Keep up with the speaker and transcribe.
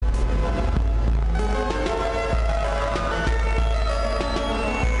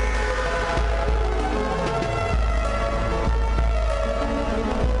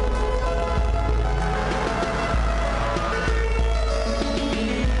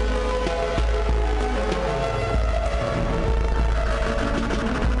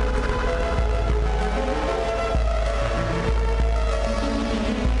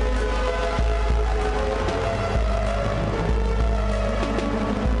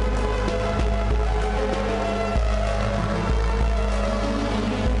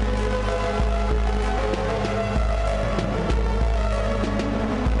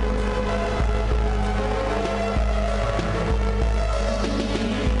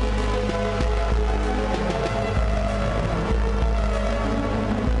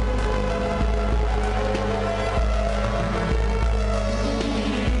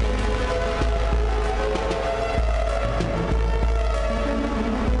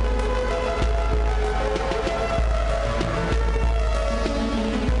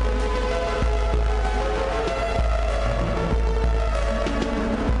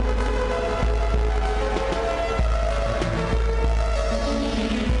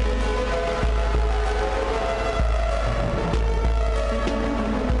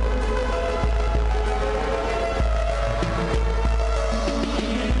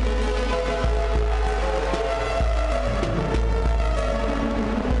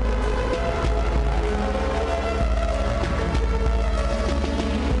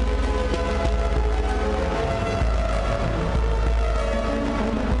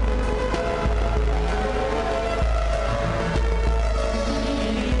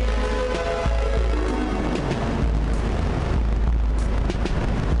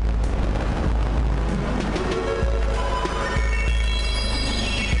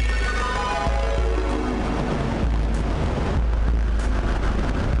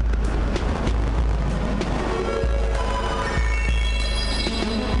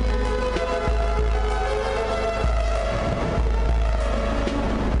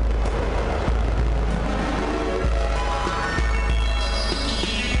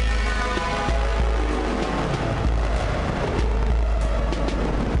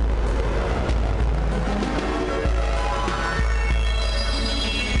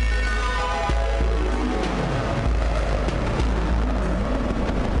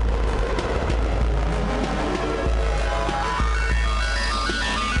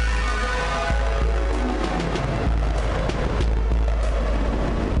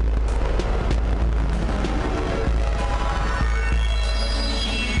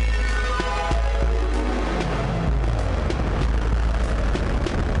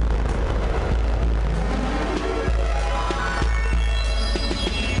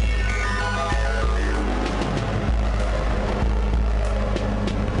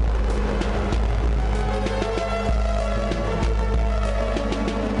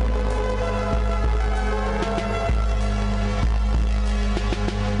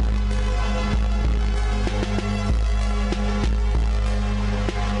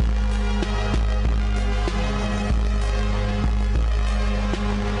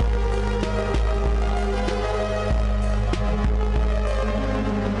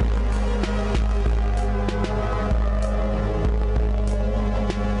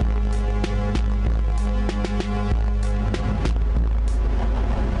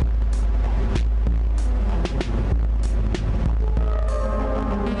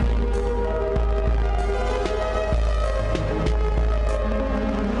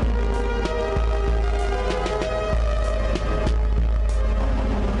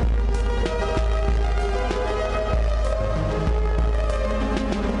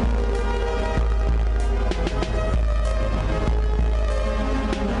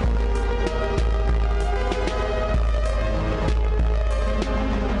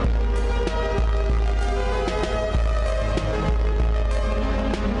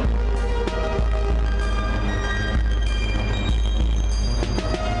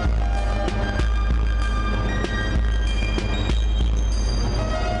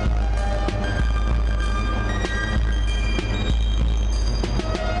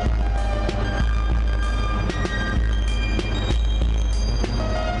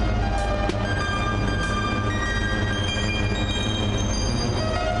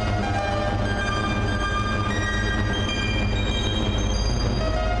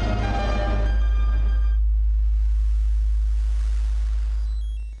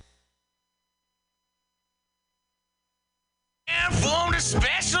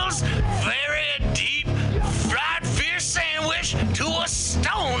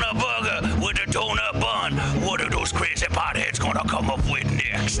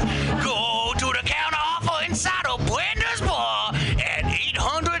next. Go to the counter offer inside of Blender's Bar at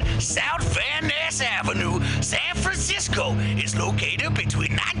 800 South Van Ness Avenue, San Francisco. It's located between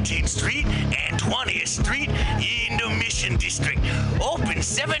 19th Street and 20th Street in the Mission District. Open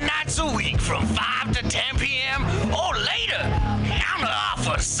 7 nights a week from 5 to 10 p.m. or later. Counter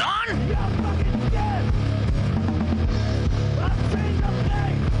offer, son.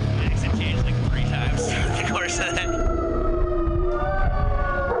 It's changed like 3 times throughout the course of that.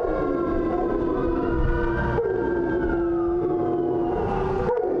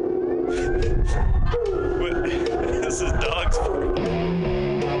 This is dog's food.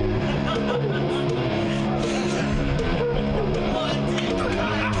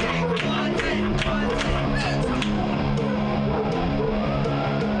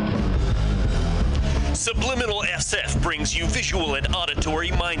 Subliminal SF brings you visual and auditory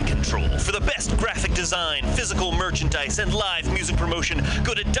mind control. For the best graphic design, physical merchandise, and live music promotion,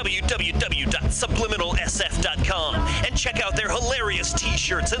 go to www.subliminalsf.com and check out their hilarious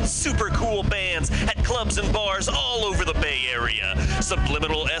t-shirts and super cool bands at clubs and bars all over the Bay Area.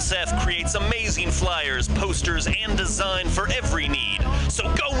 Subliminal SF creates amazing flyers, posters, and design for every need.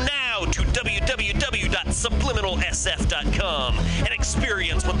 So go now to www.subliminalsf.com and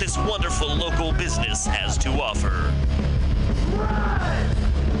experience what this wonderful local business has to offer.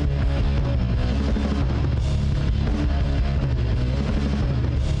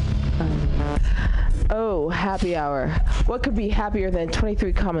 Oh, happy hour. What could be happier than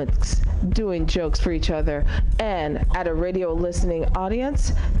 23 comics doing jokes for each other and at a radio listening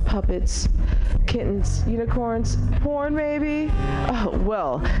audience? Puppets, kittens, unicorns, porn maybe? Oh,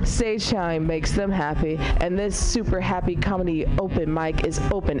 well, stage time makes them happy, and this super happy comedy open mic is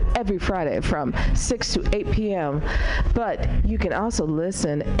open every Friday from 6 to 8 p.m. But you can also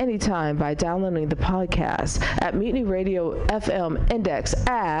listen anytime by downloading the podcast at Mutiny Radio FM Index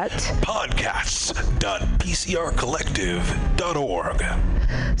at podcasts.pcrcollective.org.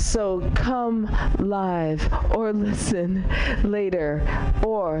 So come live or listen later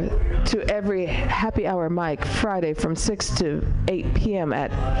or to every happy hour mic Friday from 6 to 8 p.m.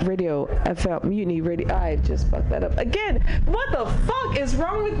 at Radio FM Mutiny Radio. I just fucked that up again. What the fuck is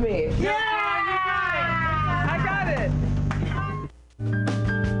wrong with me? Yeah! I got it.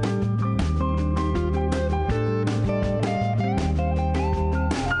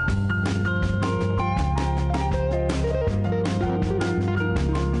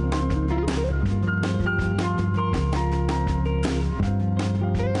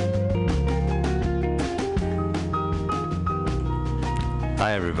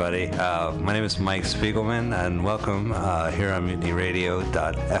 Hi everybody, my name is Mike Spiegelman and welcome here on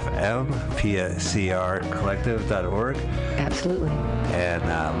MutinyRadio.fm, PCRcollective.org. Absolutely. And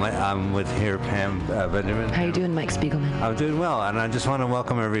I'm with here Pam Benjamin. How you doing, Mike Spiegelman? I'm doing well, and I just want to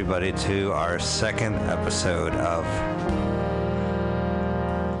welcome everybody to our second episode of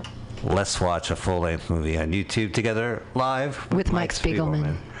Let's Watch a Full-Length Movie on YouTube together live with Mike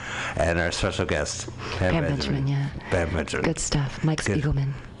Spiegelman. And our special guest, Pam Benjamin, yeah. Pam Benjamin. Good stuff. Mike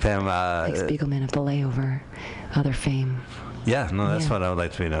Spiegelman. Pam, Mike Spiegelman of The Layover, other fame. Yeah, no, that's what I would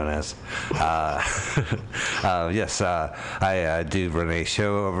like to be known as. Yes, I do run a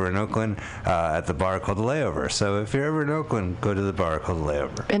show over in Oakland at the bar called The Layover. So if you're ever in Oakland, go to the bar called The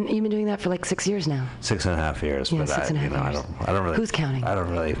Layover. And you've been doing that for like 6 years now. 6.5 years. Yeah, but 6.5 years. I don't really. Who's counting? I don't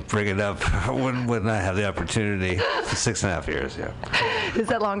really bring it up when I have the opportunity. 6.5 years, yeah. Is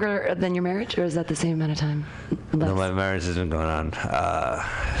that longer than your marriage, or is that the same amount of time? No, my marriage has been going on.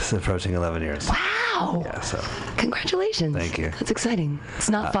 It's approaching 11 years. Wow. Yeah, so. Congratulations. Thank you. That's exciting. It's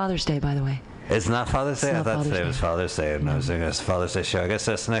not Father's Day, by the way. It's not Father's Day? I thought today was Father's Day, and I was doing a Father's Day show. I guess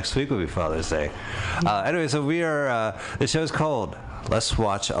that's next week will be Father's Day. Anyway, so we are, the show's called Let's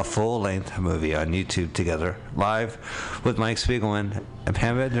Watch a Full-Length Movie on YouTube together, live with Mike Spiegelman and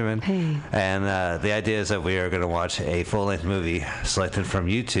Pam Benjamin. Hey. And the idea is that we are going to watch a full-length movie selected from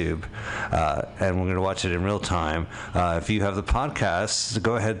YouTube, and we're going to watch it in real time. If you have the podcast,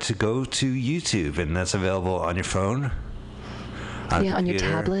 go ahead to go to YouTube, and that's available on your phone. On your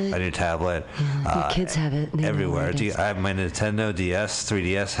tablet. On your tablet. Yeah, your kids have it. Everywhere. I have my Nintendo DS.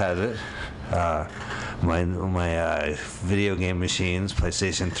 3DS has it. My video game machines,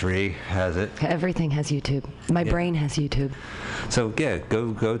 PlayStation 3 has it. Everything has YouTube. My brain has YouTube. So yeah,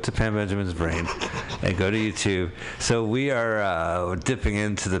 go to Pam Benjamin's brain and go to YouTube. So we are dipping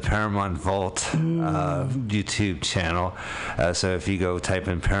into the Paramount Vault YouTube channel. So if you go type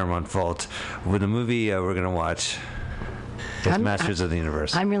in Paramount Vault, with the movie we're going to watch is Masters of the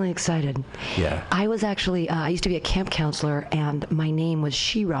Universe. I'm really excited. Yeah. I was actually, I used to be a camp counselor, and my name was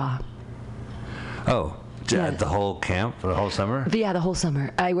She-Ra. Oh, The whole camp, the whole summer? Yeah, the whole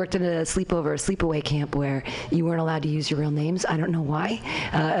summer. I worked at a sleepaway camp where you weren't allowed to use your real names. I don't know why,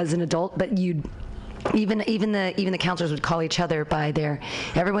 as an adult, but you'd. Even the counselors would call each other by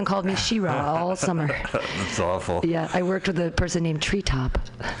everyone called me She-Ra all summer. That's awful. Yeah, I worked with a person named Treetop.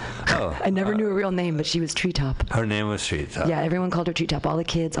 Oh. I never knew her real name, but she was Treetop. Her name was Treetop. Yeah, everyone called her Treetop. All the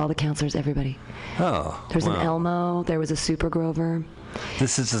kids, all the counselors, everybody. Oh. There was an Elmo. There was a Super Grover.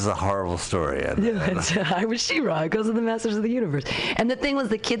 This is just a horrible story. I was She-Ra because of the Masters of the Universe. And the thing was,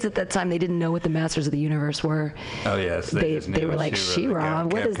 the kids at that time, they didn't know what the Masters of the Universe were. Oh, yes. They were like, She-Ra,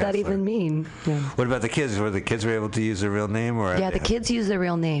 what does that even mean? Yeah. What about the kids? Were the kids able to use their real name? Yeah, the kids used their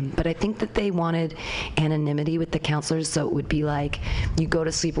real name, but I think that they wanted anonymity with the counselors, so it would be like you go to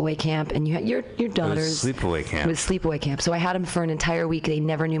sleepaway camp and you had your daughters. It was sleepaway camp. It was sleepaway camp. So I had them for an entire week. They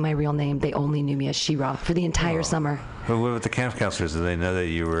never knew my real name. They only knew me as She-Ra for the entire summer. But what about the camp counselors? Did they know that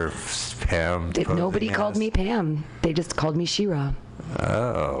you were Pam? Nobody called me Pam. They just called me She-Ra.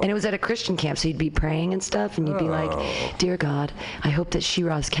 Oh. And it was at a Christian camp, so you'd be praying and stuff, and you'd be like, "Dear God, I hope that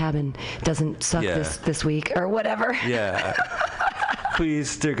She-Ra's cabin doesn't suck this week," or whatever. Yeah.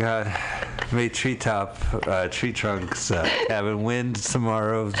 Please, dear God, may tree trunks cabin win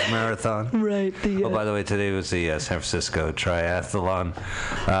tomorrow's marathon. Right. By the way, today was the San Francisco Triathlon.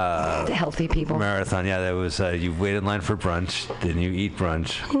 The healthy people. Marathon. Yeah, that was, you wait in line for brunch, then you eat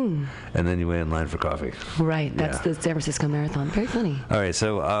brunch, and then you wait in line for coffee. Right. That's the San Francisco Marathon. Very funny. All right.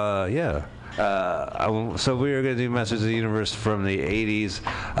 So, so we are going to do Masters of the Universe from the 80s.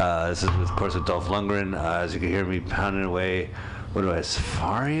 This is, of course, with Dolph Lundgren. As you can hear me pounding away.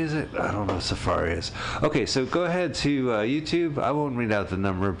 Safari is it? I don't know what Safari is. Okay, so go ahead to YouTube. I won't read out the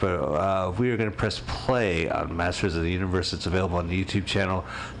number, but we are going to press play on Masters of the Universe. It's available on the YouTube channel,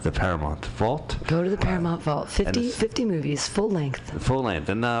 The Paramount Vault. Go to the Paramount Vault. 50 movies, full length. Full length.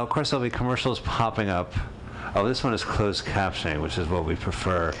 And of course, there'll be commercials popping up. Oh, this one is closed captioning, which is what we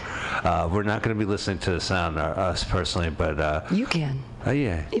prefer. We're not going to be listening to the sound, us personally, but... you can.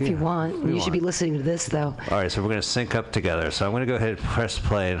 Yeah. If you want. You should be listening to this, though. All right, so we're going to sync up together. So I'm going to go ahead and press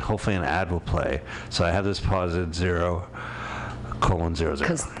play, and hopefully an ad will play. So I have this paused at 0:00.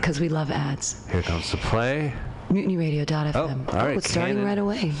 Because we love ads. Here comes the play. MutinyRadio.fm. Oh, all right. It's starting right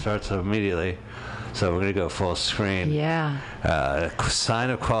away. Starts immediately. So we're going to go full screen. Yeah. Sign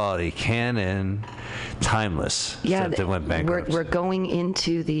of quality, Canon, timeless. Yeah, they went bankrupt. We're going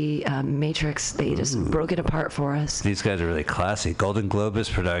into the Matrix. They just broke it apart for us. These guys are really classy. Golden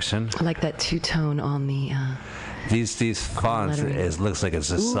Globus production. I like that two-tone on the... These fonts, it looks like it's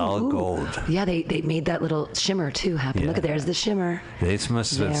a solid gold. Yeah, they made that little shimmer, too, happen. Yeah. Look, there's the shimmer. They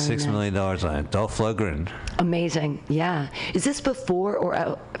must have spent $6 million on it. Dolph Lundgren. Amazing, yeah. Is this before or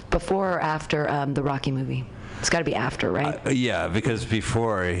after the Rocky movie? It's got to be after, right? Yeah, because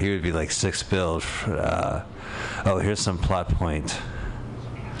before, he would be like $6 bills. Here's some plot point.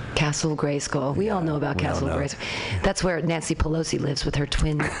 Castle Grayskull. We all know about Castle Grayskull. That's where Nancy Pelosi lives with her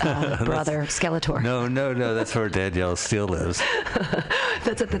twin brother, Skeletor. No. That's where Danielle Steele lives.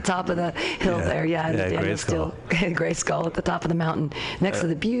 That's at the top of the hill there. Yeah, Danielle Steele. Grayskull at the top of the mountain next to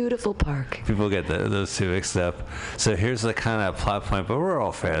the beautiful park. People get those two mixed up. So here's the kind of plot point, but we're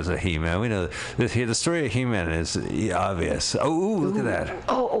all fans of He-Man. We know the story of He-Man is obvious. Oh, look at that.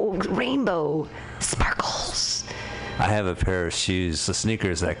 Oh, rainbow sparkles. I have a pair of shoes, the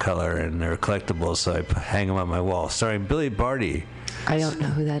sneakers that color, and they're collectibles, so I hang them on my wall. Starring Billy Barty. I don't know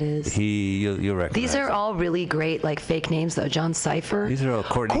who that is. You'll recognize. These are all really great, like fake names, though. John Cypher. These are all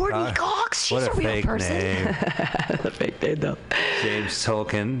Courtney Cox. She's a real person. Name. A fake name, though. James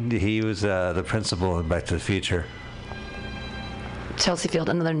Tolkien. He was the principal in Back to the Future. Chelsea Field,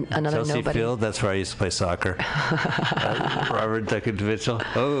 another Chelsea nobody. Field, that's where I used to play soccer. Robert Duncan Mitchell.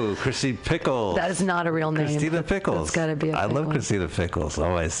 Oh, Christy Pickles. That is not a real name. Christina Pickles. That's got to be a I fake love one. Christina Pickles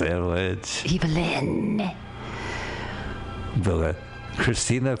on my sandwich. Evelyn.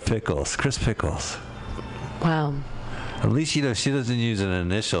 Christina Pickles. Chris Pickles. Wow. At least, she doesn't use an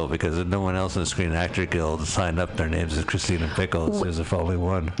initial because no one else in the Screen Actor Guild signed up their names as Christina Pickles. There's only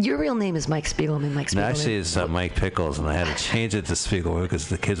one. Your real name is Mike Spiegelman. Mike Spiegelman. No, actually, it's Mike Pickles, and I had to change it to Spiegelman because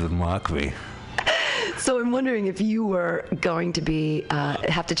the kids would mock me. So I'm wondering if you were going to be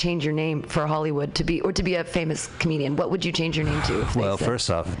have to change your name for Hollywood to be a famous comedian. What would you change your name to? Well,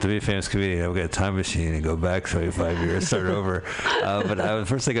 first off, to be a famous comedian, I would get a time machine and go back 25 years, start over. But the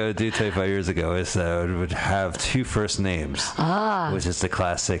first thing I would do 25 years ago is I would have two first names, which is the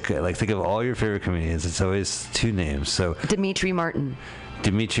classic. Like, think of all your favorite comedians. It's always two names. So Dimitri Martin.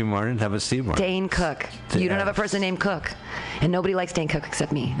 Dimitri Martin, how about Steve Martin? Dane Cook. You don't have a person named Cook. And nobody likes Dane Cook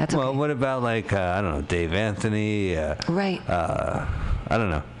except me. That's okay. Well, what about, like, I don't know, Dave Anthony? Right. I don't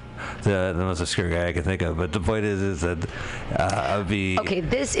know. the most obscure guy I can think of. But the point is that I would be... Okay,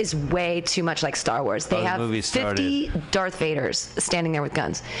 this is way too much like Star Wars. They have 50 Darth Vaders standing there with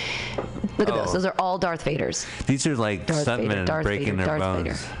guns. Look at those. Those are all Darth Vaders. These are like stuntmen breaking their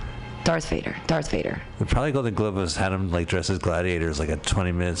bones. Darth Vader. The probably Golden Globes had them like dressed as gladiators like at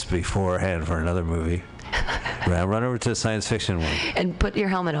 20 minutes beforehand for another movie. Run over to the science fiction one. And put your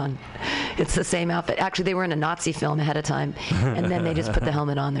helmet on. It's the same outfit. Actually, they were in a Nazi film ahead of time, and then they just put the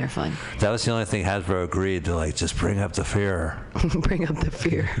helmet on there. Fine. That was the only thing Hasbro agreed to, like, just bring up the fear. Bring up the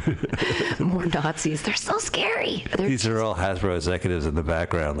fear. More Nazis. They're so scary. These are all Hasbro executives in the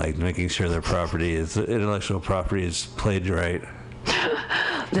background, like making sure their intellectual property is played right.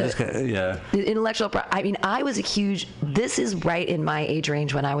 The intellectual I mean, I was a huge... This is right in my age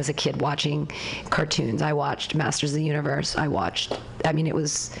range when I was a kid watching cartoons. I watched Masters of the Universe. It was,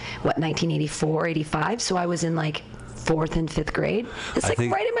 1984, 85? So I was in, like, 4th and 5th grade. It's right in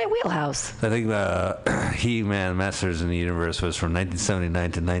my wheelhouse. I think He-Man Masters in the Universe was from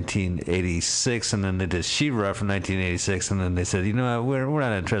 1979 to 1986, and then they did She-Ra from 1986, and then they said, you know what, we're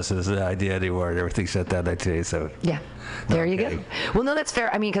not interested in this idea anymore. Everything shut down 1987. Yeah. There you go. Well, no, that's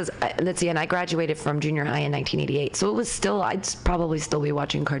fair. I mean, because let's see, and I graduated from junior high in 1988, so it was still, I'd probably still be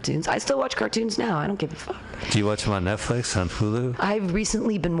watching cartoons. I still watch cartoons now. I don't give a fuck. Do you watch them on Netflix, on Hulu? I've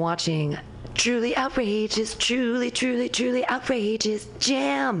recently been watching Truly Outrageous, Truly Outrageous,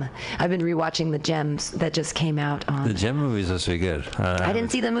 Gem. I've been rewatching the Gems that just came out on... The Gem movies must be good. I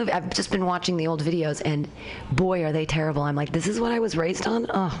didn't see the movie. I've just been watching the old videos, and boy, are they terrible. I'm like, this is what I was raised on?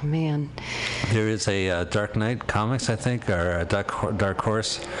 Oh, man. There is a Dark Knight comics, I think, or a Dark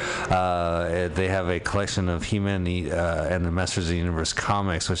Horse. They have a collection of He-Man and the Masters of the Universe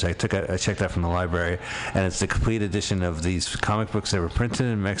comics, which I checked out from the library, and it's the complete edition of these comic books that were printed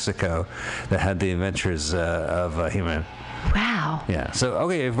in Mexico that had the adventures of He-Man. Wow. Yeah. So,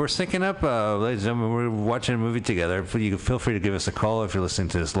 okay, if we're syncing up, ladies and gentlemen, we're watching a movie together. You can feel free to give us a call if you're listening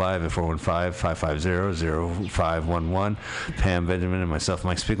to this live at 415-550-0511. Pam Benjamin and myself,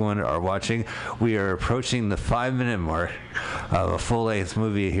 Mike Spiegelman, are watching. We are approaching the 5-minute mark of a full-length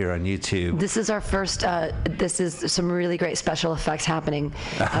movie here on YouTube. This is our first, this is some really great special effects happening.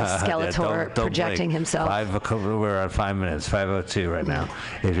 Skeletor don't projecting blink. himself. We're on 5 minutes, 5:02 right now,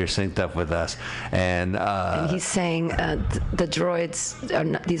 if you're synced up with us. And he's saying... the droids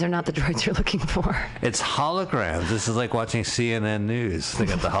these are not the droids you're looking for. It's holograms. This is like watching CNN News. They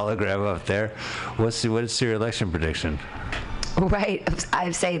got the hologram up there. What's your election prediction? Right. I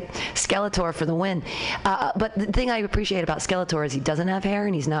say Skeletor for the win. But the thing I appreciate about Skeletor is he doesn't have hair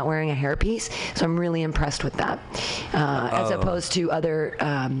and he's not wearing a hairpiece. So I'm really impressed with that. As opposed to other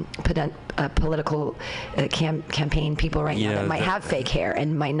political campaign people right now that might have fake hair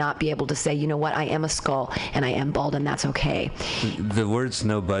and might not be able to say, you know what, I am a skull and I am bald and that's okay. The words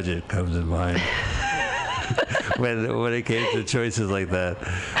no budget comes in mind. when it came to choices like that.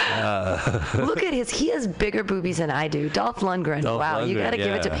 Look at he has bigger boobies than I do. Dolph Lundgren. You got to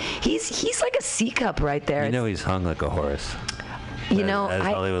give it to him. He's like a C-cup right there. You know he's hung like a horse. You know, as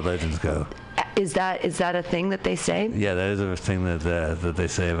Hollywood legends go. Is that a thing that they say? Yeah, that is a thing that they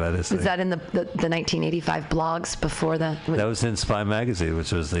say about this. Is that in the 1985 blogs before the? That was in Spy Magazine,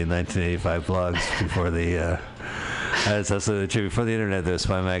 which was the 1985 blogs before the. That's also true. Before the internet, there was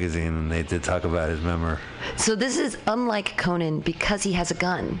Spy Magazine, and they did talk about his memoir. So this is unlike Conan because he has a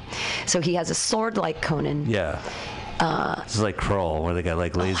gun. So he has a sword like Conan. Yeah. This is like Krull, where they got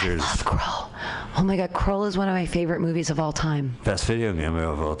like lasers. I love Krull. Oh my God, Krull is one of my favorite movies of all time. Best video game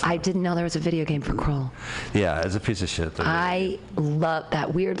of all time. I didn't know there was a video game for Krull. Yeah, it's a piece of shit. I love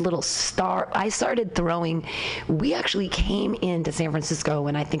that weird little star. I started throwing. We actually came into San Francisco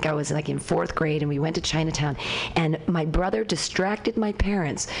when I think I was like in 4th grade, and we went to Chinatown, and my brother distracted my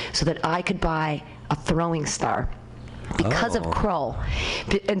parents so that I could buy a throwing star. Because of Krull.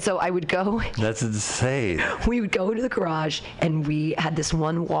 And so I would go. That's insane. We would go to the garage, and we had this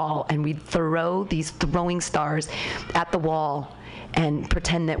one wall, and we'd throw these throwing stars at the wall and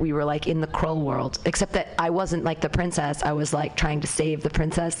pretend that we were like in the Krull world. Except that I wasn't like the princess. I was like trying to save the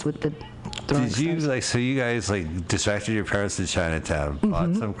princess with the throwing Did you stars. so you guys like distracted your parents to Chinatown,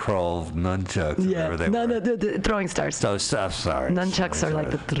 bought some Krull nunchucks, whatever they were. No, the throwing stars. So stuff, sorry. Nunchucks are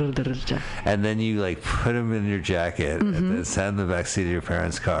like the. And then you like put them in your jacket and then sat in the back seat of your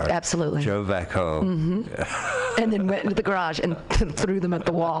parents' car. Absolutely. Drove back home. And then went into the garage and threw them at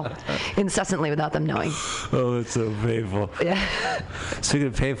the wall incessantly without them knowing. Oh, it's so painful. Yeah. Speaking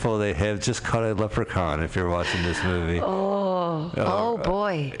of painful, they have just caught a leprechaun if you're watching this movie. Oh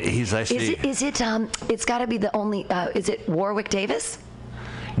boy. He's actually... Is it it's got to be the only, is it Warwick Davis?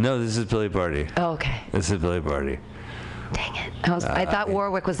 No, this is Billy Barty. Oh, okay. This is Billy Barty. Dang it. I thought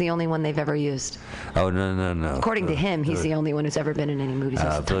Warwick was the only one they've ever used. Oh, no. According to him, he's the only one who's ever been in any movies.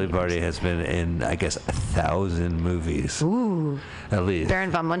 Billy Barty has been in, I guess, 1,000 movies. Ooh. At least.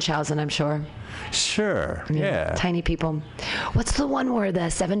 Baron von Munchausen, I'm sure. Sure, yeah. Tiny people. What's the one where the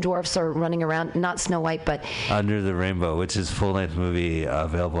 7 dwarfs are running around? Not Snow White, but... Under the Rainbow, which is a full-length movie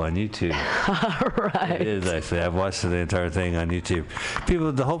available on YouTube. Right. It is, actually. I've watched the entire thing on YouTube.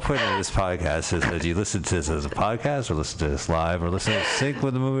 People, the whole point of this podcast is that you listen to this as a podcast, or listen to this live, or listen to sync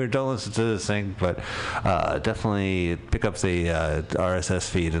with the movie, or don't listen to the sync, but definitely pick up the RSS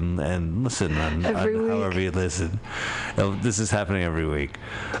feed and listen on however you listen. This is happening every week,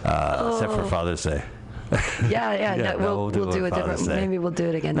 except for Father's Day. Yeah. We'll do it different. Maybe we'll do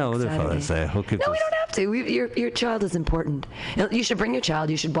it again. No, next we'll do Father's Day. No, we don't have to. Your child is important. You should bring your child.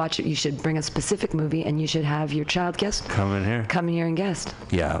 You should watch it. You should bring a specific movie, and you should have your child guest. Come in here and guest.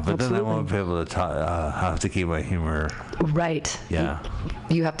 Yeah, but then I won't be able to have to keep my humor. Right. Yeah.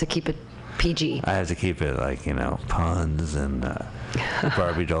 You have to keep it PG. I have to keep it puns and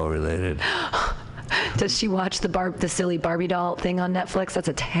Barbie doll related. Does she watch the silly Barbie doll thing on Netflix? That's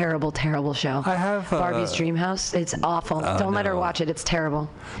a terrible, terrible show. I have Barbie's Dream House. It's awful. Don't let her watch it. It's terrible.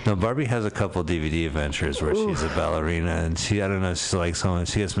 No, Barbie has a couple DVD adventures where she's a ballerina, and I don't know, she's like someone,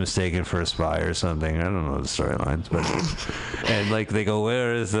 she gets mistaken for a spy or something. I don't know the storylines, but and they go,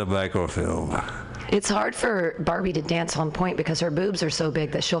 where is the microfilm? It's hard for Barbie to dance on point because her boobs are so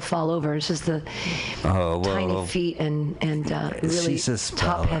big that she'll fall over. It's just the tiny feet and really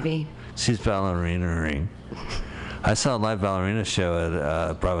top heavy. She's ballerina-ing. I saw a live ballerina show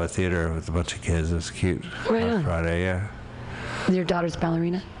at Bravo Theater with a bunch of kids. It was cute. Right on. Friday, yeah. Your daughter's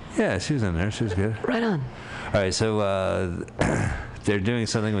ballerina? Yeah, she was in there. She was good. Right on. All right, so they're doing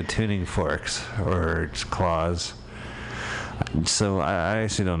something with tuning forks or claws. So I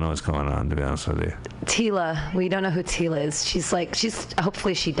actually don't know what's going on, to be honest with you. Tila, we don't know who Tila is. She's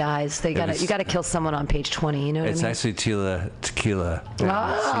hopefully she dies. You gotta kill someone on page 20. You know what I mean? It's actually Tila Tequila. She's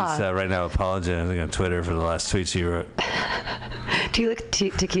right now apologizing on Twitter for the last tweet she wrote.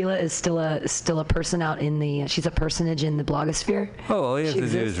 Tila Tequila is still a person out in the. She's a personage in the blogosphere. Oh, all you have to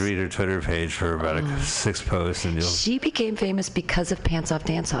do is read her Twitter page for about 6 posts, and She became famous because of Pants Off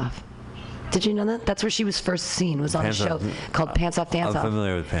Dance Off. Did you know that? That's where she was first seen, was on a show called Pants Off Dance Off. I'm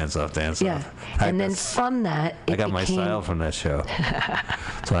familiar with Pants Off Dance Off. Yeah. And then from that, I got my style from that show.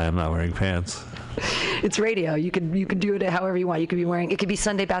 That's why I'm not wearing pants. It's radio. You can do it however you want. You could be wearing, it could be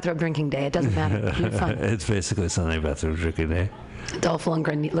Sunday bathrobe drinking day. It doesn't matter. You're fine. It's basically Sunday bathrobe drinking day. Dolph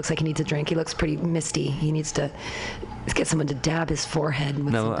Lundgren looks like he needs a drink. He looks pretty misty. He needs to get someone to dab his forehead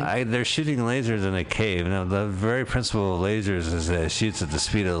with something. They're shooting lasers in a cave. Now, the very principle of lasers is that it shoots at the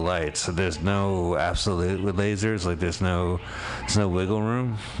speed of light. So there's no absolute with lasers. There's no wiggle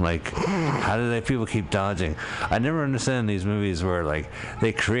room. How do people keep dodging? I never understand these movies where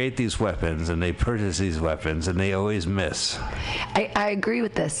they create these weapons and they purchase these weapons and they always miss. I agree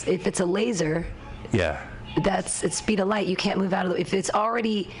with this. If it's a laser, yeah, it's speed of light. You can't move out of the. If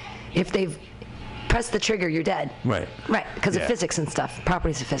they've pressed the trigger, you're dead. Right. Because of physics and stuff,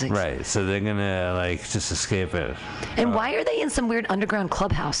 properties of physics. Right. So they're gonna just escape it. And why are they in some weird underground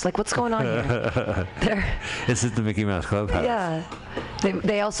clubhouse? What's going on here? This is the Mickey Mouse Clubhouse. Yeah.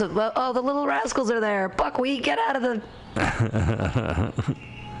 They also. The little rascals are there. Buckwheat, get out of the.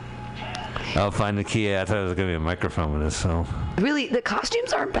 I'll find the key. I thought it was going to be a microphone with this film. Really, the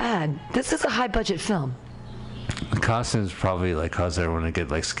costumes aren't bad. This is a high-budget film. The costumes probably cause everyone to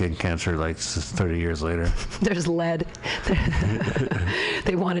get skin cancer 30 years later. There's lead.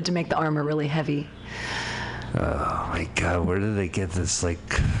 They wanted to make the armor really heavy. Oh my God! Where did they get this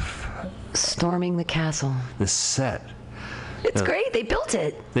storming the castle? The set. It's great. They built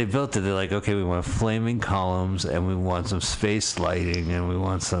it. They're like, okay, we want flaming columns, and we want some space lighting, and we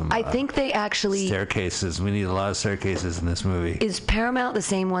want some. I think they actually staircases. We need a lot of staircases in this movie. Is Paramount the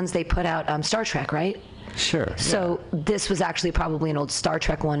same ones they put out Star Trek, right? Sure. So this was actually probably an old Star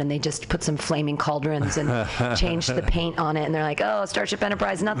Trek one, and they just put some flaming cauldrons and changed the paint on it, and they're like, oh, Starship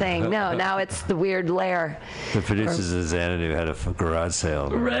Enterprise, nothing. No, now it's the weird lair. The producers of Xanadu had a garage sale.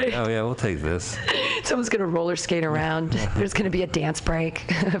 Right. Oh, yeah, we'll take this. Someone's going to roller skate around. There's going to be a dance break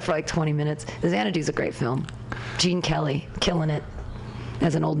for 20 minutes. Xanadu's a great film. Gene Kelly, killing it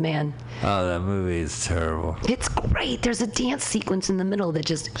as an old man. Oh, that movie is terrible. It's great. There's a dance sequence in the middle that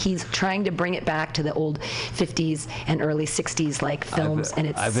he's trying to bring it back to the old 50s and early 60s films, and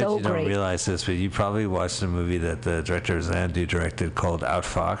it's so great. I bet you don't realize this, but you probably watched a movie that the director of Xanadu directed called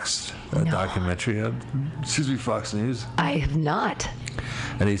Outfoxed, a documentary on, Fox News. I have not.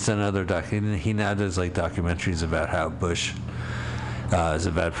 And he's done other he now does documentaries about how Bush is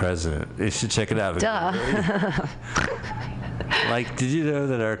a bad president. You should check it out. Duh. Like, did you know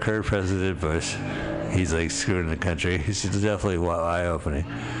that our current president Bush, he's like screwing the country? He's definitely eye-opening.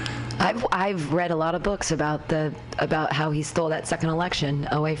 I've read a lot of books about how he stole that second election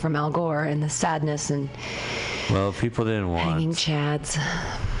away from Al Gore and the sadness and Well, people didn't want hanging chads.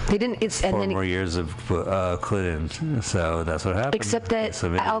 They didn't. It's and 4 then more years of Clinton, so that's what happened. except that So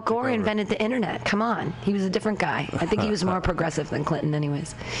maybe Al it took Gore over. invented the internet. Come on, he was a different guy. I think he was more progressive than Clinton,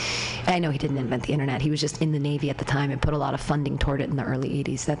 anyways. I know he didn't invent the internet. He was just in the Navy at the time and put a lot of funding toward it in the early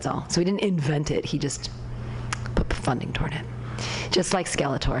 '80s. That's all. So he didn't invent it. He just put funding toward it. Just like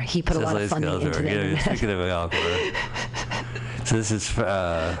Skeletor, he put a lot of funding into the internet. Speaking of Al Gore, so this is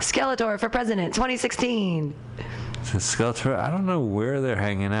Skeletor for president, 2016. Skeletor. I don't know where they're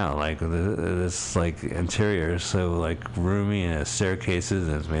hanging out. Like this, like interior, is so like roomy and has staircases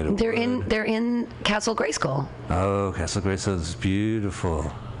and it's made of. They're wood. in Castle Grayskull. Oh, Castle Grayskull is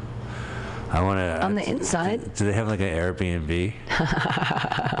beautiful. I want to. On the inside. Do they have like an Airbnb?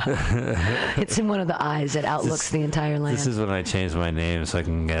 It's in one of the eyes that outlooks the entire land. This is when I change my name so I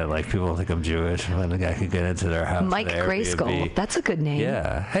can get like people think I'm Jewish. When the guy can get into their house. Mike Grayskull. That's a good name.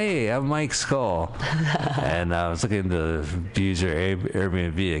 Yeah. Hey, I'm Mike Skull, and I was looking to use your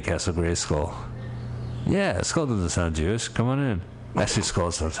Airbnb at Castle Grayskull. Yeah, Skull doesn't sound Jewish. Come on in. Actually,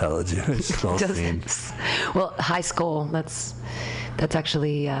 Skull sounds hella Jewish. Skull's mean. Well, High Skull. That's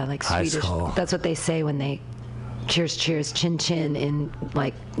actually like High Swedish. Skull. That's what they say when they cheers, cheers, chin, chin in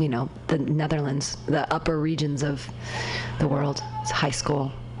like the Netherlands, the upper regions of the world. It's High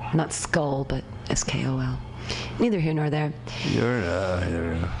Skull, not skull, but SKOL. Neither here nor there.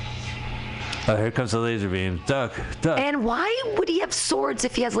 Oh, here comes the laser beam. Duck. And why would he have swords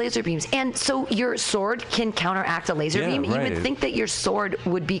if he has laser beams? And so your sword can counteract a laser beam? right. You would think that your sword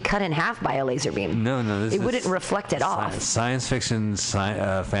would be cut in half by a laser beam. No, this it is wouldn't reflect it off. Science fiction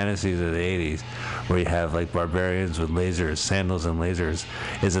fantasies of the 80s, where you have like barbarians with lasers, sandals and lasers,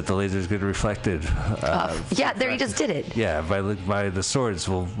 is that the lasers get reflected. Yeah, there you just did it. Yeah, by the swords.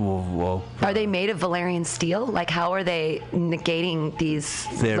 We'll Are they made of Valerian steel? Like, how are they negating these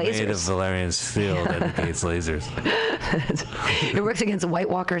they're lasers? made of Valerian steel that negates lasers. It works against White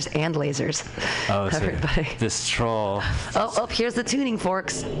Walkers and lasers. Oh, so everybody. this troll. Oh, here's the tuning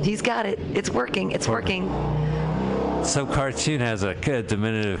forks. He's got it. It's working. It's working. Some cartoon has a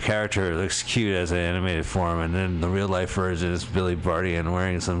diminutive character that looks cute as an animated form, and then the real life version is Billy Bardian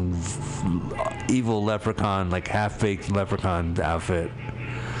wearing some evil leprechaun, like half-baked leprechaun outfit.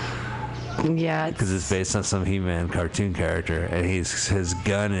 Yeah. Because it's based on some He-Man cartoon character, and his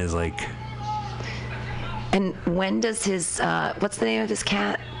gun is like. And when does his what's the name of his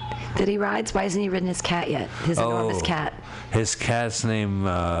cat that he rides? Why hasn't he ridden his cat yet? His enormous cat. His cat's name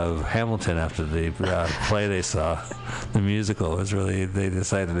Hamilton, after the play they saw, the musical. Was really, they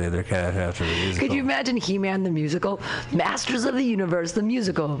decided to name their cat after the musical. Could you imagine He-Man the musical? Masters of the Universe the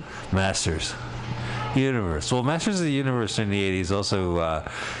musical. Masters. Universe. Well, Masters of the Universe in the 80s also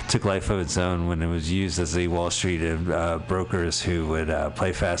took life of its own when it was used as the Wall Street brokers who would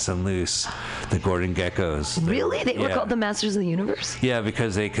play fast and loose, the Gordon Geckos. Really? They were called the Masters of the Universe? Yeah,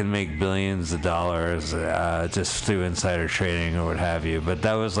 because they can make billions of dollars just through insider trading or what have you. But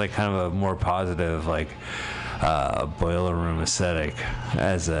that was like kind of a more positive, like boiler room aesthetic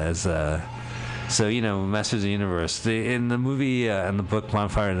So, Masters of the Universe. In the movie and the book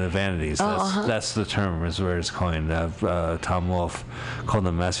Bonfire and the Vanities, that's the term, is where it's coined. Tom Wolfe called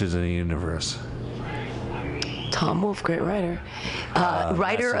them Masters of the Universe. Tom Wolfe, great writer.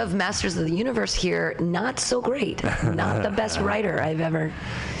 Writer of Masters of the Universe here, not so great. Not the best writer I've ever.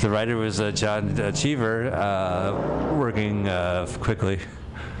 The writer was John Cheever, working quickly.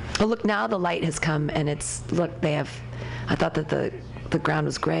 Oh, look, now the light has come, and they have, I thought that the ground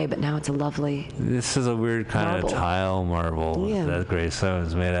was gray, but now it's a lovely This is a weird kind marble. of tile marble that Gray Stone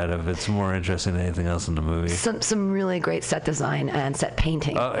is made out of. It's more interesting than anything else in the movie. Some really great set design and set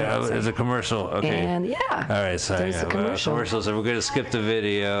painting. Oh, it's a commercial. Okay. And All right, sorry. there's a commercial. Commercials. So we're going to skip the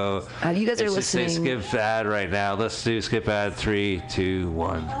video. You guys are Let's just say listening. skip ad right now. Let's do skip ad. 3, 2,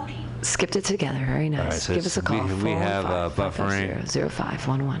 1. Skipped it together. Very nice. All right, so Give us a call. we have buffering.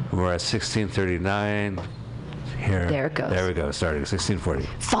 0511. We're at 1639. Here. There it goes. There we go. Starting 1640.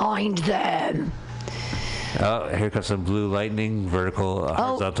 Find them. Oh, here comes some blue lightning, vertical,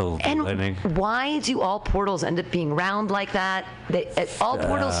 horizontal blue lightning. Why do all portals end up being round like that? All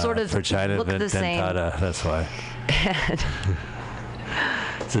portals sort of for China look the same. That's why.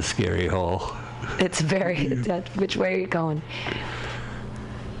 It's a scary hole. It's very. Which way are you going?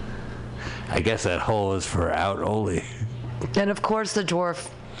 I guess that hole is for out only. And of course, the dwarf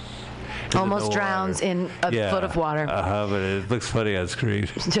almost drowns in a foot of water. But it looks funny on screen.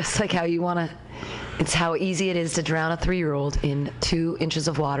 Just like how you want to. It's how easy it is to drown a 3-year-old in 2 inches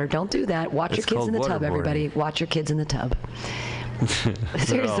of water. Don't do that. Watch your kids in the tub, everybody. Watch your kids in the tub.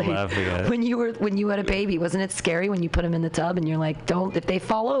 Seriously, when you had a baby, wasn't it scary when you put them in the tub and you're like, don't, if they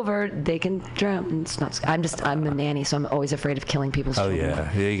fall over, they can drown? And it's not. I'm a nanny, so I'm always afraid of killing people's children.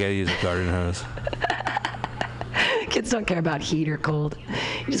 Yeah, you gotta use a garden hose. Kids don't care about heat or cold.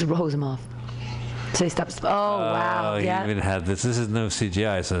 You just hose them off. So they stop. Oh wow! He even had this. This is no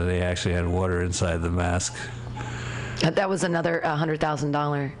CGI, so they actually had water inside the mask. That was another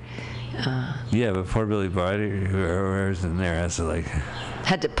 $100,000. Yeah, but poor Billy Barty, whoever's in there, has to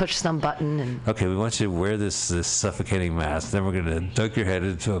had to push some button and. Okay, we want you to wear this suffocating mask. Then we're gonna dunk your head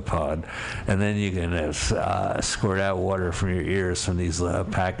into a pod, and then you're gonna squirt out water from your ears from these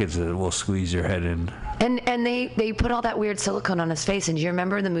packets that will squeeze your head in. And they put all that weird silicone on his face. And do you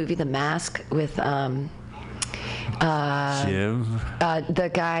remember the movie The Mask with Jim?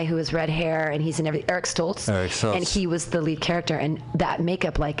 The guy who has red hair and he's in Eric Stoltz. Eric Stoltz. And he was the lead character. And that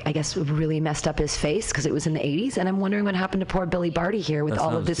makeup, I guess, really messed up his face because it was in the 80s. And I'm wondering what happened to poor Billy Barty here with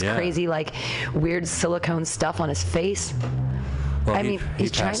all of this crazy, weird silicone stuff on his face. Well, I mean,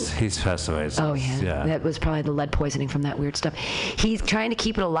 he's passed away. So oh, yeah. That was probably the lead poisoning from that weird stuff. He's trying to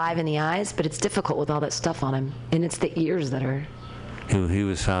keep it alive in the eyes, but it's difficult with all that stuff on him. And it's the ears that are... He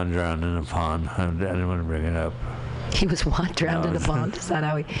was found drowned in a pond. I didn't want to bring it up. He was what? Drowned in a pond? Is that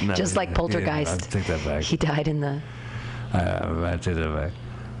how he... No, just like Poltergeist. I take that back. He died in the... I take that back.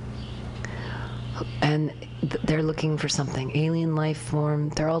 And they're looking for something. Alien life form.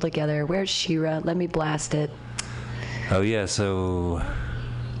 They're all together. Where's She-Ra? Let me blast it. Oh, yeah, so...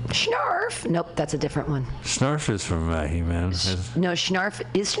 Snarf! Nope, that's a different one. Snarf is from He-Man. No, Snarf...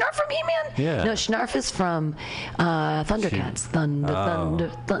 Is Snarf from He-Man? Yeah. No, Snarf is from Thundercats. Thundercats.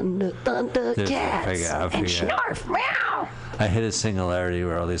 And Snarf! Meow! I hit a singularity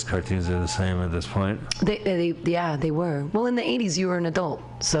where all these cartoons are the same at this point. They were. Well, in the 80s, you were an adult,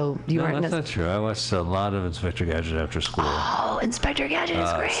 so you weren't... No, that's not true. I watched a lot of Inspector Gadget after school. Oh, Inspector Gadget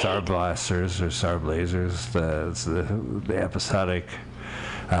is great. Star Blasters or Star Blazers, the episodic,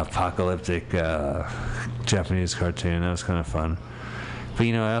 apocalyptic Japanese cartoon. That was kind of fun. But,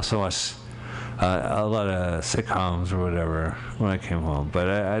 I also watched a lot of sitcoms or whatever when I came home. But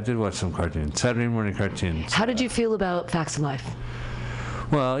I did watch some cartoons, Saturday morning cartoons. How did you feel about Facts of Life?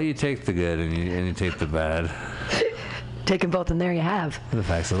 Well, you take the good and you take the bad. Take them both, and there you have. The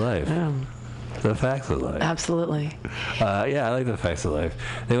Facts of Life. The Facts of Life. Absolutely. Yeah, I like the Facts of Life.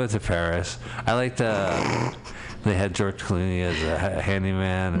 They went to Paris. I liked they had George Clooney as a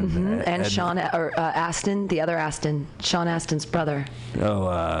handyman. And Sean, Astin, the other Astin, Sean Astin's brother.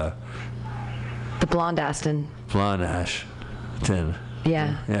 Oh, the blonde Astin. Blonde Ashton.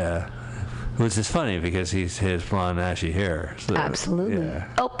 Yeah. Yeah. Which is funny because he has blonde ashy hair. So, absolutely. Yeah.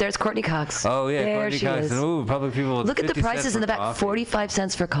 Oh, there's Courtney Cox. Oh, yeah, there Courtney she Cox. Is. Ooh, public people. Look at the prices in the back. Coffee. 45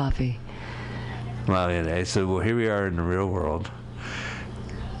 cents for coffee. Well, yeah, so here we are in the real world.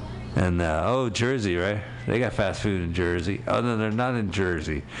 And, Jersey, right? They got fast food in Jersey. Oh, no, they're not in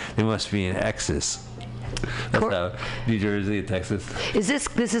Jersey. They must be in Texas. That's how New Jersey and Texas.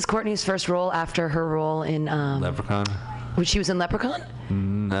 This is Courtney's first role after her role in... Leprechaun? She was in Leprechaun?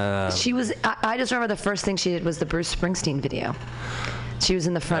 She was... I just remember the first thing she did was the Bruce Springsteen video. She was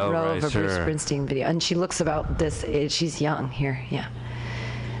in the front row of a Bruce Springsteen video. And she looks about this age. She's young here, yeah.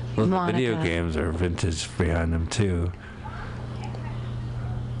 Well, the video games are vintage behind them, too.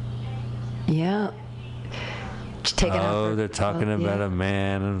 Yeah. They're talking about a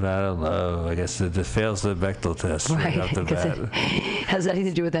man and about a love. I guess it fails the Bechdel test. Right, because it has nothing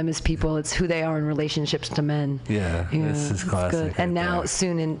to do with them as people. It's who they are in relationships to men. Yeah, this is classic. And now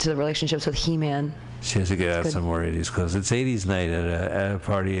soon into the relationships with He-Man. She has to get out some more 80s clothes. It's 80s night at a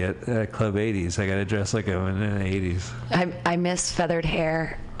party at Club 80s. I got to dress like I'm in the 80s. I miss feathered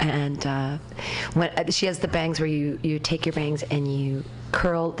hair. And when she has the bangs where you take your bangs and you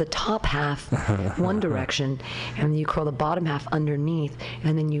curl the top half one direction, and then you curl the bottom half underneath,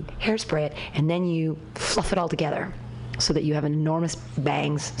 and then you hairspray it, and then you fluff it all together so that you have an enormous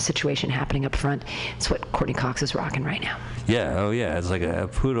bangs situation happening up front. It's what Courtney Cox is rocking right now. Yeah, oh yeah, it's like a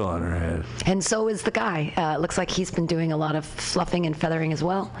poodle on her head. And so is the guy. Looks like he's been doing a lot of fluffing and feathering as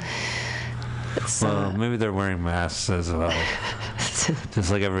well. Well, maybe they're wearing masks as well.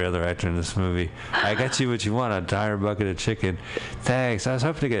 Just like every other actor in this movie. I got you what you want, a entire bucket of chicken. Thanks. I was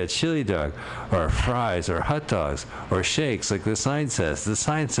hoping to get a chili dog, or fries, or hot dogs, or shakes, like the sign says. The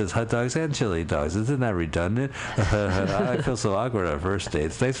sign says hot dogs and chili dogs. Isn't that redundant? I feel so awkward on first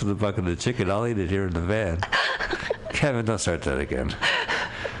dates. Thanks for the bucket of chicken. I'll eat it here in the van. Kevin, don't start that again.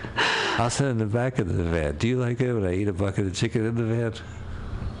 I'll sit in the back of the van. Do you like it when I eat a bucket of chicken in the van?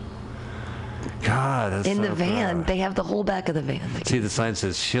 God, that's in so the van. gross. They have the whole back of the van. See, the sign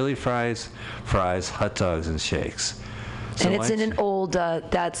says chili fries, hot dogs, and shakes. So and it's in an old,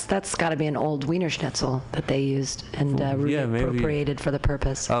 that's got to be an old Wiener Schnitzel that they used and appropriated for the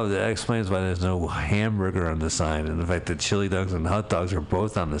purpose. Oh, that explains why there's no hamburger on the sign, and the fact that chili dogs and hot dogs are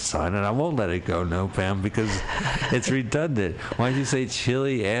both on the sign. And I won't let it go, no, Pam, because it's redundant. Why'd you say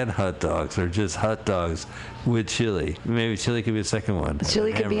chili and hot dogs, or just hot dogs with chili? Maybe chili could be a second one.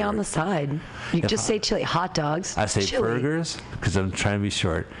 Chili could be on the side. You just say chili. Hot dogs. I say chili. burgers, because I'm trying to be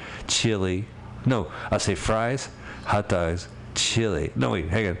short. Chili. No, I'll say fries, hot dogs, chili. No, wait,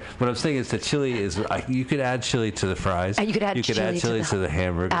 hang on. What I'm saying is that chili is, you could add chili to the fries. And you could add chili to the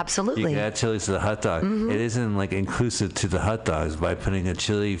hamburger. Absolutely. You could add chili to the hot dog. Mm-hmm. It isn't like inclusive to the hot dogs by putting a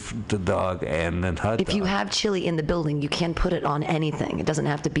chili dog and then hot dog. If you have chili in the building, you can put it on anything. It doesn't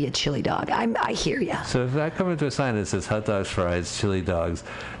have to be a chili dog. I hear you. So if I come into a sign that says hot dogs, fries, chili dogs,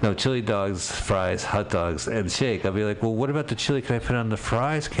 fries, hot dogs, and shake, I'll be like, well, what about the chili? Can I put it on the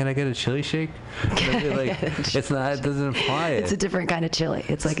fries? Can I get a chili shake? I'll be like, it's not. It doesn't imply it. It's a different kind of chili.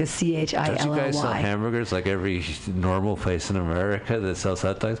 It's like a CHILLY. Don't you guys sell hamburgers like every normal place in America that sells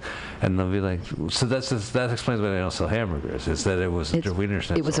hot dogs? And they'll be like, so that explains why they don't sell hamburgers. It's that it was a Wiener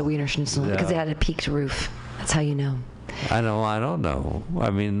Schnitzel. It was a Wiener Schnitzel because it had a peaked roof. That's how you know. I don't know. I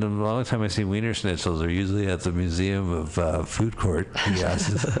mean, the only time I see Wiener Schnitzels are usually at the Museum of Food Court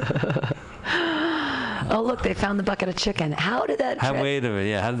kiosks. Oh, look, they found the bucket of chicken. How did that... Wait a minute.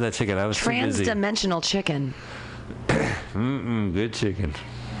 Yeah, how did that chicken? I was too busy. Trans-dimensional chicken. Good chicken.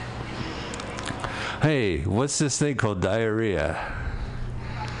 Hey, what's this thing called diarrhea?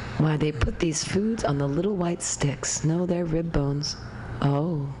 Why, they put these foods on the little white sticks. No, they're rib bones.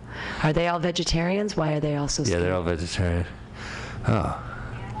 Oh. Are they all vegetarians? Why are they all so skinny? Yeah, they're all vegetarian. Oh.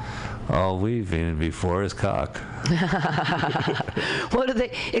 All we've eaten before is cock. What are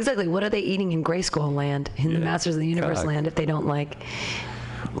they eating in Grayskull land, in the Masters of the Universe cock. land, if they don't like...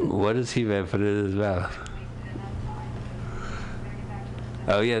 What does He-Man put in his mouth?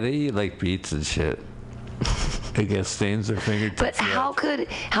 Oh, yeah, they eat like beets and shit. I guess stains their fingertips. But how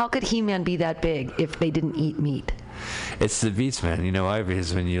could He-Man be that big if they didn't eat meat? It's the beets, man. You know why?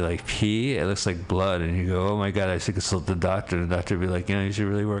 Because when you like pee, it looks like blood, and you go, "Oh my God, I should consult the doctor." And the doctor would be like, "You should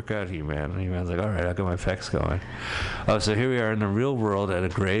really work out, He-Man." And He-Man's like, "All right, I'll get my pecs going." Oh, so here we are in the real world at a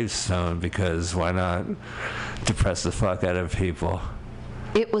gravestone, because why not depress the fuck out of people?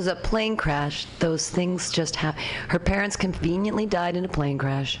 It was a plane crash. Those things just happen. Her parents conveniently died in a plane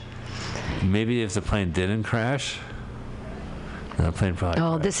crash. Maybe if the plane didn't crash. The plane probably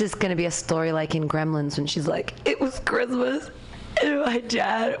crashed. This is going to be a story like in Gremlins when she's like, "It was Christmas, and my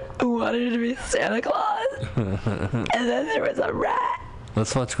dad wanted to be Santa Claus, and then there was a rat."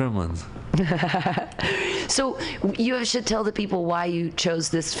 Let's watch Gremlins. So you should tell the people why you chose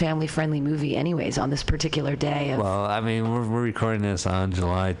this family-friendly movie anyways on this particular day. Well, I mean, we're recording this on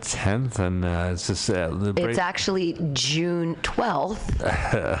July 10th, and it's just... it's actually June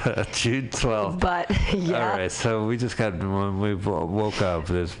 12th. June 12th. But, yeah. All right, so when we woke up,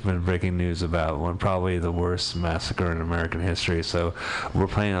 there's been breaking news about probably the worst massacre in American history, so we're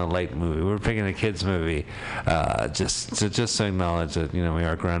playing a light movie. We're picking a kid's movie just to acknowledge that, we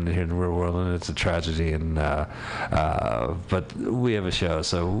are grounded here in the real world, and it's a tragedy, and but we have a show,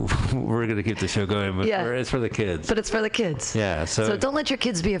 so we're going to keep the show going, but it's for the kids. But it's for the kids. Yeah, so don't let your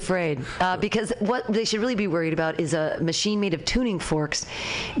kids be afraid, because what they should really be worried about is a machine made of tuning forks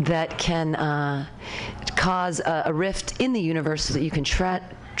that can cause a rift in the universe so that you can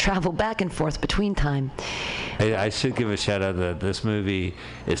travel back and forth between time. I should give a shout out that this movie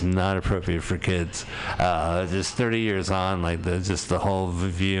is not appropriate for kids. Just 30 years on, like the whole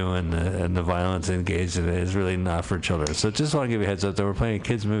view and the violence engaged in it is really not for children. So just want to give you a heads up that we're playing a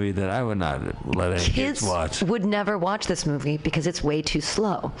kids movie that I would not let any kids watch. Kids would never watch this movie because it's way too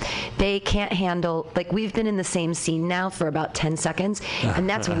slow. They can't handle, like, we've been in the same scene now for about 10 seconds, and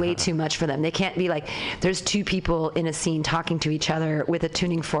that's way too much for them. They can't be like, there's two people in a scene talking to each other with a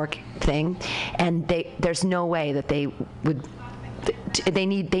tuning fork thing, and there's no way that they would. They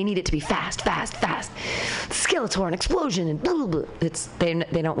need it to be fast. Skeletor and explosion and blah, blah, blah.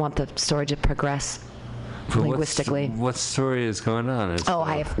 They don't want the story to progress linguistically. What story is going on?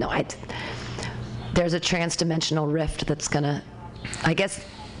 I have no idea. There's a trans-dimensional rift that's gonna, I guess,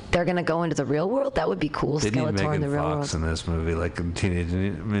 they're gonna go into the real world. That would be cool. They Skeletor need Megan in the real Fox world. in this movie, like in Teenage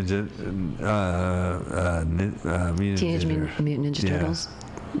Mutant Ninja Turtles.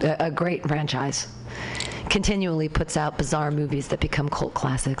 A great franchise. Continually puts out bizarre movies that become cult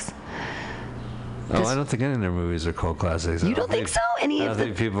classics. Oh, I don't think any of their movies are cult classics. You don't think so? I don't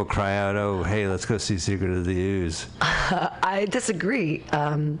think people cry out, "Oh, hey, let's go see Secret of the Ooze." I disagree.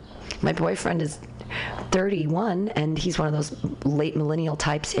 My boyfriend is 31, and he's one of those late millennial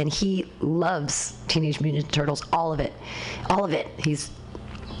types, and he loves Teenage Mutant Ninja Turtles, all of it.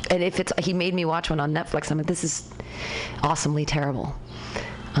 And he made me watch one on Netflix. I'm like, this is awesomely terrible.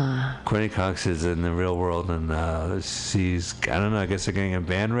 Courtney Cox is in the real world, and she's, I don't know, I guess they're getting a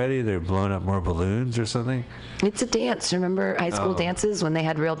band ready. They're blowing up more balloons or something. It's a dance. Remember high school dances when they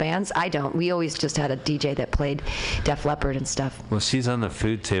had real bands? I don't. We always just had a DJ that played Def Leppard and stuff. Well, she's on the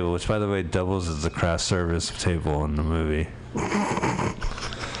food table, which, by the way, doubles as the craft service table in the movie.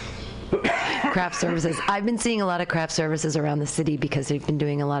 Craft services. I've been seeing a lot of craft services around the city because they've been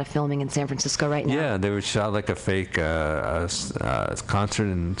doing a lot of filming in San Francisco right now. Yeah, they were shot like a fake concert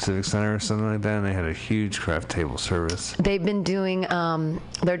in Civic Center or something like that, and they had a huge craft table service. They've been doing,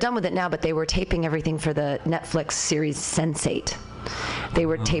 they're done with it now, but they were taping everything for the Netflix series Sense8. They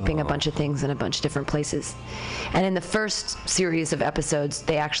were taping a bunch of things in a bunch of different places. And in the first series of episodes,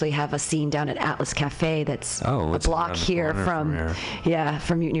 they actually have a scene down at Atlas Cafe that's a block here from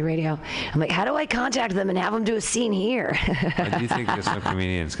Mutiny Radio. I'm like, how do I contact them and have them do a scene here? I do think there's some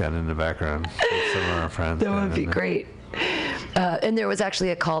comedians got in the background. Some of our friends. That would be great. And there was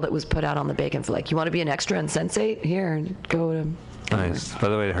actually a call that was put out on the Bacon for like, you want to be an extra in Sense8? Here, and go to... Nice. By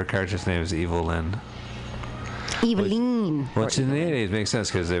the way, her character's name is Evil Lynn. Eveline. Which in the 80s makes sense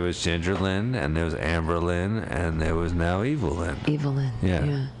because there was Ginger Lynn, and there was Amber Lynn, and there was now Evil Lynn. Evil Lynn.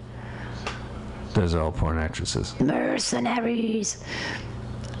 Yeah. Those are all porn actresses. Mercenaries.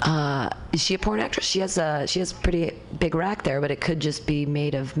 Is she a porn actress? She has pretty big rack there, but it could just be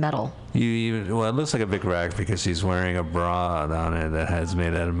made of metal. It looks like a big rack because she's wearing a bra on it that has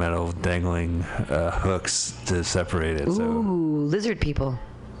made out of metal, dangling hooks to separate it. Ooh, lizard people.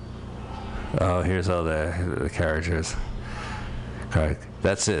 Oh, here's all the characters. Correct.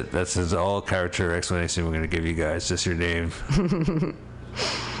 That's it. That's all character explanation we're going to give you guys. Just your name.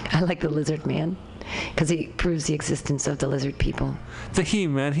 I like the lizard man because he proves the existence of the lizard people. The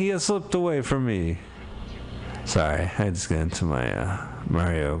He-Man, he has slipped away from me. Sorry, I just got into my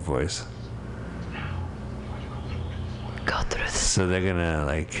Mario voice. Go through this. So they're going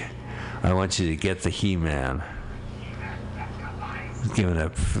to, I want you to get the He-Man. Giving a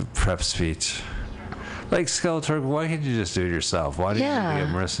prep speech. Like Skeletor, why can't you just do it yourself? Why do you need to be a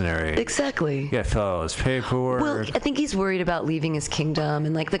mercenary? Exactly. You got to fill out all his paperwork. Well, I think he's worried about leaving his kingdom,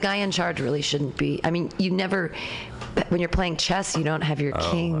 and the guy in charge really shouldn't be. I mean, you never, when you're playing chess, you don't have your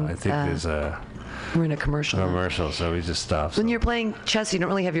king. I think there's a... We're in a commercial. So we just stopped. When you're playing chess, you don't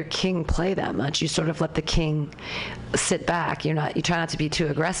really have your king play that much. You sort of let the king sit back. You try not to be too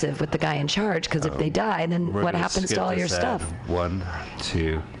aggressive with the guy in charge, because if they die, then what happens to all your stuff? 1,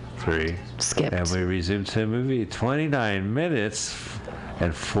 2, 3. Skipped. And we resume to the movie. 29 minutes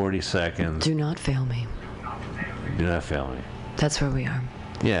and 40 seconds. Do not fail me. Do not fail me. That's where we are.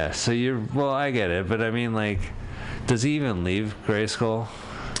 Yeah, so I get it, but I mean, does he even leave Grayskull?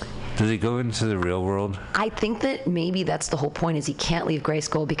 Does he go into the real world? I think that maybe that's the whole point, is he can't leave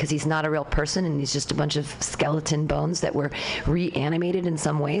Grayskull because he's not a real person and he's just a bunch of skeleton bones that were reanimated in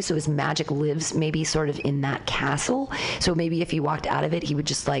some way. So his magic lives maybe sort of in that castle. So maybe if he walked out of it, he would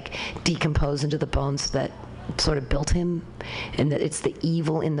just decompose into the bones that sort of built him, and that it's the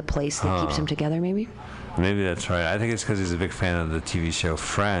evil in the place that keeps him together, maybe? Maybe that's right. I think it's because he's a big fan of the TV show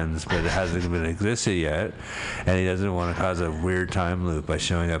Friends, but it hasn't been existed yet, and he doesn't want to cause a weird time loop by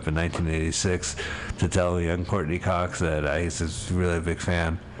showing up in 1986 to tell young Courtney Cox that he's really a big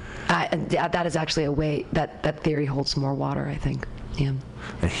fan. That is actually a way that theory holds more water, I think. Yeah.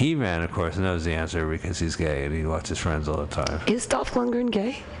 And He-Man, of course, knows the answer because he's gay and he watches Friends all the time. Is Dolph Lundgren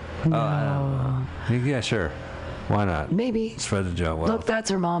gay? No. I don't know. Yeah, sure. Why not? Maybe. Spread the joke. Well, look, that's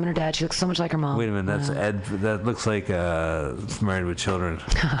her mom and her dad. She looks so much like her mom. Wait a minute, that's Ed. That looks like Married with Children.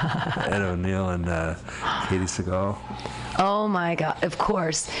 Ed O'Neill and Katie Seagal. Oh my God! Of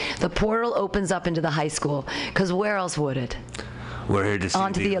course, the portal opens up into the high school. Because where else would it? We're here to see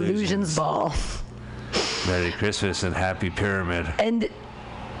onto the illusions ball. Merry Christmas and Happy Pyramid. And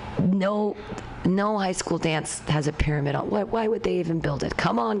no high school dance has a pyramid on. Why would they even build it?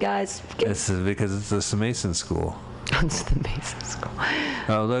 Come on, guys. It's because it's the Mason School. It's the Mason School.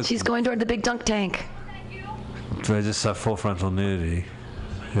 Oh, look. She's going toward the big dunk tank. I just saw full frontal nudity.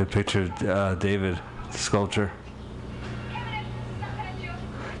 A picture of David, the sculpture.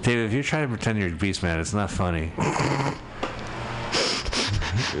 David, if you're trying to pretend you're a beast man, it's not funny.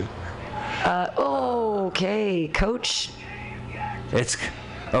 Okay, Coach.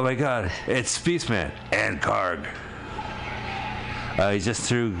 Oh my God, it's Beastman and Karg. He just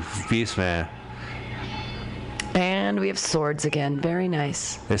threw Beastman And we have swords again. Very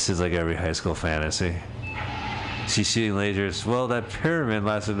nice. This is like every high school fantasy. She's shooting lasers. Well, that pyramid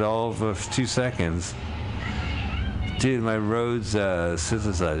lasted all of 2 seconds. Dude, my Rhodes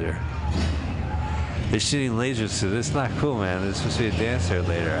synthesizer. They're shooting lasers to this. It's not cool, man. There's supposed to be a dance there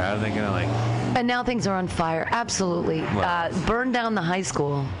later. How are they going to, like... And now things are on fire. Absolutely. Burn down the high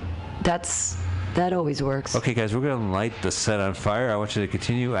school. That always works. Okay, guys, we're going to light the set on fire. I want you to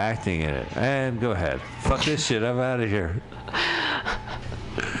continue acting in it. And go ahead. Fuck this shit. I'm out of here.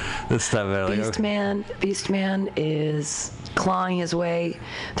 Let's stop it. Beastman is clawing his way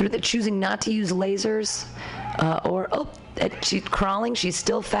through choosing not to use lasers. She's crawling. She's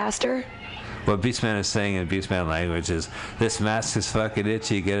still faster. What Beastman is saying in Beastman language is, this mask is fucking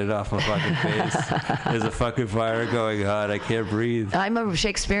itchy, get it off my fucking face. There's a fucking fire going on, I can't breathe. I'm a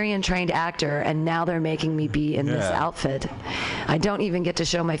Shakespearean trained actor, and now they're making me be in this outfit. I don't even get to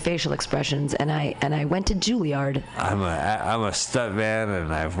show my facial expressions, and I went to Juilliard. I'm a stuntman,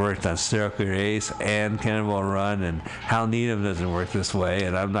 and I've worked on Circular Ace and Cannonball Run, and Hal Needham doesn't work this way,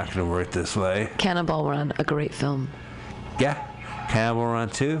 and I'm not going to work this way. Cannonball Run, a great film. Yeah. Cannonball Run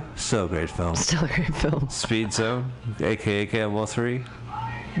 2, still a great film. Still a great film. Speed Zone, a.k.a. Cannonball 3,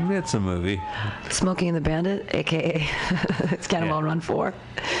 it's a movie. Smoking and the Bandit, a.k.a. it's Cannonball Run 4.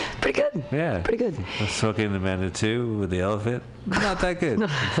 Pretty good. Yeah. Pretty good. Smoking and the Bandit 2 with the elephant, not that good.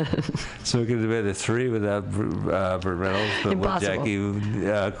 Smoking and the Bandit 3 without Burt Reynolds, but Impossible. with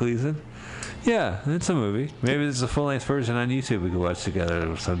Jackie Gleason. Yeah, it's a movie. Maybe there's a full-length version on YouTube we could watch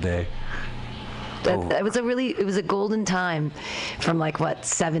together someday. It was a golden time from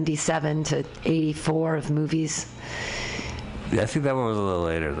 77 to 84 of movies. Yeah, I think that one was a little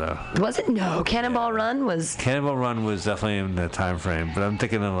later though. Was it? No, Cannonball Run was definitely in that time frame, but I'm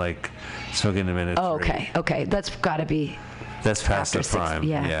thinking of Smoking the Minute. Oh, okay, that's got to be. That's past the prime.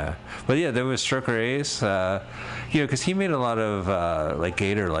 Yeah. But yeah, there was Strucker Ace, because he made a lot of,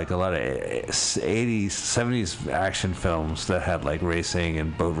 Gator, a lot of 80s, 70s action films that had, racing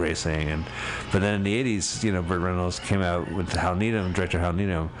and boat racing. But then in the 80s, Burt Reynolds came out with director Hal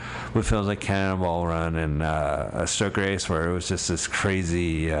Needham, with films like Cannonball Run and Strucker Ace, where it was just this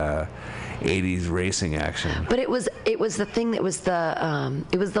crazy 80s racing action. But it was the thing that was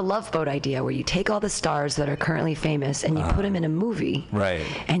the Love Boat idea, where you take all the stars that are currently famous and you put them in a movie, right?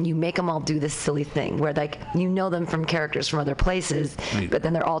 And you make them all do this silly thing where you know them from characters from other places, but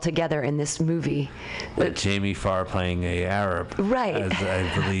then they're all together in this movie. With Jamie Farr playing a Arab, right? As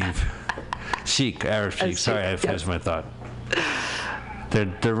I believe, Arab Sheik. Sorry, I finished my thought.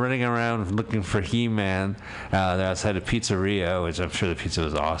 They're running around looking for He-Man. They're outside a pizzeria, which I'm sure the pizza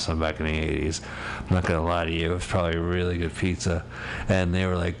was awesome back in the 80s. I'm not going to lie to you. It was probably really good pizza. And they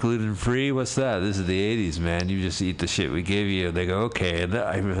were like, gluten-free? What's that? This is the 80s, man. You just eat the shit we give you. They go, okay. And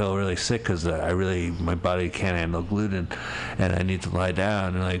I feel really sick because my body can't handle gluten, and I need to lie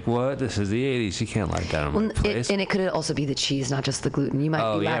down. And like, what? This is the 80s. You can't lie down in my place. And it could also be the cheese, not just the gluten. You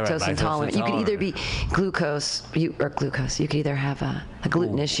might be lactose intolerant. You could either be glucose. You could either have a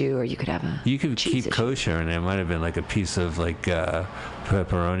gluten issue, or you could have a You could keep issue. kosher, and there might have been a piece of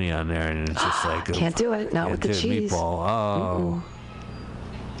pepperoni on there, and it's just can't do it. Not with the cheese. Meatball. Oh.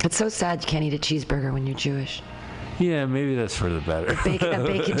 It's so sad you can't eat a cheeseburger when you're Jewish. Yeah, maybe that's for the better. A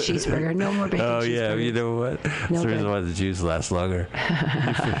bacon cheeseburger. No more bacon cheeseburger. Oh, yeah. You know what? That's the reason why the Jews last longer.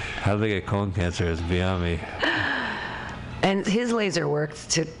 How do they get colon cancer is beyond me. And his laser worked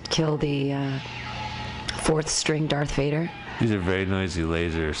to kill the fourth string Darth Vader. These are very noisy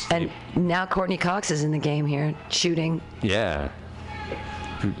lasers. And now Courtney Cox is in the game here, shooting. Yeah.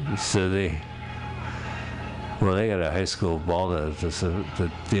 So they got a high school ball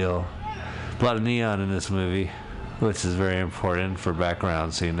to deal. A lot of neon in this movie, which is very important for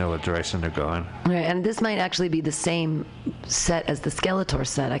background, so you know what direction they're going. Right, and this might actually be the same set as the Skeletor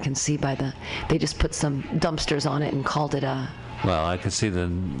set. I can see they just put some dumpsters on it and called it a... Well, I could see the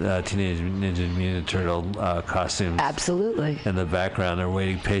Teenage Ninja Mutant Turtle costumes. Absolutely. In the background, they're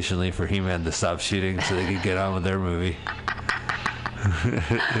waiting patiently for He-Man to stop shooting so they could get on with their movie.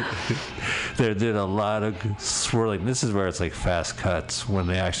 They did a lot of swirling. This is where it's fast cuts when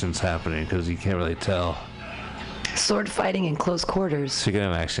the action's happening, because you can't really tell. Sword fighting in close quarters. Speaking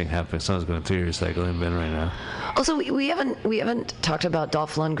of action happening, someone's going through your recycling bin right now. Also, we haven't talked about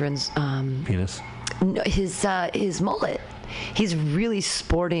Dolph Lundgren's penis. No, his mullet. He's really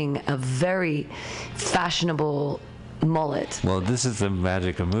sporting a very fashionable mullet. Well, this is the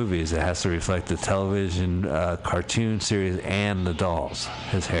magic of movies. It has to reflect the television, cartoon series, and the dolls.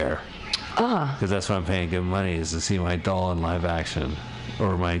 His hair. Because that's what I'm paying good money, is to see my doll in live action,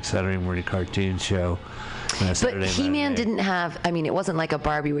 or my Saturday morning cartoon show But He-Man didn't have, I mean, it wasn't like a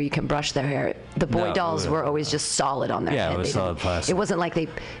Barbie where you can brush their hair. The boy dolls were always just solid on their head. Yeah, it was solid plastic. It wasn't like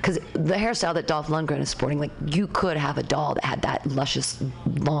because the hairstyle that Dolph Lundgren is sporting, like, you could have a doll that had that luscious,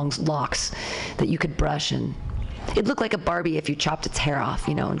 long locks that you could brush, and it looked like a Barbie if you chopped its hair off,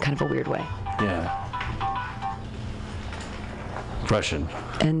 in kind of a weird way. Yeah. Russian.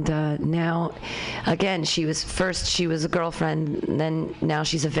 And now, again, she was a girlfriend, and then now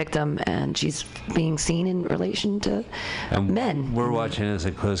she's a victim, and she's being seen in relation to men. We're watching this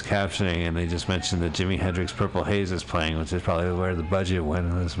in closed captioning, and they just mentioned that Jimi Hendrix' Purple Haze is playing, which is probably where the budget went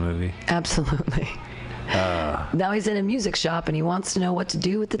in this movie. Absolutely. Now he's in a music shop, and he wants to know what to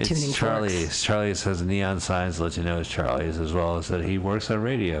do with the tuning forks. Charlie says neon signs to let you know it's Charlie's, as well as that he works on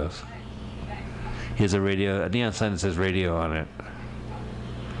radios. He has a neon sign that says radio on it.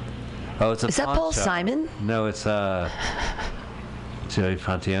 Oh, it's a Is that Paul shop. Simon? No, it's Joey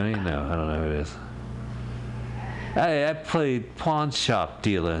Pontioni? No, I don't know who it is. I played pawn shop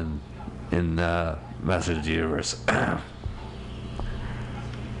dealer in Masters of the Universe.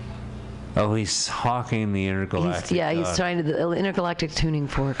 Oh, he's hawking the intergalactic. He's trying to the intergalactic tuning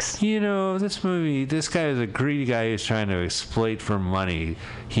forks. This movie, this guy is a greedy guy who's trying to exploit for money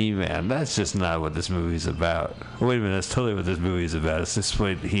He-Man. That's just not what this movie's about. Wait a minute, that's totally what this movie's about. It's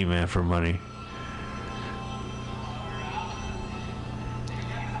exploit He-Man for money.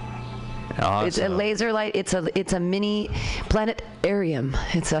 It's a laser light. It's a mini planetarium.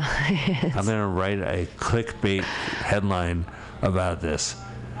 I'm gonna write a clickbait headline about this.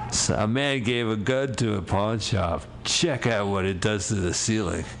 So a man gave a gun to a pawn shop. Check out what it does to the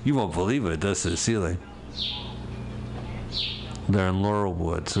ceiling. You won't believe what it does to the ceiling. They're in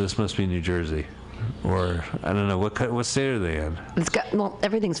Laurelwood, so this must be New Jersey. Or, I don't know, what state are they in?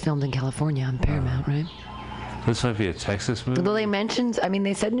 Everything's filmed in California on Paramount, right? This might be a Texas movie? Though they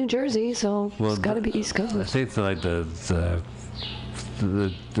said New Jersey, so it's got to be East Coast. I think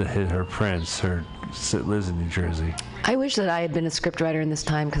her prince lives in New Jersey. I wish that I had been a scriptwriter in this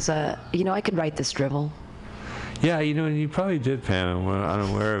time, because, I could write this drivel. Yeah, you probably did, Pam, and we're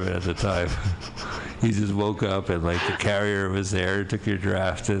unaware of it at the time. You just woke up and, the carrier was there, took your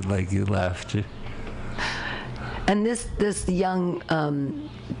draft, and, you left. And this young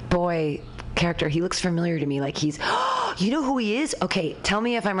boy character, he looks familiar to me. He's, you know who he is? Okay, tell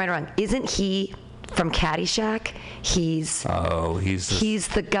me if I'm right or wrong. Isn't he from Caddyshack? He's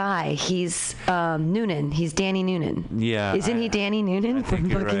the guy. He's Noonan. He's Danny Noonan. Yeah. Isn't he Danny Noonan from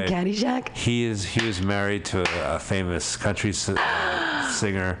fucking right. Caddyshack? He was married to a famous country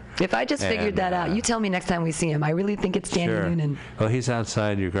singer. If I just figured that out, you tell me next time we see him. I really think it's Danny Noonan. Well, he's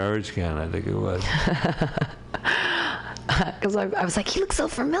outside your garbage can, I think it was. Because I was like, he looks so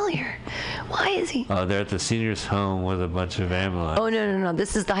familiar. Why is he? Oh, they're at the seniors' home with a bunch of ambulance. Oh, no.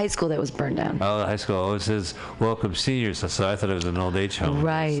 This is the high school that was burned down. Oh, the high school. Oh, it says, welcome seniors. So I thought it was an old age home.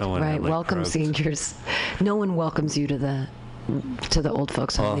 Right. Welcome seniors. No one welcomes you to the old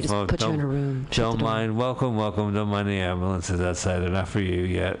folks home. They just put you in a room. Don't mind. Welcome. Don't mind the ambulances outside. They're not for you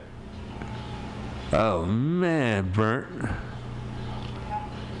yet. Oh, man, burnt.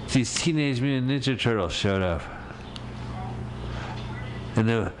 These Teenage Mutant Ninja Turtles showed up.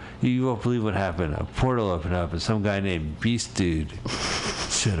 And you won't believe what happened. A portal opened up, and some guy named Beast Dude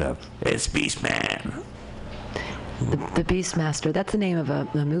showed up. It's Beast Man. The Beastmaster. That's the name of a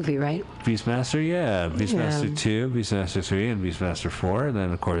movie, right? Beastmaster, yeah. Beastmaster 2, Beastmaster 3, and Beastmaster 4. And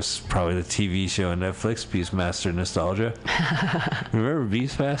then, of course, probably the TV show on Netflix, Beastmaster Nostalgia. Remember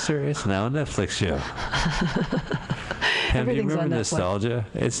Beastmaster? It's now a Netflix show. And do you remember Nostalgia?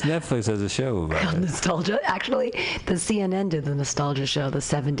 Netflix has a show about it. Nostalgia? Actually, the CNN did the Nostalgia show, the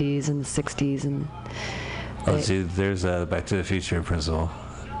 70s and the 60s. See, there's Back to the Future principal.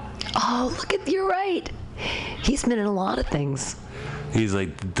 Oh, you're right. He's been in a lot of things. He's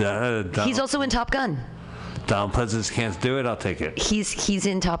he's also in Top Gun. Donald Pleasance can't do it. I'll take it. He's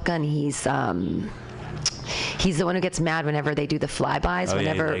in Top Gun. He's the one who gets mad whenever they do the flybys.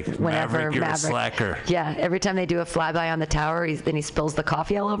 Whenever you're a slacker. Yeah, every time they do a flyby on the tower, then he spills the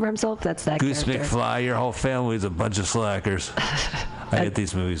coffee all over himself. That's that Goose character. McFly, your whole family's a bunch of slackers. I get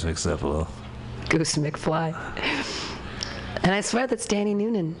these movies mixed up a little. Goose McFly. And I swear that's Danny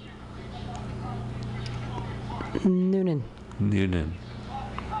Noonan. Noonan.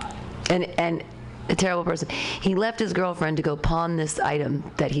 And a terrible person. He left his girlfriend to go pawn this item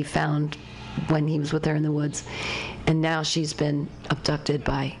that he found when he was with her in the woods, and now she's been abducted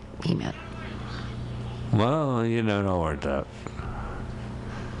by He-Man. Well, it all worked out.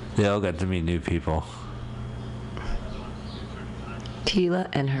 They all got to meet new people. Tila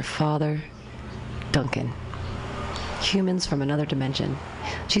and her father, Duncan. humans from another dimension.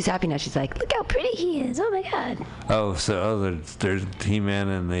 She's happy now. She's like, look how pretty he is. Oh my God. Oh, so there's He-Man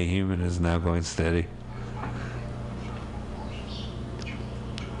and the human is now going steady.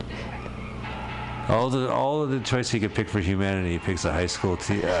 All of the choice he could pick for humanity, he picks a high school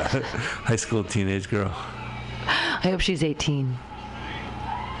teenage girl. I hope she's 18.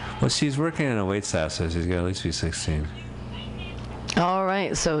 Well, she's working in a waitstaff, so she's got to at least be 16. All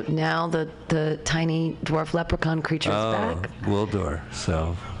right, so now the tiny dwarf leprechaun creature is back. Wildor.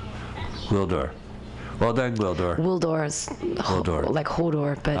 So, Wildor. Well done, Wildor. Wildor's like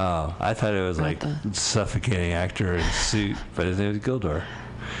Hodor, but Oh, I thought it was like suffocating actor in suit, but his name was Gildor.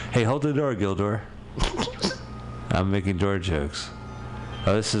 Hey, hold the door, Gildor. I'm making door jokes.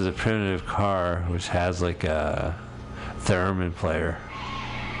 Oh, this is a primitive car which has like a theremin player.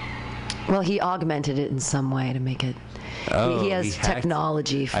 well, he augmented it in some way to make it. Oh, he has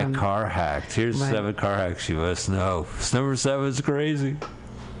technology from. I car hacked. Here's 7 car hacks you must know. Number 7 is crazy.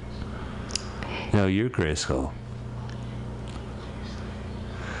 No, you're Grayskull.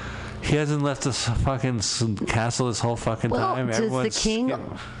 He hasn't left the fucking castle this whole fucking time. Well,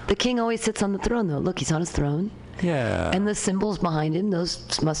 the king always sits on the throne, though. Look, he's on his throne. Yeah. And the symbols behind him,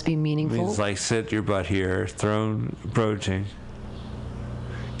 those must be meaningful. Means like, sit your butt here, throne approaching.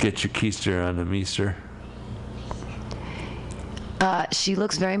 Get your keister on the meester. She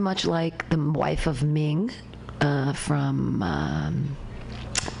looks very much like the wife of Ming from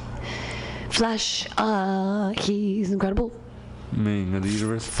Flash. He's incredible. Ming of the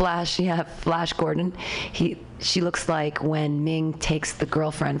universe. Flash Gordon. She looks like when Ming takes the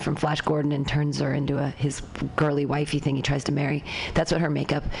girlfriend from Flash Gordon and turns her into his girly wifey thing he tries to marry. That's what her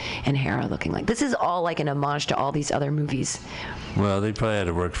makeup and hair are looking like. This is all like an homage to all these other movies. Well, they probably had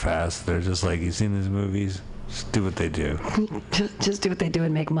to work fast. They're just like, you seen these movies? Just do what they do. Just do what they do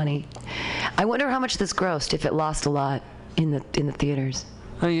and make money. I wonder how much this grossed, if it lost a lot in the theaters.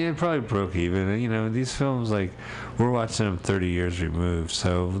 Oh, yeah, it probably broke even. You know, these films, like, we're watching them 30 years removed,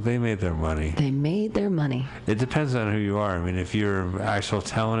 so they made their money. They made their money. It depends on who you are. I mean, if you're actual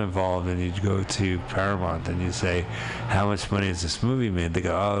talent involved and you go to Paramount and you say, how much money has this movie made? They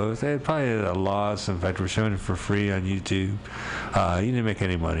go, oh, they probably had a loss. In fact, we're showing it for free on YouTube. You didn't make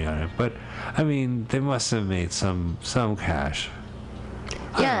any money on it. But, I mean, they must have made some cash.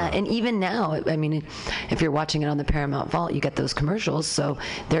 Yeah, and even now, I mean, if you're watching it on the Paramount Vault, you get those commercials, so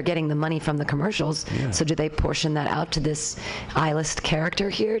they're getting the money from the commercials. Yeah. So do they portion that out to this I-list character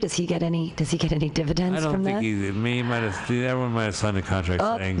here? Does he get any dividends from that? I don't think everyone might have signed a contract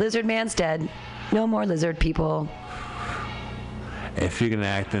saying, Lizard Man's dead. No more lizard people. If you're going to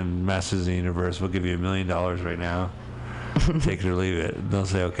act in Masters of the Universe, we'll give you $1 million right now. Take it or leave it. They'll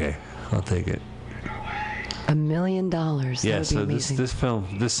say, okay, I'll take it. $1 million. Yeah, so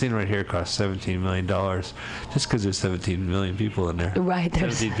this scene right here cost $17 million, just because there's 17 million people in there. Right,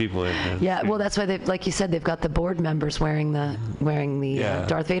 there's 17 people in there. Yeah, well, that's why they, like you said, they've got the board members wearing the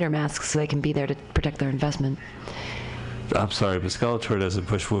Darth Vader masks, so they can be there to protect their investment. I'm sorry, but Skeletor doesn't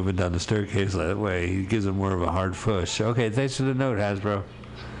push women down the staircase that way. He gives them more of a hard push. Okay, thanks for the note, Hasbro.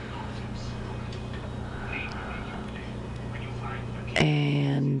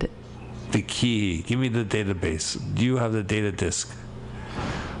 And the key. Give me the database. Do you have the data disk?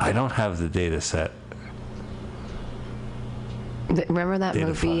 I don't have the data set. Remember that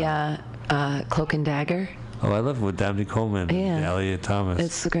movie, Cloak and Dagger? Oh, I love it with Dabney Coleman and Elliot Thomas.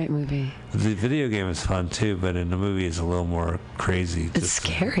 It's a great movie. The video game is fun too, but in the movie it's a little more crazy. It's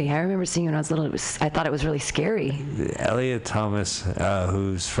scary. I remember seeing it when I was little. I thought it was really scary. Elliot Thomas,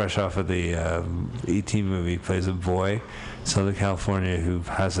 who's fresh off of the E.T. movie, plays a boy in Southern California who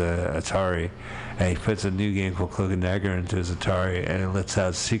has a Atari, and he puts a new game called Cloak and Dagger into his Atari, and it lets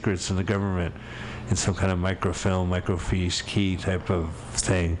out secrets from the government in some kind of microfilm, microfiche key type of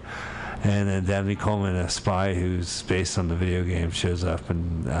thing. And then Dabney Coleman, a spy who's based on the video game, shows up,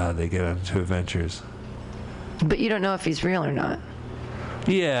 and they get into adventures. But you don't know if he's real or not.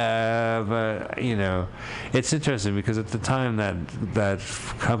 Yeah, but it's interesting because at the time that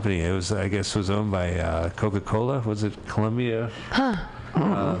company, it was, I guess, was owned by Coca-Cola. Was it Columbia? Huh.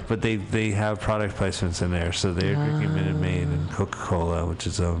 But they have product placements in there, so they're drinking Minute Maid and Coca-Cola, which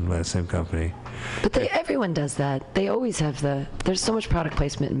is owned by the same company. But everyone does that. They always have there's so much product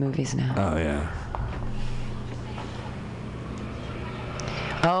placement in movies now. Oh, yeah.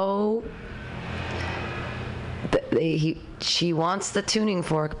 she wants the tuning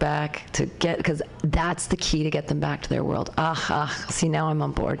fork back to get, because that's the key to get them back to their world. See, now I'm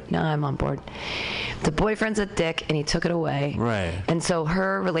on board. The boyfriend's a dick, and he took it away. Right. And so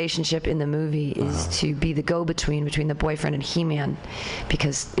her relationship in the movie is to be the go-between between the boyfriend and He-Man,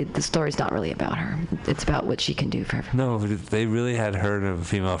 because the story's not really about her. It's about what she can do for her. No, they really had her and a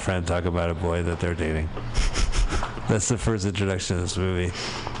female friend talk about a boy that they're dating. That's the first introduction of this movie.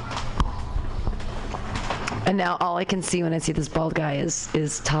 And now all I can see when I see this bald guy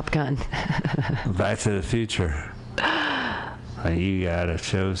is Top Gun. Back to the Future. You gotta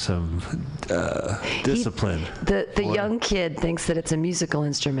show some discipline. The young kid thinks that it's a musical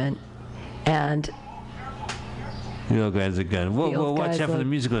instrument, and the old guy's a gun. Whoa, watch out for the like,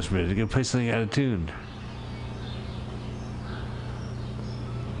 musical instrument. You're gonna play something out of tune.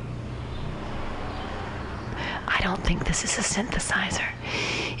 I don't think this is a synthesizer.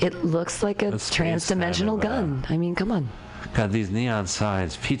 It looks like a trans-dimensional gun. I mean, come on. God, these neon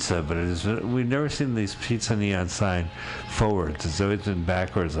signs, pizza, but we've never seen these pizza neon sign forwards. It's always been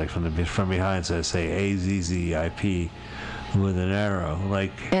backwards, like from behind. So I say AZZIP with an arrow,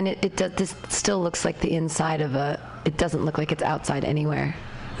 like. And this still looks like the inside of a. It doesn't look like it's outside anywhere.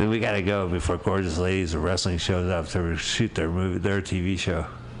 Then we gotta go before Gorgeous Ladies of Wrestling shows up to shoot their TV show.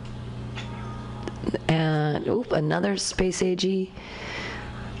 And another space agey.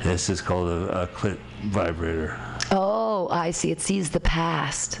 This is called a clit vibrator. Oh, I see. It sees the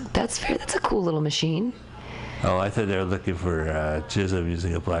past. That's a cool little machine. Oh, I thought they were looking for Jism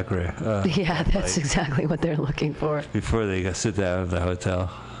using a black ray. Yeah, that's exactly what they're looking for. Before they go sit down in the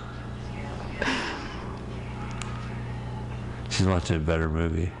hotel. She's watching a better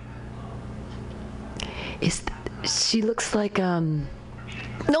movie. She looks like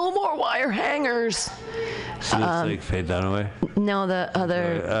no more wire hangers. She looks like Faye Dunaway. No, the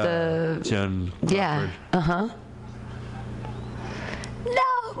other Joan. Yeah. Crawford.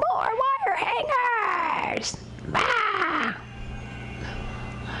 No more wire hangers.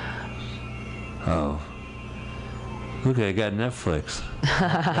 Oh. Look, I got Netflix.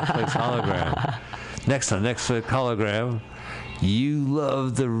 Netflix hologram. Next on Netflix hologram. You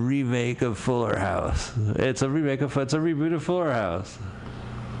love the remake of Fuller House. It's a reboot of Fuller House.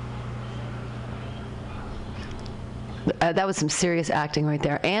 That was some serious acting right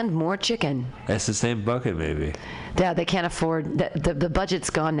there, and more chicken. That's the same bucket, maybe. Yeah, they can't afford the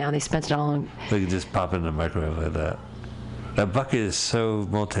budget's gone now. They spent it all on. They can just pop it in the microwave like that. That bucket is so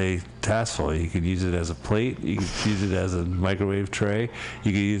multitaskful. You can use it as a plate. You can use it as a microwave tray.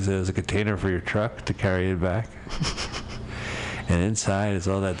 You can use it as a container for your truck to carry it back. And inside is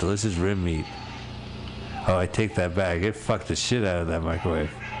all that delicious rim meat. Oh, I take that back. It fucked the shit out of that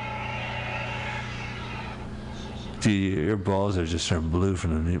microwave. Dude, your balls are just turned blue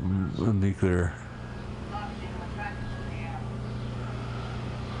from the nuclear.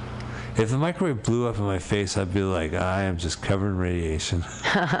 If the microwave blew up in my face, I'd be like, I am just covered in radiation.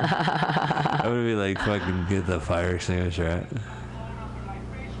 I would be like, fucking get the fire extinguisher out.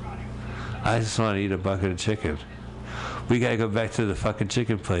 I just want to eat a bucket of chicken. We gotta go back to the fucking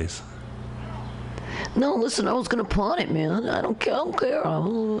chicken place. No, listen, I was gonna pawn it, man. I don't care.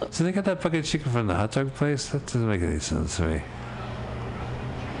 So they got that bucket of chicken from the hot dog place? That doesn't make any sense to me.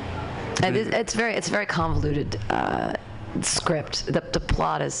 It's very convoluted script. The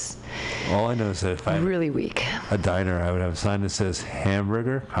plot is all I know is that if I really weak. A diner, I would have a sign that says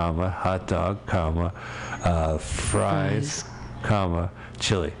hamburger, comma, hot dog, comma, fries, comma,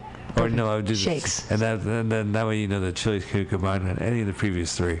 chili. Or no, I would do shakes. This. And then that way you know the chilies could combine on any of the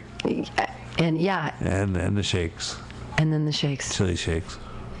previous three. And yeah. And the shakes. And then the shakes. Chili shakes.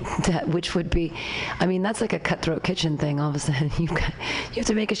 Which would be, I mean, that's like a cutthroat kitchen thing. All of a sudden, you have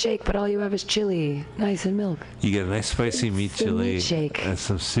to make a shake, but all you have is chili, nice and milk. You get a nice spicy meat chili, meat shake, and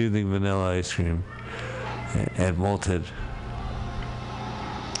some soothing vanilla ice cream, and malted.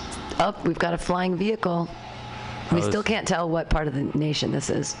 Up, we've got a flying vehicle. We still can't tell what part of the nation this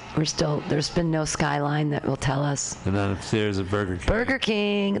is. There's been no skyline that will tell us. And then upstairs a Burger King. Burger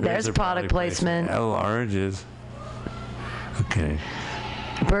King. There's product placement. Oh, oranges. Okay.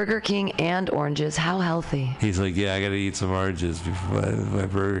 Burger King and oranges. How healthy. He's like, yeah, I got to eat some oranges before my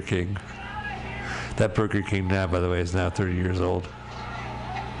Burger King. That Burger King now, by the way, is now 30 years old.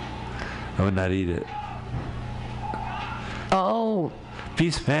 I would not eat it. Oh.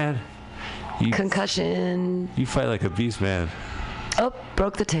 Beast man. Concussion. You fight like a beast man. Oh,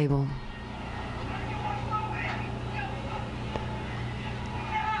 broke the table.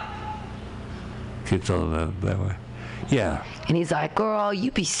 Keep telling that way. Yeah. And he's like, girl, you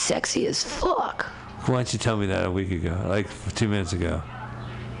be sexy as fuck. Why didn't you tell me that a week ago? Like 2 minutes ago.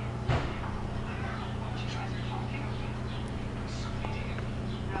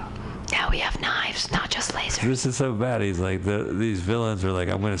 we have knives, not just lasers. This is so bad. He's like, these villains are like,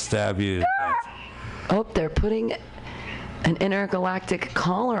 I'm going to stab you. Oh, they're putting an intergalactic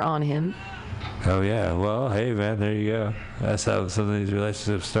collar on him. Oh, yeah. Well, hey, man, there you go. That's how some of these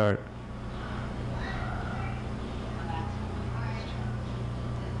relationships start.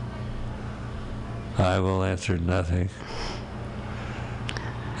 I will answer nothing.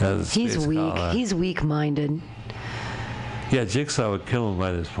 He's weak. Caller. He's weak-minded. Yeah, Jigsaw would kill him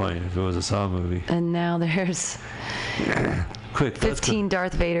by this point if it was a Saw movie. And now there's Quick, 15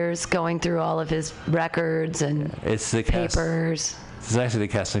 Darth Vaders going through all of his records and it's the papers. It's actually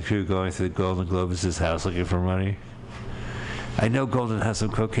the cast and crew going through the Golden Globus' house looking for money. I know Golden has some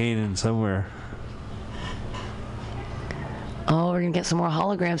cocaine in somewhere. Oh, we're going to get some more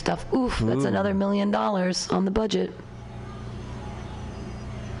hologram stuff. Oof, that's another $1 million on the budget.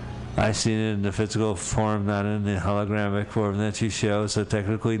 I seen it in the physical form, not in the hologramic form that you show, so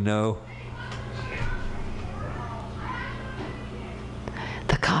technically no.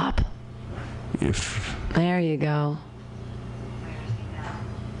 The cop. There you go.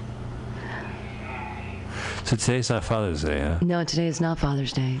 So today's not Father's Day, huh? No, today is not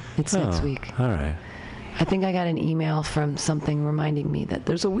Father's Day. It's next week. All right. I think I got an email from something reminding me that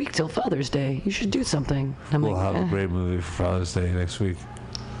there's a week till Father's Day. You should do something. We'll have a great movie for Father's Day next week.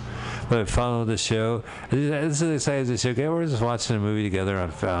 But follow the show. This is exciting. The show. We're just watching a movie together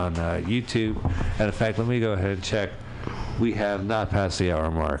on YouTube. And in fact, let me go ahead and check. We have not passed the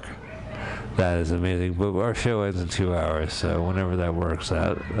hour mark. That is amazing. But our show ends in 2 hours, so whenever that works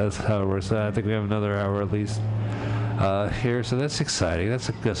out, that's how it works out. I think we have another hour at least here, so that's exciting.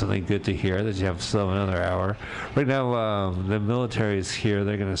 That's something good to hear, that you have still another hour. Right now, the military is here.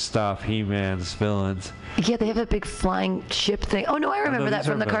 They're going to stop He-Man's villains. Yeah, they have a big flying ship thing. Oh no, I remember that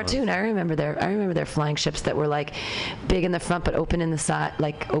from the cartoon. I remember their flying ships that were like big in the front but open in the side,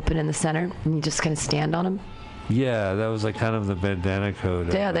 like open in the center, and you just kind of stand on them. Yeah, that was like kind of the bandana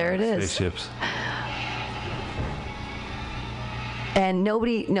code. Yeah, there it is. Spaceships. And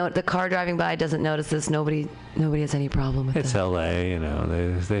the car driving by doesn't notice this. Nobody has any problem with it. It's L.A., you know.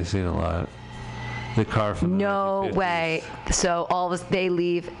 They've seen a lot. The car from the 1950s. Way. So they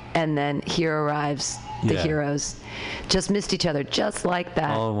leave, and then here arrives the heroes. Just missed each other, just like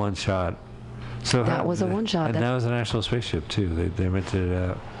that. All in one shot. So that was a one shot. And that was an actual spaceship too. They rented it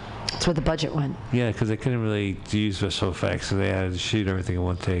out. That's where the budget went. Yeah, because they couldn't really use special effects, so they had to shoot everything in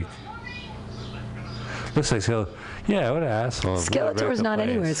one take. Looks like Skeletor. Yeah, what an asshole. Skeletor's not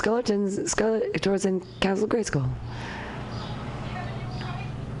anywhere. Skeletor's in Castle Grayskull.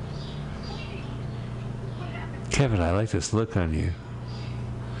 Kevin, I like this look on you.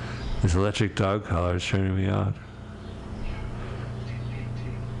 This electric dog collar is turning me on.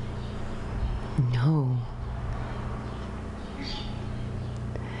 No.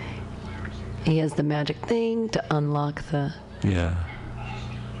 He has the magic thing to unlock the... Yeah.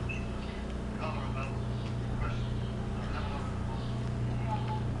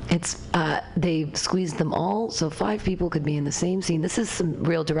 It's they squeezed them all, so 5 people could be in the same scene. This is some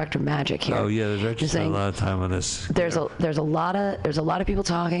real director magic here. Oh yeah, the director spent a lot of time on this. There's a lot of people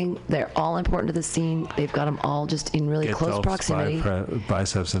talking. They're all important to the scene. They've got them all just in really close proximity.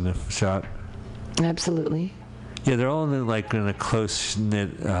 Biceps in the shot. Absolutely. Yeah, they're all in a close knit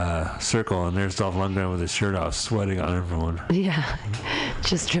circle, and there's Dolph Lundgren with his shirt off, sweating on everyone. Yeah,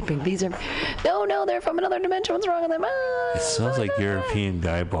 just dripping. These are no, they're from another dimension. What's wrong with them? It smells like European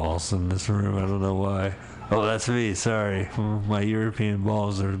guy balls in this room. I don't know why. Oh, that's me. Sorry, my European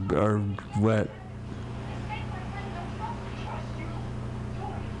balls are wet.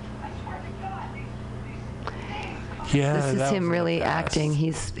 Yeah, this is him really acting.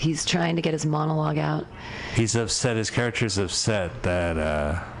 He's trying to get his monologue out. He's upset. His character's upset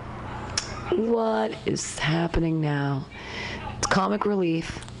that. What is happening now? It's comic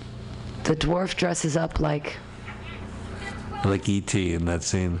relief. The dwarf dresses up like E.T. in that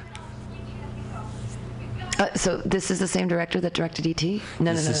scene. So this is the same director that directed E.T.?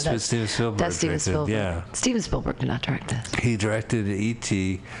 No. That's Steven Spielberg. That's Steven Spielberg. Yeah. Steven Spielberg did not direct this. He directed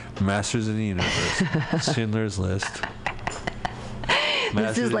E.T., Masters of the Universe, Schindler's List.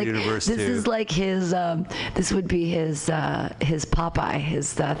 This is like his. This would be his Popeye,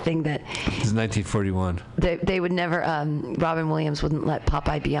 his thing that. It's 1941. They would never. Robin Williams wouldn't let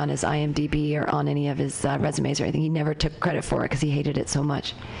Popeye be on his IMDb or on any of his resumes or anything. He never took credit for it because he hated it so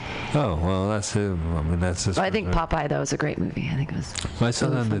much. Oh well, that's him. I mean, that's his. I think Popeye though is a great movie. I think it was. I saw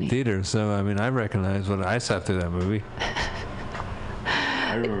that in funny. the theater, so I mean, I recognize when I sat through that movie.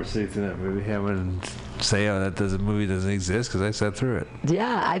 I remember seeing through that movie. I went and say, "Oh, movie doesn't exist," because I sat through it.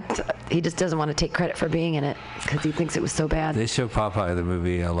 Yeah, he just doesn't want to take credit for being in it because he thinks it was so bad. They show Popeye the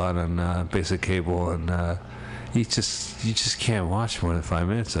movie a lot on basic cable, and you just can't watch more than 5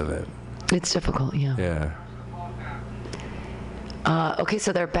 minutes of it. It's difficult, yeah. Yeah. Okay,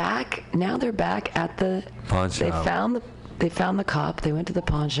 so they're back. Now they're back at the pawn shop. They found the cop. They went to the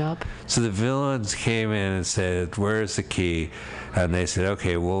pawn shop. So the villains came in and said, "Where's the key?" And they said,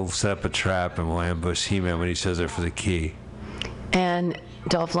 "Okay, we'll set up a trap and we'll ambush He-Man when he shows up for the key." And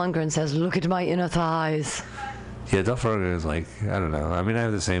Dolph Lundgren says, "Look at my inner thighs." Yeah, Dolph Lundgren is like, I don't know. I mean, I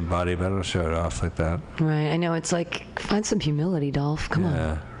have the same body, but I don't show it off like that. Right, I know. It's like, find some humility, Dolph. Come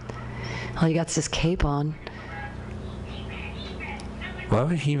on. All you got's this cape on. Why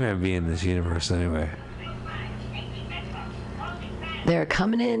would He-Man be in this universe anyway? They're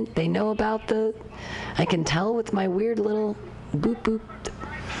coming in. They know about I can tell with my weird little boop boop.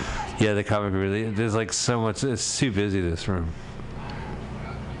 Yeah, the comic really. There's like so much. It's too busy, this room.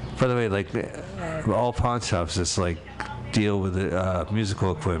 By the way, like all pawn shops just like deal with the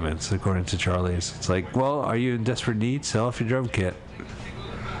musical equipment, according to Charlie's. It's like, well, are you in desperate need? Sell off your drum kit.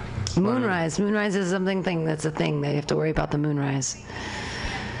 Moonrise. Moonrise is that's a thing. They have to worry about the Moonrise.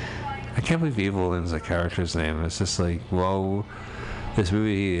 I can't believe Evelyn's a character's name. It's just like, well, this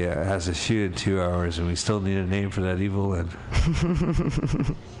movie has to shoot in 2 hours, and we still need a name for that Evelyn.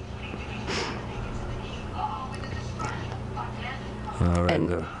 All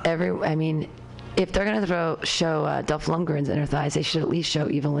right. And if they're gonna show Dolph Lundgren's inner thighs, they should at least show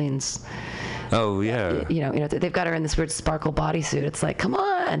Evelyn's. Oh yeah. They've got her in this weird sparkle bodysuit. It's like, come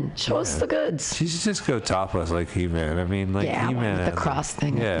on, show us the goods. She should just go topless like He-Man. I mean, like He-Man. With the cross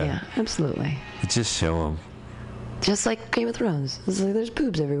thing. Yeah, absolutely. Just show him. Just like Game of Thrones. It's like there's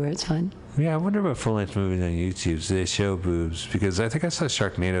boobs everywhere. It's fine. Yeah, I wonder about full-length movies on YouTube. Do they show boobs? Because I think I saw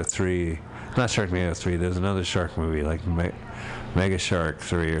Sharknado 3. Not Sharknado 3. There's another shark movie, like Mega Shark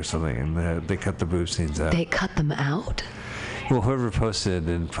 3 or something, and they cut the boob scenes out. They cut them out? Well, whoever posted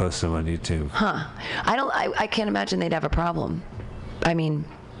didn't post them on YouTube. Huh. I can't imagine they'd have a problem. I mean,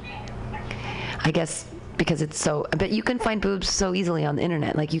 I guess because it's so... But you can find boobs so easily on the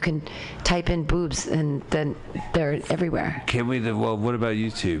internet. Like, you can type in boobs, and then they're everywhere. Well, what about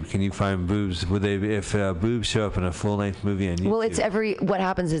YouTube? Can you find boobs? Would they, if boobs show up in a full-length movie on YouTube? Well, what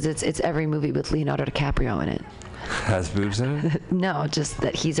happens is it's every movie with Leonardo DiCaprio in it. Has boobs in it? No, just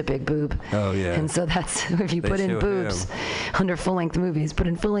that he's a big boob. Oh, yeah. And so that's, if you put in boobs under full-length movies, put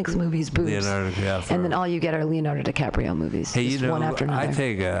in full-length movies, boobs. Leonardo DiCaprio. And then all you get are Leonardo DiCaprio movies. Hey, one after another. I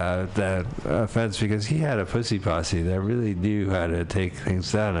take that offense because he had a pussy posse that really knew how to take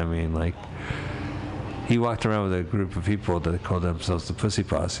things down. I mean, like, he walked around with a group of people that called themselves the Pussy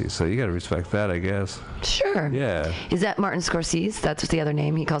Posse, so you got to respect that, I guess. Sure. Yeah. Is that Martin Scorsese? That's the other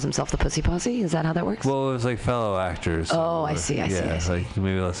name. He calls himself the Pussy Posse? Is that how that works? Well, it was like fellow actors. Oh, I see. Like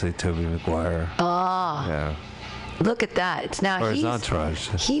maybe let's say Tobey Maguire. Oh. Yeah. Look at that. It's now or his entourage.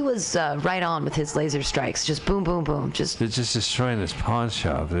 He was right on with his laser strikes. Just boom, boom, boom. They're just destroying this pawn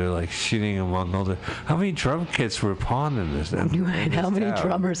shop. They're like shooting among all the... How many drum kits were pawned in this? How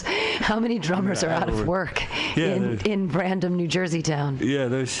many drummers are out of work in random New Jersey town? Yeah,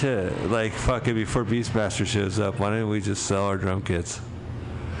 no shit. Like, fucking before Beastmaster shows up, why don't we just sell our drum kits?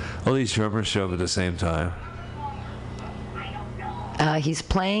 All these drummers show up at the same time. He's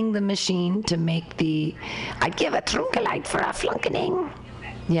playing the machine to make the... I'd give a trunkelite for a flunkening.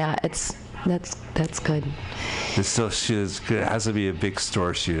 Yeah, that's good. It still it has to be a big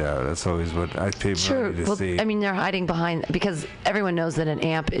store shootout. That's always what I pay money to see. I mean, they're hiding behind... Because everyone knows that an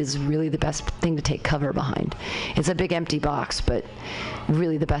amp is really the best thing to take cover behind. It's a big empty box, but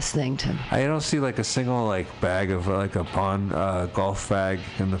really the best thing to... I don't see like a single bag of like a pawn golf bag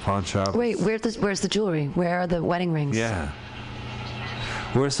in the pawn shop. Wait, where's the jewelry? Where are the wedding rings? Yeah.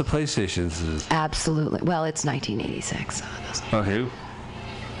 Where's the PlayStations? Absolutely. Well, it's 1986. So it doesn't... Oh, who?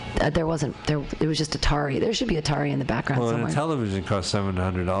 There wasn't. It was just Atari. There should be Atari in the background somewhere. Well, a television cost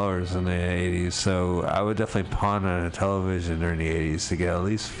 $700 in the 80s, so I would definitely pawn on a television during the 80s to get at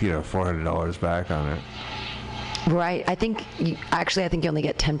least $400 back on it. Right. I think you only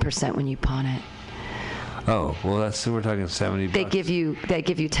get 10% when you pawn it. Oh, well, we're talking $70. They give you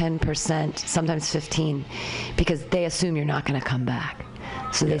 10%, sometimes 15%, because they assume you're not going to come back.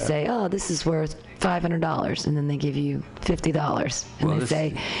 So they say, "Oh, this is worth $500," and then they give you $50, and they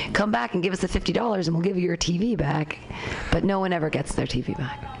say, "Come back and give us the $50, and we'll give you your TV back." But no one ever gets their TV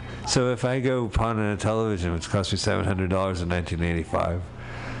back. So if I go pawn on a television, which cost me $700 in 1985,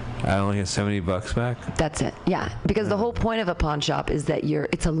 I only get $70 back? That's it. Yeah, because the whole point of a pawn shop is that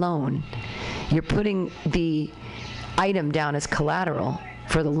it's a loan. You're putting the item down as collateral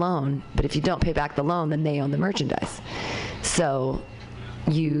for the loan, but if you don't pay back the loan, then they own the merchandise. So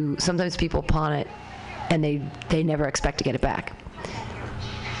sometimes people pawn it, and they never expect to get it back.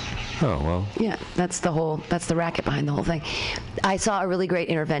 Oh, well. Yeah, that's the racket behind the whole thing. I saw a really great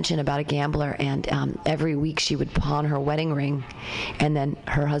intervention about a gambler, and every week she would pawn her wedding ring, and then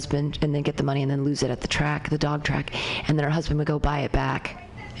her husband, and then get the money and then lose it at the dog track, and then her husband would go buy it back,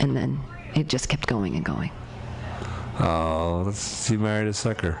 and then it just kept going and going. Oh, she married a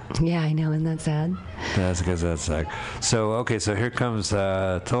sucker. Yeah, I know, isn't that sad? That's because that's sad. So here comes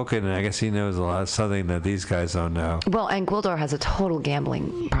Tolkien, and I guess he knows a lot, something that these guys don't know. Well, and Gwildor has a total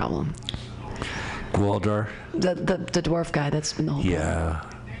gambling problem. Gwildor? The dwarf guy, that's been the whole Yeah.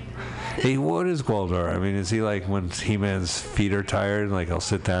 Hey, what is Gwildor? I mean, is he like when He-Man's feet are tired, like he'll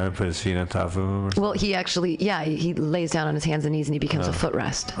sit down and put his feet on top of him? Or something? Well, he actually, he lays down on his hands and knees and he becomes a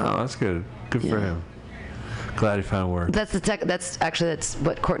footrest. Oh, that's good. Good for him. Glad he found work. That's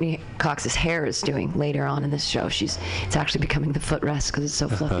what Courtney Cox's hair is doing later on in this show. It's actually becoming the footrest because it's so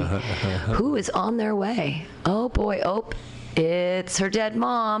fluffy. Who is on their way? Oh boy! It's her dead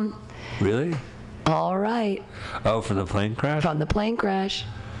mom. Really? All right. Oh, from the plane crash? From the plane crash.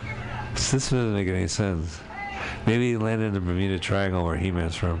 This doesn't make any sense. Maybe he landed in the Bermuda Triangle where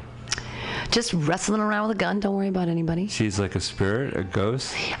He-Man's from. Just wrestling around with a gun. Don't worry about anybody. She's like a spirit, a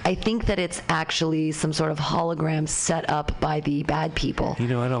ghost? I think that it's actually some sort of hologram set up by the bad people. You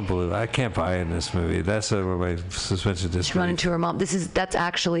know, I don't believe it. I can't buy in this movie. That's where my suspension of disbelief. She's running to her mom. That's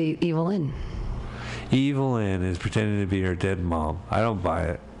actually Evil Lynn. Evil Lynn is pretending to be her dead mom. I don't buy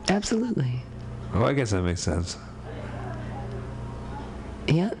it. Absolutely. Oh, I guess that makes sense.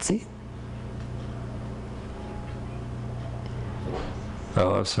 Yeah, see?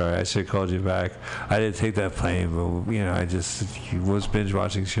 Oh, I'm sorry. I should have called you back. I didn't take that plane, but, I just was binge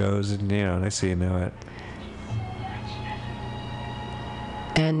watching shows, and, next thing you know it.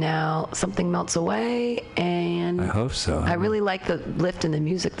 And now something melts away, and... I hope so. I really like the lift in the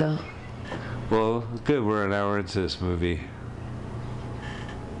music, though. Well, good. We're an hour into this movie.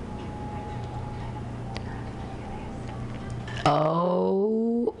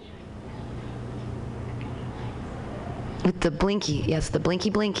 Oh... With the blinky. Yes, the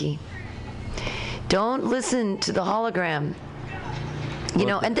blinky. Don't listen to the hologram.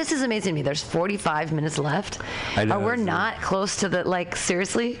 And this is amazing to me. There's 45 minutes left. I know. We're not close to the,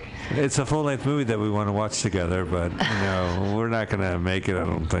 seriously? It's a full-length movie that we want to watch together, but, we're not going to make it, I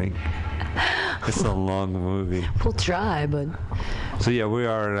don't think. It's a long movie. We'll try, but... So, yeah, we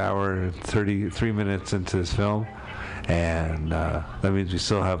are an hour and 33 minutes into this film. And that means we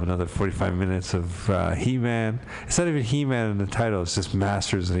still have another 45 minutes of He-Man. It's not even He-Man in the title. It's just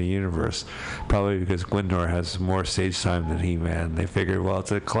Masters of the Universe. Probably because Gwildor has more stage time than He-Man. They figured, well,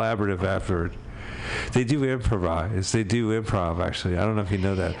 it's a collaborative effort. They do improvise. They do improv, actually. I don't know if you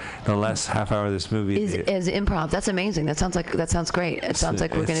know that. The last half hour of this movie is improv. That's amazing. That sounds great. It sounds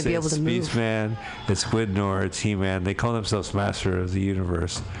like we're going to be able to move. It's Beastman, it's Gwildor, it's He-Man. They call themselves Master of the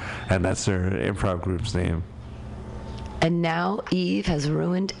Universe, and that's their improv group's name. And now Eve has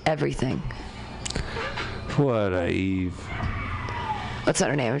ruined everything. What a Eve. That's not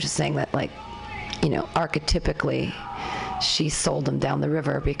her name. I'm just saying that, archetypically, she sold him down the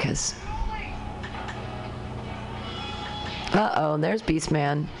river because... Uh-oh, there's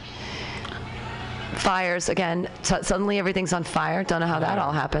Beastman. Fires again. Suddenly everything's on fire. Don't know how that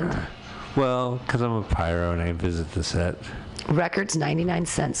all happened. Well, because I'm a pyro and I visit the set. Records 99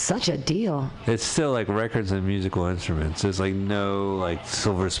 cents. Such a deal. It's still like records and musical instruments. There's no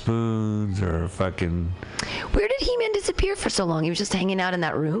silver spoons or fucking... Where did He-Man disappear for so long? He was just hanging out in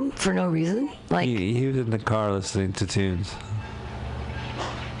that room for no reason? He was in the car listening to tunes.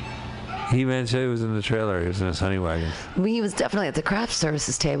 He-Man said he was in the trailer. He was in his honey wagon. He was definitely at the craft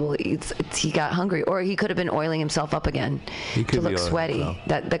services table. He got hungry. Or he could have been oiling himself up again to look sweaty.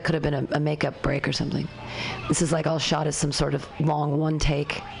 That could have been a makeup break or something. This is all shot as some sort of long one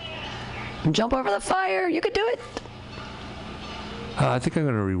take. Jump over the fire. You could do it. I think I'm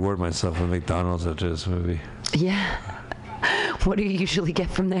going to reward myself with McDonald's after this movie. Yeah. What do you usually get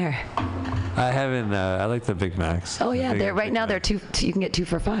from there? I haven't. I like the Big Macs. Oh yeah, right now they're two. You can get 2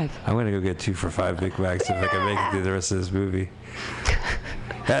 for $5. I'm gonna go get 2 for $5 Big Macs if I can make it through the rest of this movie.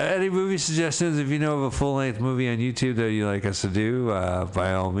 Any movie suggestions? If you know of a full-length movie on YouTube that you'd like us to do,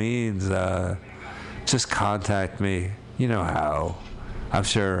 by all means, just contact me. You know how. I'm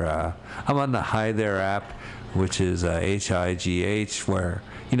sure. I'm on the Hi There app, which is HIGH, where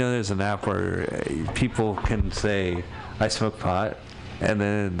there's an app where people can say, "I smoke pot." And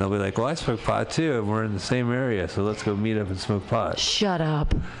then they'll be like, well, I smoke pot too, and we're in the same area, so let's go meet up and smoke pot. Shut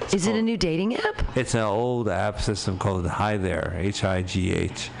up. Is it a new dating app? It's an old app system called Hi There, High.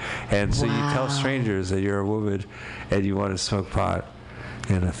 And so you tell strangers that you're a woman and you want to smoke pot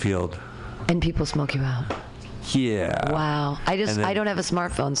in a field. And people smoke you out. Yeah. Wow. I don't have a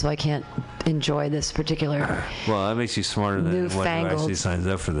smartphone, so I can't enjoy this particular. Well, that makes you smarter than anyone who actually signs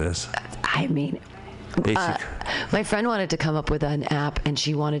up for this. I mean, my friend wanted to come up with an app, and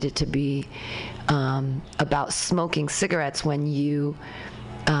she wanted it to be about smoking cigarettes when you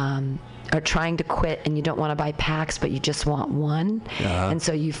are trying to quit and you don't want to buy packs, but you just want one. And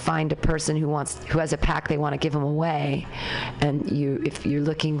so you find a person who has a pack they want to give them away, and if you're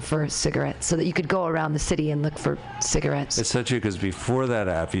looking for cigarettes, so that you could go around the city and look for cigarettes. It's so true, because before that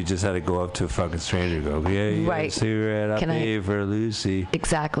app, you just had to go up to a fucking stranger and go, yeah, you right. got a cigarette, I'll pay for Lucy.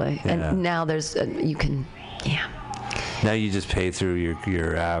 Exactly. Yeah. And now there's you can, yeah. Now you just pay through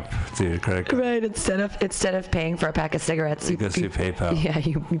your app, through your credit card. Right. Instead of paying for a pack of cigarettes, you go through PayPal. Yeah,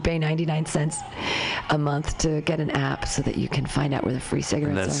 you pay 99 cents a month to get an app so that you can find out where the free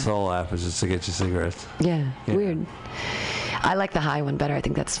cigarettes are. And that Soul app is just to get you cigarettes. Yeah, weird. I like the High one better. I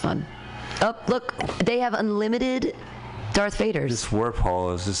think that's fun. Oh, look, they have unlimited Darth Vaders. This warp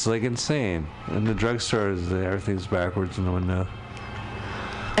hole is just like insane. In the drugstores, everything's backwards in the window.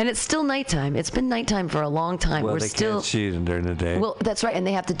 And it's still nighttime. It's been nighttime for a long time. Well, they can't shoot during the day. Well, that's right, and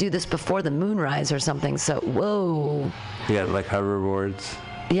they have to do this before the moonrise or something. So, whoa. You got like hoverboards.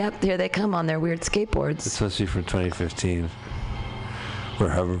 Yep, here they come on their weird skateboards. Especially from 2015, where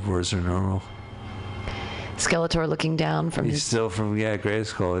hoverboards are normal. Skeletor looking down from He's still from grade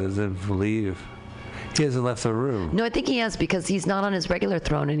school. He doesn't believe. He hasn't left the room. No, I think he has, because he's not on his regular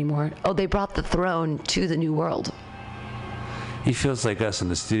throne anymore. Oh, they brought the throne to the new world. He feels like us in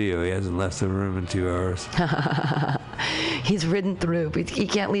the studio. He hasn't left the room in 2 hours. He's ridden through. But he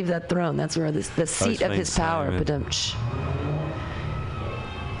can't leave that throne. That's where the seat of his power.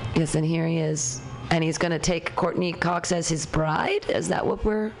 Yes, and here he is. And he's going to take Courtney Cox as his bride? Is that what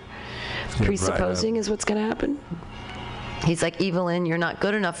we're presupposing is what's going to happen? He's like, Evelyn, you're not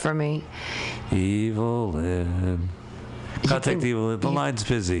good enough for me. Evelyn. Contact Evelyn. The line's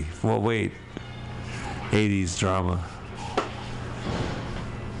busy. Well, wait. 80s drama.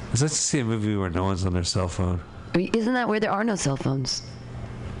 It's nice to see a movie where no one's on their cell phone. Isn't that where there are no cell phones?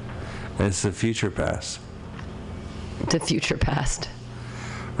 It's the future past. The future past.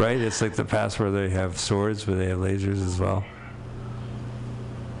 Right? It's like the past where they have swords, but they have lasers as well.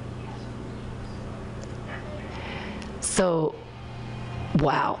 So,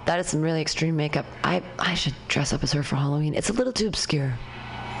 wow, that is some really extreme makeup. I should dress up as her for Halloween. It's a little too obscure.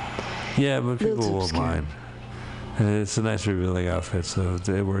 Yeah, but people won't mind. It's a nice revealing outfit, so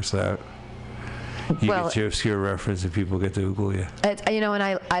it works out. You get your obscure reference and people get to Google you. And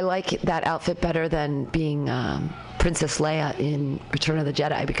I like that outfit better than being Princess Leia in Return of the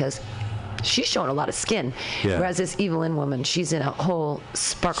Jedi, because she's showing a lot of skin. Yeah. Whereas this Evelyn woman, she's in a whole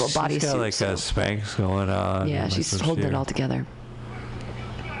sparkle bodysuit. She's got like a Spanx going on. Yeah, she's holding it all together.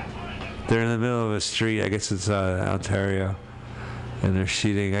 They're in the middle of a street. I guess it's Ontario. And they're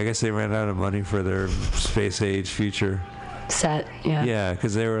shooting. I guess they ran out of money for their space age future set. Yeah. Yeah,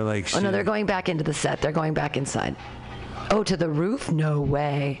 because they were like. Oh no, they're going back into the set. They're going back inside. Oh, to the roof? No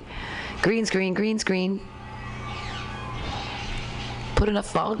way. Green screen. Green screen. Put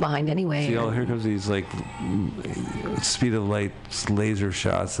enough fog behind anyway. See, here comes these like speed of light laser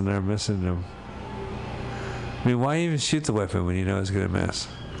shots, and they're missing them. I mean, why even shoot the weapon when you know it's gonna miss?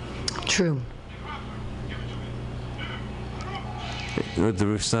 True. The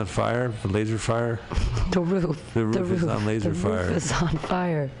roof's on fire? Laser fire? The roof. The roof is on laser fire. The roof is on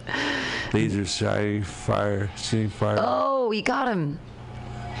fire. Laser shooting fire. Oh, he got him.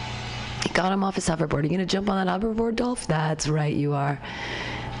 He got him off his hoverboard. Are you going to jump on that hoverboard, Dolph? That's right, you are.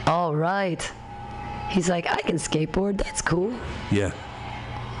 All right. He's like, I can skateboard. That's cool. Yeah.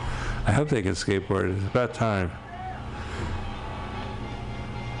 I hope they can skateboard. It's about time.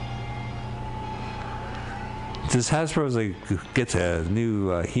 Does Hasbro's get a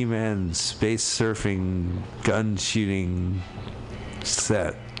new He-Man space surfing gun shooting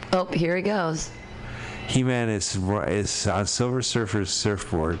set? Oh, here he goes. He-Man is on Silver Surfer's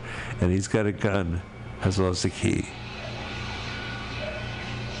surfboard, and he's got a gun as well as a key.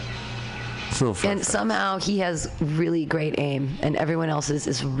 It's a little fun. And somehow he has really great aim, and everyone else's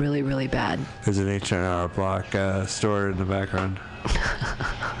is really, really bad. There's an H&R Block store in the background.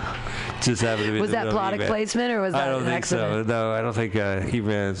 Just happened to be. Was that product placement, or was that an accident? I don't think so. No, I don't think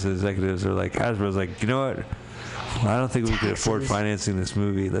He-Man's executives are like, Hasbro's like, you know what? I don't think we can afford financing this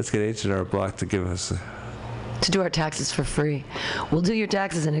movie. Let's get H&R Block to give us to do our taxes for free. We'll do your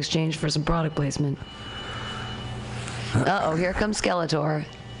taxes in exchange for some product placement. Uh-oh, here comes Skeletor.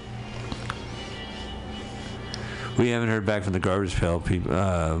 We haven't heard back from the Garbage Pail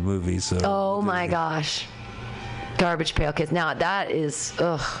movie, so... Oh, my gosh. Garbage Pail Kids. Now, that is,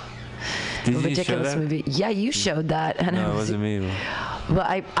 Did you ridiculous show that? movie. Yeah, you showed that. And No, it wasn't me.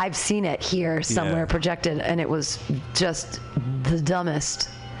 But I've seen it here somewhere projected, and it was just the dumbest.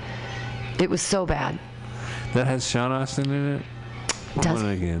 It was so bad. That has Sean Astin in it? Does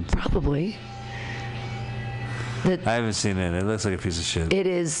One again. Probably. I haven't seen it. It looks like a piece of shit. It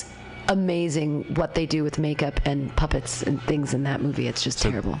is amazing what they do with makeup and puppets and things in that movie. It's just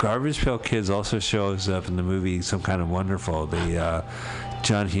terrible. Garbage Pail Kids also shows up in the movie Some Kind of Wonderful. The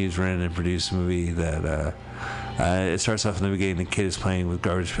John Hughes ran and produced movie that it starts off in the beginning. The kid is playing with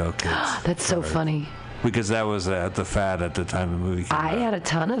Garbage Pail Kids. That's so funny. Because that was the fad at the time the movie came out. I had a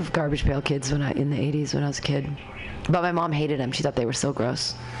ton of Garbage Pail Kids in the 80s when I was a kid. But my mom hated them. She thought they were so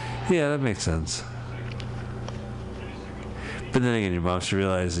gross. Yeah, that makes sense. But then again, your mom should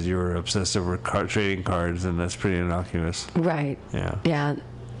realize that you were obsessed over trading cards, and that's pretty innocuous. Right. Yeah. Yeah.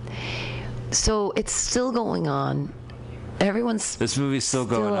 So it's still going on. This movie's still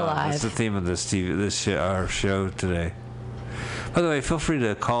going alive. on. That's the theme of our show today. By the way, feel free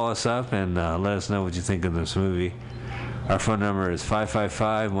to call us up and let us know what you think of this movie. Our phone number is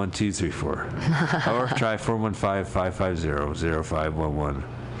 555-1234. Or try 415-550-0511.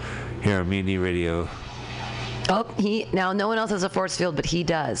 Here on MutinyRadio. Oh, now no one else has a force field, but he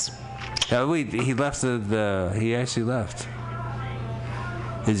does. Wait, he left he actually left.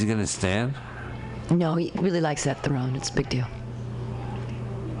 Is he going to stand? No, he really likes that throne. It's a big deal.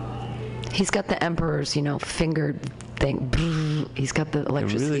 He's got the Emperor's, finger thing. He's got the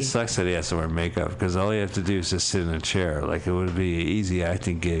electricity. It really sucks that he has to wear makeup, because all you have to do is just sit in a chair. Like, it would be an easy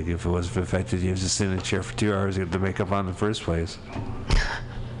acting gig if it wasn't affected. You have to sit in a chair for 2 hours to get the makeup on in the first place.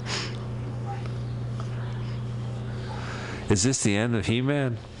 Is this the end of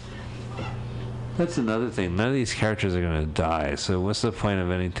He-Man? That's another thing. None of these characters are going to die, so what's the point of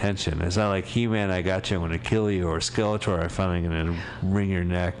any tension? It's not like He-Man, I got you, I'm going to kill you, or Skeletor, I'm finally going to wring your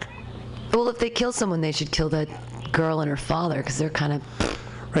neck. Well, if they kill someone, they should kill that girl and her father, because they're kind of...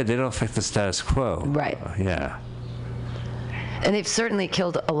 Right, they don't affect the status quo. Right. Yeah. And they've certainly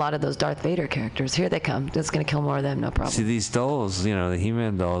killed a lot of those Darth Vader characters. Here they come. That's going to kill more of them, no problem. See, these dolls, the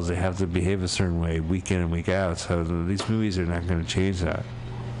He-Man dolls, they have to behave a certain way week in and week out, so these movies are not going to change that.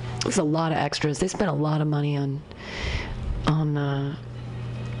 There's a lot of extras. They spent a lot of money on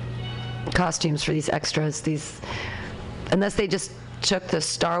costumes for these extras. Unless they just took the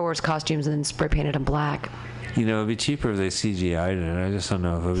Star Wars costumes and then spray painted them black. It'd be cheaper if they CGI'd it. I just don't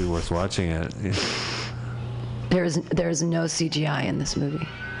know if it'd be worth watching it. There is no CGI in this movie.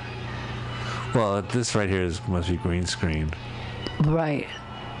 Well, this right here must be green screen. Right.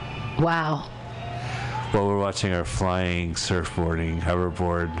 Wow. Well, we're watching our flying, surfboarding,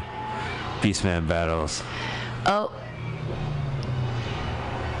 hoverboard, Beastman battles. Oh.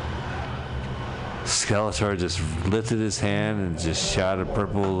 Skeletor just lifted his hand and just shot a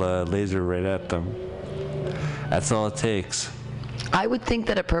purple laser right at them. That's all it takes. I would think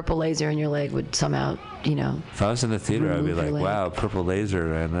that a purple laser in your leg would somehow, If I was in the theater, I'd be like, leg. wow, purple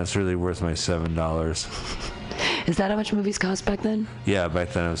laser, and that's really worth my $7. Is that how much movies cost back then? Yeah,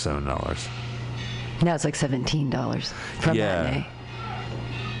 back then it was $7. Now it's like $17 from that day.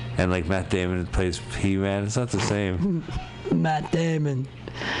 And like Matt Damon plays He-Man, it's not the same. Matt Damon.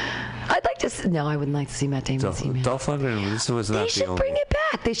 I'd like to. No, I wouldn't like to see Matt Damon. Dolph Lundgren. This was not They the should only. bring it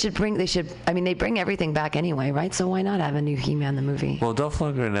back. They should. I mean, they bring everything back anyway, right? So why not have a new He-Man the movie? Well, Dolph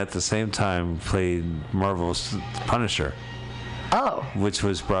Lundgren at the same time played Marvel's Punisher. Oh. Which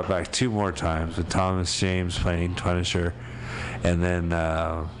was brought back 2 more times with Thomas James playing Punisher, and then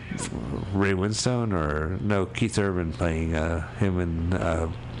Ray Winstone Keith Urban playing him in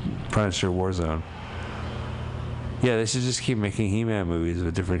Punisher Warzone. Yeah, they should just keep making He-Man movies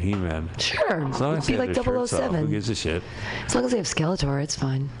with different He-Man. Sure. As long as It'd be they like have their shirts off, 007. who gives a shit? As long as they have Skeletor, it's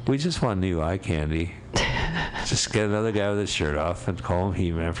fine. We just want new eye candy. Just get another guy with his shirt off and call him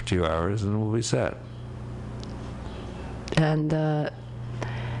He-Man for 2 hours, and we'll be set. And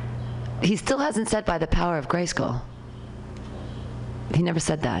he still hasn't said by the power of Grayskull. He never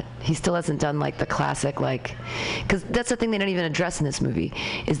said that. He still hasn't done like the classic, because that's the thing they don't even address in this movie,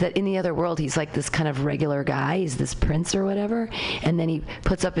 is that in the other world he's like this kind of regular guy, he's this prince or whatever, and then he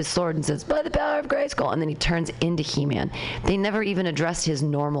puts up his sword and says, by the power of Grayskull, and then he turns into He-Man. They never even addressed his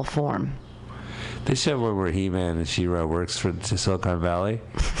normal form. They show where He-Man and She-Ra works for Silicon Valley,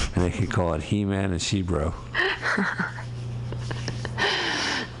 and they could call it He-Man and She-Bro.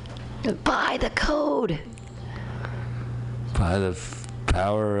 Buy the code. By the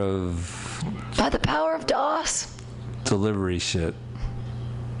power of... By the power of DOS. Delivery shit.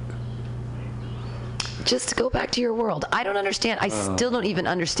 Just to go back to your world. I don't understand. I still don't even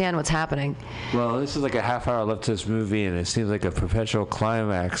understand what's happening. Well, this is like a half hour left to this movie, and it seems like a perpetual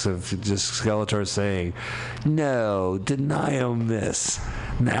climax of just Skeletor saying, no, deny him this.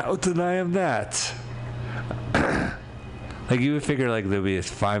 Now deny him that. Like, you would figure like there'd be a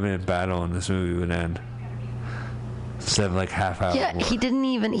 5-minute battle and this movie would end. Instead of like half hour. Yeah, he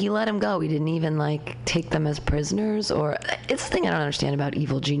let him go. He didn't even like take them as prisoners, or it's the thing I don't understand about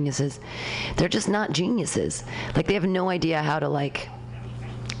evil geniuses. They're just not geniuses. Like, they have no idea how to like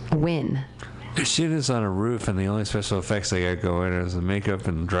win. The shit is on a roof, and the only special effects they got going is the makeup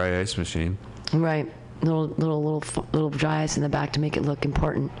and dry ice machine. Right. Little dry ice in the back to make it look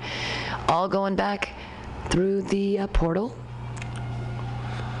important. All going back through the portal.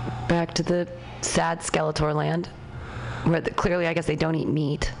 Back to the sad Skeletor land. Where clearly, I guess they don't eat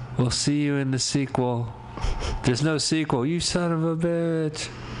meat. We'll see you in the sequel. There's no sequel, you son of a bitch.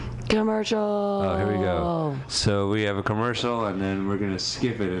 Commercial. Oh, here we go. So we have a commercial, and then we're going to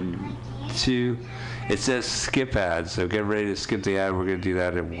skip it in 2. It says skip ad, so get ready to skip the ad. We're going to do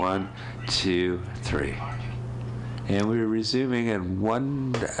that in 1, 2, 3. And we're resuming in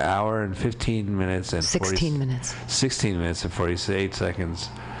 1 hour and 15 minutes and 16 minutes. 16 minutes and 48 seconds.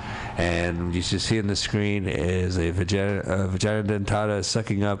 And you should see on the screen is a vagina dentata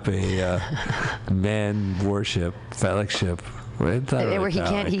sucking up a man warship, phallic ship. Where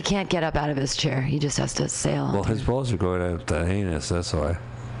he can't get up out of his chair. He just has to sail. Well, his balls are going out the anus, that's why.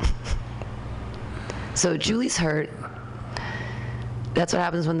 So Julie's hurt. That's what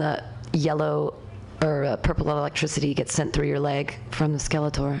happens when the yellow or purple electricity gets sent through your leg from the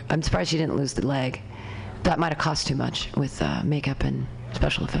Skeletor. I'm surprised she didn't lose the leg. That might have cost too much with makeup and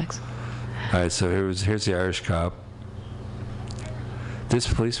special effects. All right, so here's the Irish cop.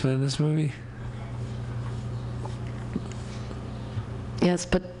 This policeman in this movie? Yes,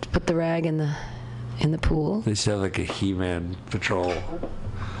 put the rag in the pool. They should have like a He-Man patrol.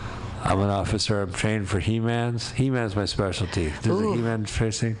 I'm an officer. I'm trained for He-Mans. He-Man's my specialty. Does the He-Man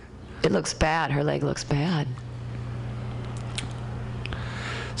tracing? It looks bad. Her leg looks bad.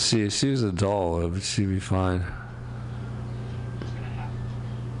 See, if she was a doll, she'd be fine.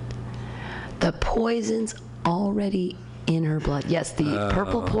 The poison's already in her blood. Yes, the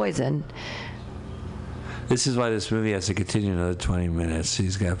purple poison. This is why this movie has to continue another 20 minutes.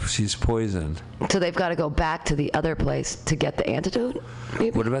 She's poisoned. So they've got to go back to the other place to get the antidote?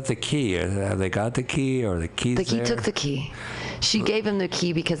 Maybe? What about the key? Have they got the key, or the key's there? The key took the key. She gave him the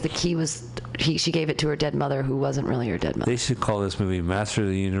key because the key was... She gave it to her dead mother, who wasn't really her dead mother. They should call this movie Master of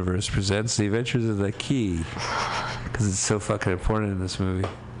the Universe Presents The Adventures of the Key. Because it's so fucking important in this movie.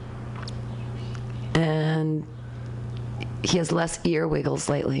 And he has less ear wiggles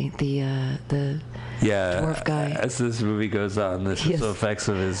lately, the dwarf guy. As this movie goes on, the special effects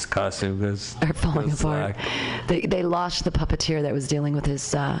of his costume are falling apart. They lost the puppeteer that was dealing with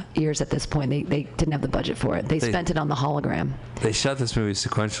his ears at this point. They didn't have the budget for it. They spent it on the hologram. They shot this movie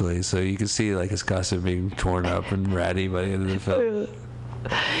sequentially, so you can see like his costume being torn up and ratty by the end of the film.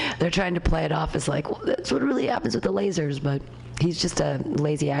 They're trying to play it off as like, well, that's what really happens with the lasers, but he's just a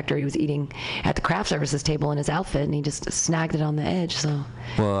lazy actor. He was eating at the craft services table in his outfit, and he just snagged it on the edge. So,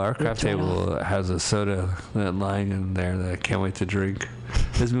 well, our craft table has a soda lying in there that I can't wait to drink.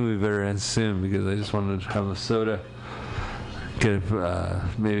 This movie better end soon because I just wanted to have a soda. Get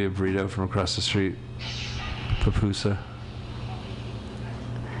maybe a burrito from across the street. Papusa.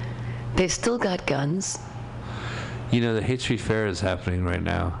 They've still got guns. You know, the Hate Street Fair is happening right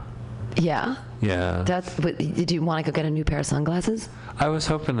now. Yeah? Yeah. But did you want to go get a new pair of sunglasses? I was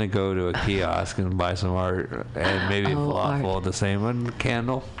hoping to go to a kiosk and buy some art and maybe a falafel at the same one,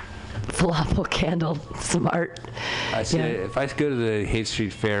 candle. Falafel candle, some art. I said, if I go to the Hate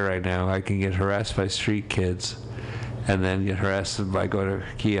Street Fair right now, I can get harassed by street kids and then get harassed by going to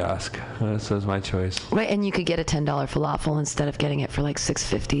a kiosk. So that's my choice. Right, and you could get a $10 falafel instead of getting it for like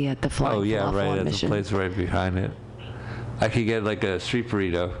 $6.50 at the Flying Falafel right, admission. At the place right behind it. I could get like a street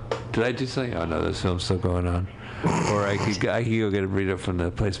burrito. Did I do something? Oh no, this film's still going on. Or I could go get a burrito from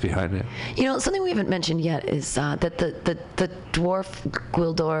the place behind it. You know, something we haven't mentioned yet is that the dwarf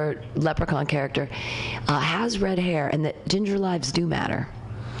Gwildor leprechaun character has red hair, and that ginger lives do matter.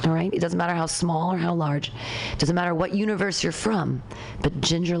 All right? It doesn't matter how small or how large. It doesn't matter what universe you're from, but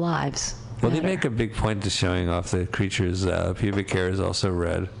ginger lives Well, matter. they make a big point to showing off the creature's pubic hair is also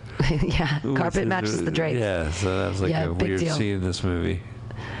red. Yeah, carpet matches the drapes. Yeah, so that's like a weird scene in this movie.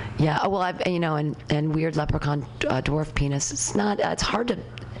 Yeah, well, and weird leprechaun dwarf penis. It's hard to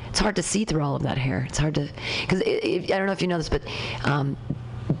it's hard to see through all of that hair. It's hard to, because I don't know if you know this, but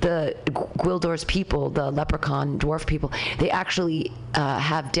the Gwildor's people, the leprechaun dwarf people, they actually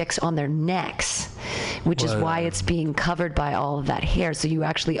have dicks on their necks, which is why it's being covered by all of that hair. So you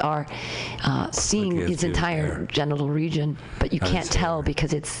actually are seeing his entire genital region, but you can't tell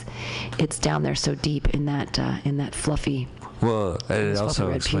because it's down there so deep in that fluffy. Well, it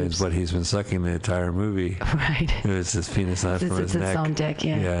also explains what he's been sucking the entire movie. Right. It was his penis, not from his neck. It's its own dick,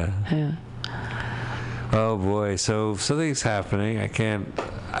 yeah. Oh boy, so something's happening. I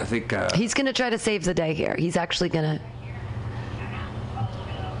think he's gonna try to save the day here. He's actually gonna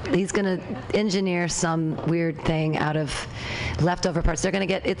engineer some weird thing out of leftover parts. They're gonna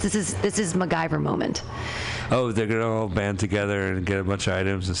get it. This is MacGyver moment. Oh, they're gonna all band together and get a bunch of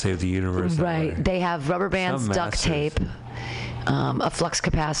items and save the universe. Right. They have rubber bands, duct tape, a flux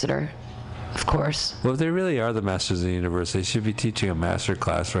capacitor, of course. Well, if they really are the masters of the universe, they should be teaching a master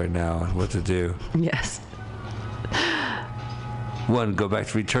class right now on what to do. Yes. 1, go back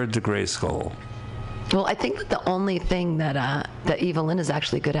to Return to Grayskull. Well, I think that the only thing that Evelyn is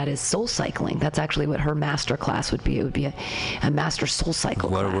actually good at is soul cycling. That's actually what her master class would be. It would be a master soul cycle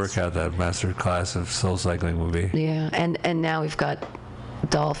class. What a workout that master class of soul cycling would be. Yeah, and now we've got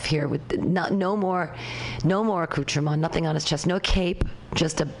Dolph here with no more accoutrement, nothing on his chest, no cape,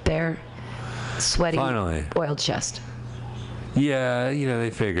 just a bare, sweaty, oiled chest. Yeah, they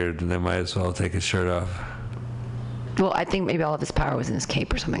figured they might as well take his shirt off. Well, I think maybe all of his power was in his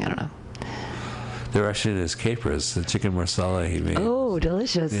cape or something. I don't know. They're actually in his capers, the chicken marsala he made. Oh,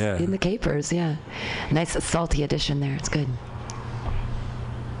 delicious. Yeah. In the capers, yeah. Nice salty addition there. It's good.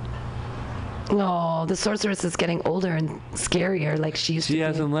 Oh, the sorceress is getting older and scarier like she used to be. She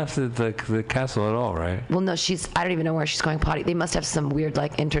hasn't left the castle at all, right? Well, no, I don't even know where she's going potty. They must have some weird,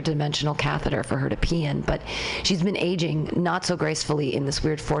 interdimensional catheter for her to pee in, but she's been aging not so gracefully in this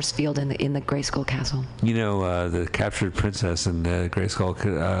weird force field in the Grayskull Castle. The captured princess in the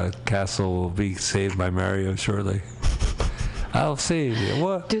Grayskull Castle will be saved by Mario shortly. I'll save you.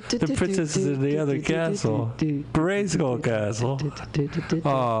 What? The princess is in the other castle. Grayskull Castle.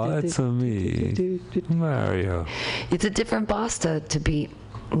 Oh, that's me. Mario. It's a different boss to beat.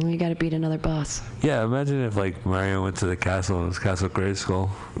 You gotta beat another boss. Yeah, imagine if Mario went to the castle and it was Castle Grayskull.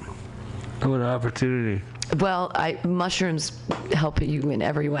 What an opportunity. Well, mushrooms help you in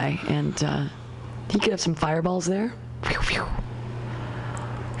every way, and you could have some fireballs there. Phew, phew.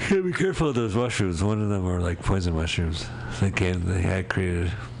 You gotta be careful of those mushrooms. One of them are poison mushrooms. They had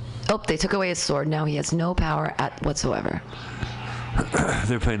created. Oh, they took away his sword. Now he has no power whatsoever.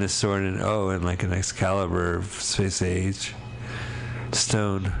 They're putting his sword in an Excalibur Space Age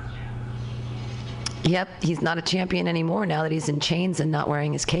stone. Yep, he's not a champion anymore now that he's in chains and not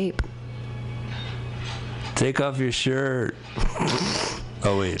wearing his cape. Take off your shirt.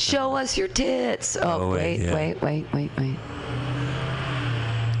 Oh wait. Show us your tits. Oh wait.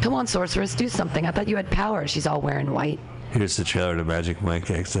 Come on, sorceress, do something. I thought you had power. She's all wearing white. Here's the trailer to Magic Mike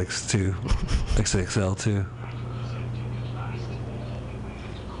XX2, XXL2.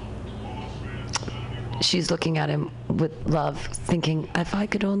 She's looking at him with love, thinking, if I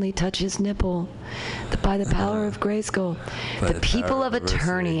could only touch his nipple, by the power of Grayskull. The people of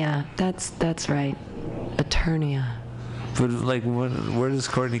Eternia. That's right. Eternia. But where does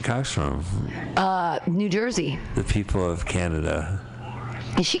Courtney Cox from? New Jersey. The people of Canada.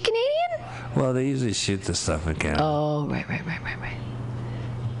 Is she Canadian? Well, they usually shoot the stuff in Canada. Oh, right.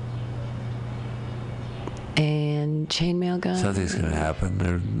 And chainmail gun. Something's gonna happen.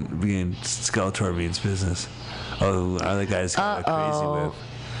 Skeletor means business. Oh, other guy's got a crazy whip.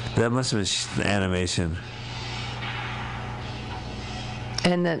 That must have been animation.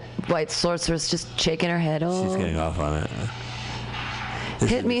 And the white sorceress just shaking her head. Oh. She's getting off on it.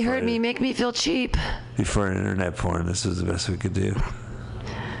 Hit me, hurt me, make me feel cheap. Before internet porn, this was the best we could do.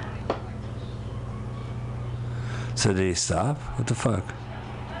 So did he stop? What the fuck?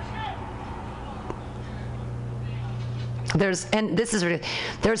 There's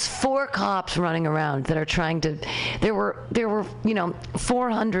 4 cops running around that are trying to. There were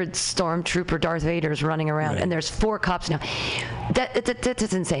 400 stormtrooper Darth Vaders running around, right. And there's 4 cops now.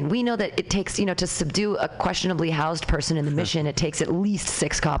 That's insane. We know that it takes to subdue a questionably housed person in the mission. It takes at least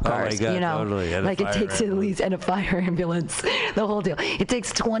 6 cop cars. Oh my God, totally. And it takes at least a fire ambulance. The whole deal. It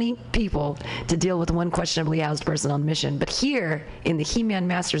takes 20 people to deal with one questionably housed person on mission. But here in the He-Man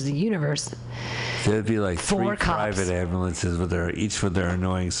Masters of the Universe, there'd be 4 3 cops. Private ambulances each with their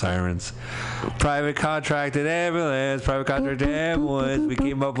annoying sirens. Private contracted ambulance. Private contracted ambulance. We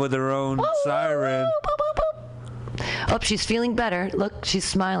came up with our own siren. Oh, she's feeling better. Look, she's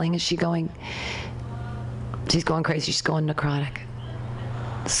smiling. Is she going? She's going crazy. She's going necrotic.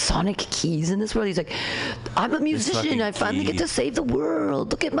 sonic keys in this world. He's like, I'm a musician. I finally get to save the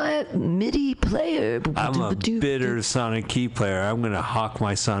world. Look at my MIDI player. I'm a bitter sonic key player. I'm going to hawk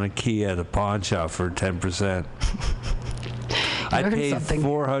my sonic key at a pawn shop for 10%. I paid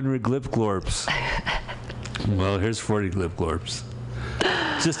 400 glip glorps. Well, here's 40 glip glorps.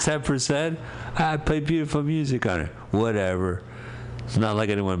 Just 10%? I play beautiful music on it. Whatever. It's not like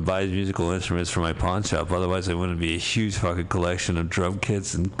anyone buys musical instruments for my pawn shop. Otherwise, it wouldn't be a huge fucking collection of drum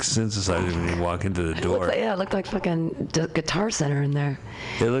kits and synthesizers when you walk into the door. It looked like fucking Guitar Center in there.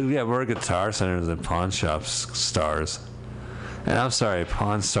 It looked, more Guitar Centers than pawn shops stars. And I'm sorry,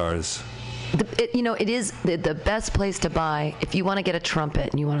 Pawn Stars. It is the best place to buy, if you want to get a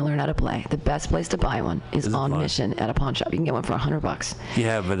trumpet and you want to learn how to play, the best place to buy one is on Mission at a pawn shop. You can get one for $100.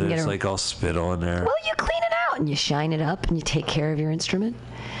 Yeah, but it's like all spittle in there. Well, you clean it out and you shine it up and you take care of your instrument.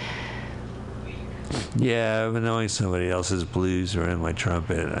 Yeah, but knowing somebody else's blues are in my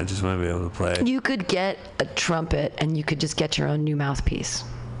trumpet, I just want to be able to play. You could get a trumpet and you could just get your own new mouthpiece.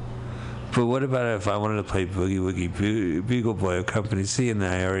 But what about if I wanted to play Boogie Woogie Bugle Boy of Company C, and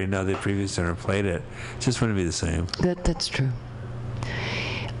I already know the previous owner played it? Just wouldn't be the same. That's true.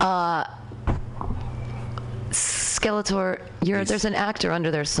 Skeletor, there's an actor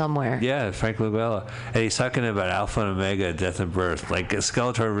under there somewhere. Yeah, Frank Lugella. And he's talking about Alpha and Omega, Death and Birth. Like,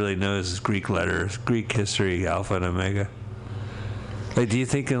 Skeletor really knows Greek letters, Greek history, Alpha and Omega. Like, do you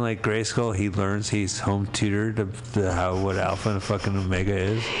think in, like, Grayskull he learns he's home tutored what Alpha and fucking Omega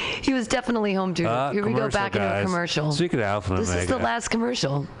is? He was definitely home tutored. Here we go back into a commercial. Speaking of Alpha and Omega. This is the last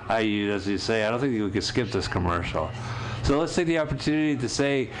commercial. As you say, I don't think we could skip this commercial. So let's take the opportunity to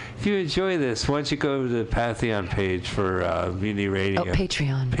say, if you enjoy this, why don't you go to the Pantheon page for Mutiny Radio. Oh,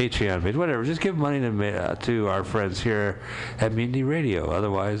 Patreon page, whatever. Just give money to our friends here at Mutiny Radio.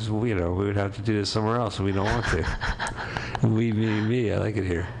 Otherwise, we would have to do this somewhere else, and we don't want to. me, I like it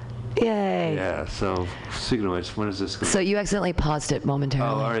here. Yay. Yeah, so speaking of which, when is this going? So you accidentally paused it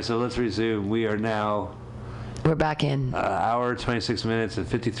momentarily. Oh, all right, so let's resume. We're back in. Hour, 26 minutes, and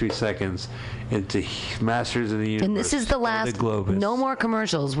 53 seconds into Masters of the Universe. And this is the last. No more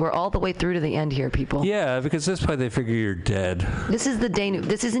commercials. We're all the way through to the end here, people. Yeah, because at this point they figure you're dead. This is the denouement.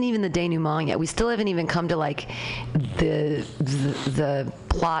 This isn't even the denouement yet. We still haven't even come to like the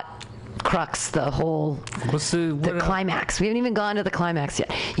plot crux, the whole the climax. We haven't even gone to the climax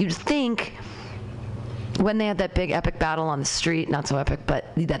yet. You'd think when they had that big epic battle on the street, not so epic,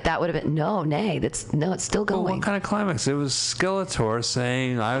 but that would have been it's still going. Well, what kind of climax? It was Skeletor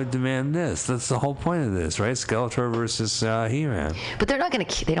saying, "I would demand this." That's the whole point of this, right? Skeletor versus He-Man. But they're not going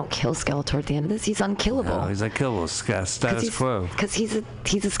to. They don't kill Skeletor at the end of this. He's unkillable. No, he's unkillable. Status quo. Because he's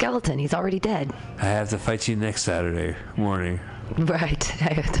a skeleton. He's already dead. I have to fight you next Saturday morning. Right.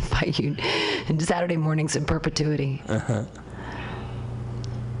 I have to fight you Saturday mornings in perpetuity. Uh-huh.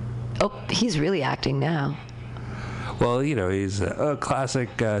 Oh, he's really acting now. Well, he's a classic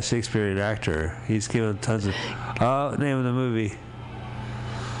Shakespearean actor. He's given tons of... name of the movie.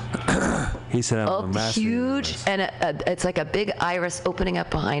 He said, I'm a master. Huge, and it's like a big iris opening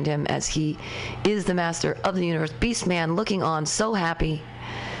up behind him as he is the master of the universe. Beastman looking on, so happy.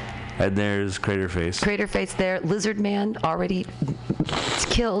 And there's Craterface. Craterface there. Lizard Man already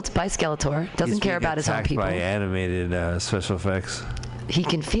killed by Skeletor. Doesn't care about his own people. By animated special effects. He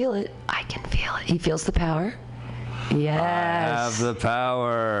can feel it. I can feel it. He feels the power. Yes. I have the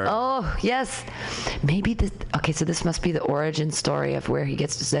power. Oh, yes. Maybe this... Okay, so this must be the origin story of where he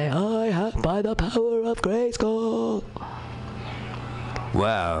gets to say, I have by the power of Grayskull.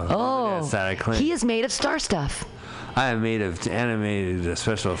 Wow. Oh, he is made of star stuff. I am made of animated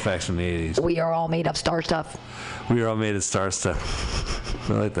special effects from the 80s. We are all made of star stuff. We are all made of star stuff.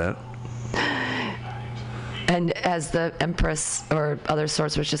 I like that. And as the Empress or other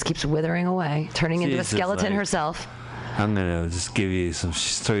sorceress just keeps withering away, turning into a skeleton herself. I'm going to just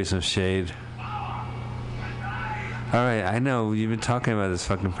throw you some shade. All right, I know you've been talking about this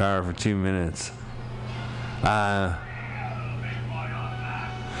fucking power for 2 minutes.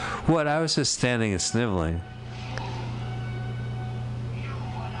 What? I was just standing and sniveling.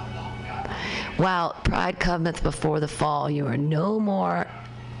 While pride cometh before the fall, you are no more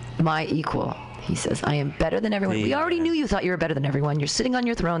my equal. He says, I am better than everyone. We already knew you thought you were better than everyone. You're sitting on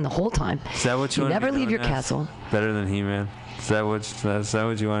your throne the whole time. Is that what you want? Never leave your castle. Better than He-Man? Is that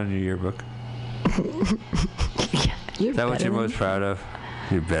what you want in your yearbook? Yeah, is that what you're most proud of?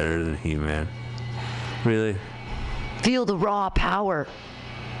 You're better than He-Man. Really? Feel the raw power.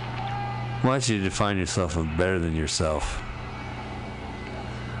 Why don't you define yourself as better than yourself?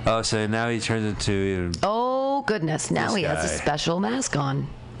 Oh, so now he turns into... Oh, goodness. Now he has a special mask on.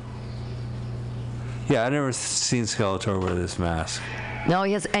 Yeah, I've never seen Skeletor wear this mask. No,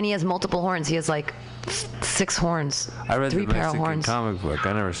 he has multiple horns. He has like 6 horns. I read 3 the pair of Mexican horns. comic book.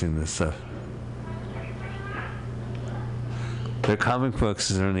 I never seen this stuff. Their comic books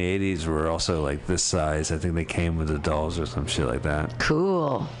in the 80s were also like this size. I think they came with the dolls or some shit like that.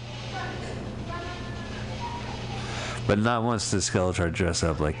 Cool. But not once did Skeletor dress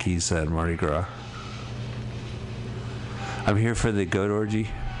up like he said Mardi Gras. I'm here for the goat orgy.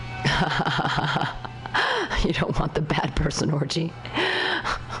 You don't want the bad person orgy.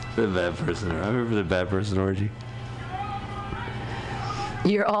 The bad person. I'm here for the bad person orgy.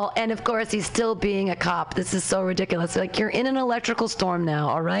 You're all, and of course he's still being a cop. This is so ridiculous. Like, you're in an electrical storm now,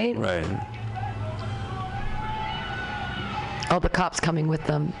 all right? Right. Oh, the cop's coming with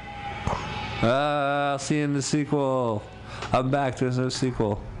them. I'll see you in the sequel. I'm back. There's no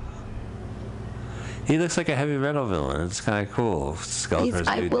sequel. He looks like a heavy metal villain. It's kind of cool.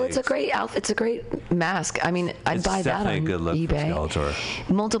 Skeletor's Well, it's a great outfit. It's a great mask. I mean, I'd buy that on eBay. It's definitely a good look eBay. for Skeletor.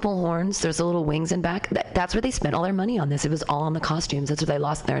 Multiple horns. There's a little wings in back. That's where they spent all their money on this. It was all on the costumes. That's where they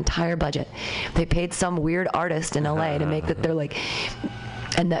lost their entire budget. They paid some weird artist in LA to make that. They're like,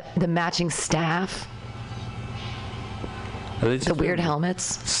 and the matching staff. The weird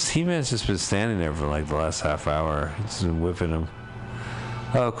helmets. He-Man's just been standing there for like the last half hour. It's been whipping him.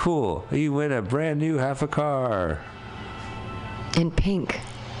 Oh, cool. You win a brand new half a car. In pink.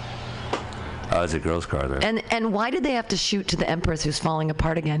 Oh, it's a girl's car there. And why did they have to shoot to the Empress who's falling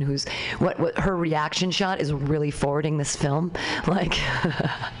apart again, who's what her reaction shot is really forwarding this film? Like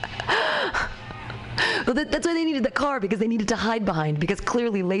well, that's why they needed the car, because they needed to hide behind, because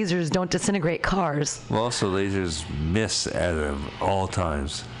clearly lasers don't disintegrate cars. Well, also lasers miss at them all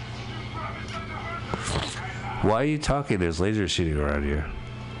times. Why are you talking? There's lasers shooting around here.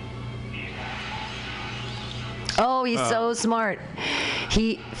 Oh, he's so smart.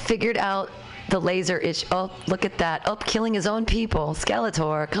 He figured out the laser issue. Oh, look at that. Oh, killing his own people.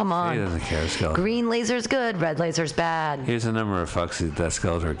 Skeletor, come on. He doesn't care, Skeletor. Green laser's good, red laser's bad. Here's the number of fucks that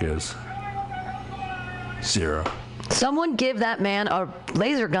Skeletor gives. 0. Someone give that man a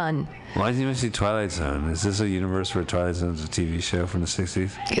laser gun. Why is he missing Twilight Zone? Is this a universe where Twilight Zone is a TV show from the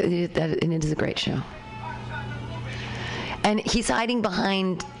 60s? And it is a great show. And he's hiding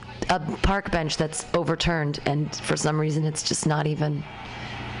behind a park bench that's overturned, and for some reason it's just not even.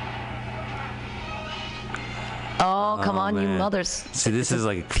 Oh, come on, man. you mothers. See, this is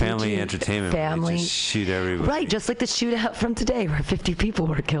like family entertainment. Family. They just shoot everybody. Right, just like the shootout from today where 50 people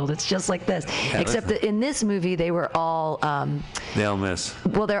were killed. It's just like this. Yeah, except that in this movie, they were all. They all miss.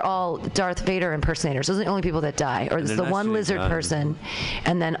 Well, they're all Darth Vader impersonators. Those are the only people that die. Or there's the one lizard person,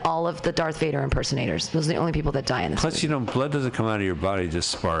 and then all of the Darth Vader impersonators. Those are the only people that die in this Plus, movie. blood doesn't come out of your body, it just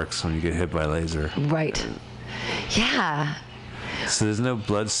sparks when you get hit by a laser. Right. Yeah. So there's no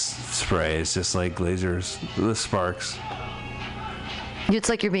blood spray. It's just like lasers, the sparks. It's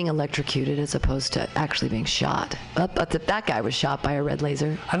like you're being electrocuted as opposed to actually being shot. That guy was shot by a red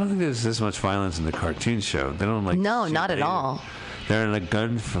laser. I don't think there's this much violence in the cartoon show. They don't like. No, shoot not at lasers. all. They're in a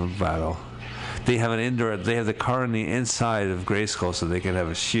gun battle. They have an indoor. They have the car on the inside of Grayskull, so they can have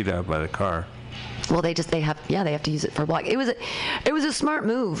a shootout by the car. Well, they have to use it for block. It was a smart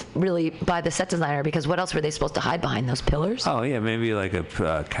move, really, by the set designer, because what else were they supposed to hide behind, those pillars? Oh yeah, maybe like a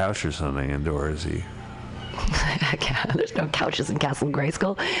couch or something indoorsy. There's no couches in Castle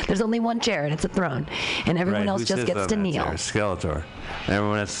Grayskull. There's only one chair, and it's a throne, and everyone else just gets to kneel. Skeletor. And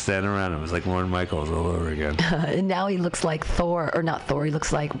everyone has to stand around him. It was like Lorne Michaels all over again. And now he looks like Thor, or not Thor. He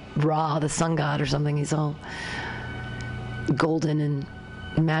looks like Ra, the sun god, or something. He's all golden and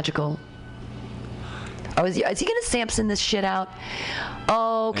magical. Oh, is he going to Samson this shit out?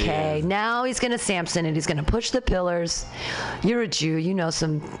 Okay, now he's going to Samson it. He's going to push the pillars. You're a Jew. You know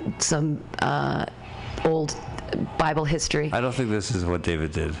some old Bible history. I don't think this is what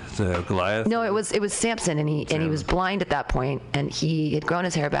David did. The Goliath? No, it was Samson, and he was blind at that point, and he had grown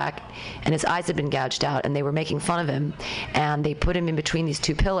his hair back, and his eyes had been gouged out, and they were making fun of him, and they put him in between these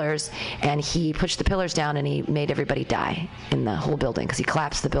two pillars, and he pushed the pillars down, and he made everybody die in the whole building because he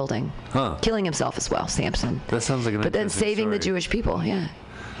collapsed the building, killing himself as well, Samson. That sounds like an but then interesting saving story. the Jewish people, yeah.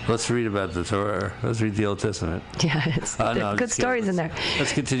 Let's read about the Torah. Let's read the Old Testament. Yeah, it's good stories in there.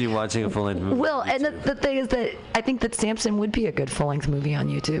 Let's continue watching a full-length movie. Well, and the thing is that I think that Samson would be a good full-length movie on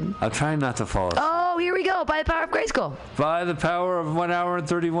YouTube. I'm trying not to fall asleep. Oh, here we go. By the power of Grayskull. By the power of 1 hour and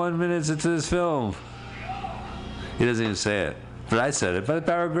 31 minutes into this film. He doesn't even say it. But I said it. By the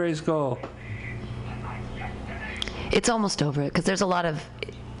power of Grayskull. It's almost over because there's a lot of,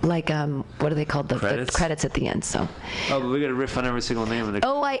 like, what are they called? The credits at the end. So. Oh, but we got to riff on every single name in the.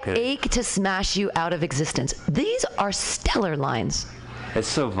 Oh, I ache to smash you out of existence. These are stellar lines. It's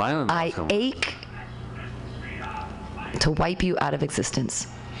so violent. I ache to wipe you out of existence.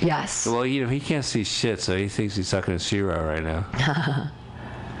 Yes. Well, he can't see shit, so he thinks he's talking to She-Ra right now.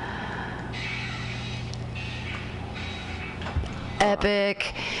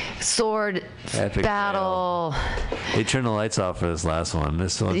 Epic sword battle. They turned the lights off for this last one.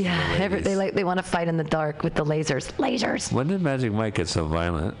 This one. Yeah, they want to fight in the dark with the lasers. Lasers. When did Magic Mike get so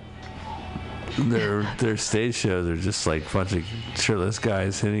violent? Their stage shows are just like a bunch of shirtless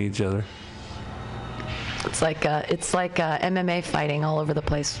guys hitting each other. It's like MMA fighting all over the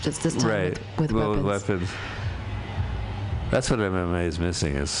place. Just this time with weapons. That's what MMA is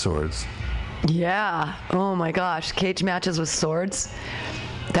missing, is swords. Yeah. Oh my gosh. Cage matches with swords.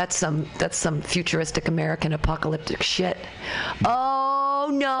 That's some futuristic American apocalyptic shit. Oh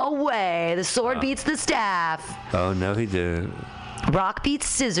no way. The sword beats the staff. Oh no, he didn't. Rock beats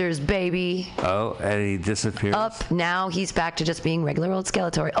scissors, baby. Oh, and he disappears. Up. Now he's back to just being regular old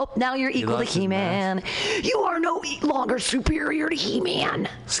Skeletor. Oh, now you're equal to He-Man. You are no longer superior to He-Man.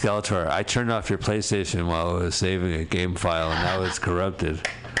 Skeletor, I turned off your PlayStation while I was saving a game file, and now it's corrupted.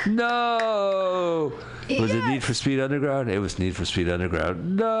 No! Was it Need for Speed Underground? It was Need for Speed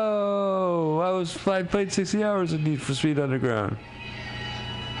Underground. No! I played 60 hours of Need for Speed Underground.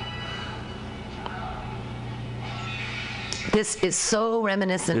 This is so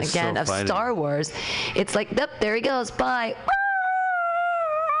reminiscent again of Star Wars. It's like, yep, there he goes. Bye.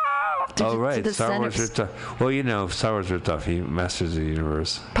 Oh, right. Star Wars ripped off. Well, Star Wars ripped off Masters of the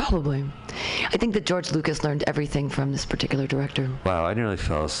Universe. Probably. I think that George Lucas learned everything from this particular director. Wow, I nearly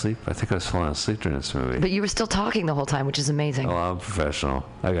fell asleep. I think I was falling asleep during this movie. But you were still talking the whole time, which is amazing. Oh, I'm professional.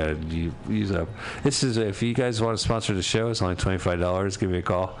 I got to use up. This is, if you guys want to sponsor the show, it's only $25. Give me a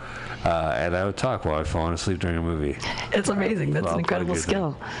call. And I would talk while I'm falling asleep during a movie. It's amazing. That's an incredible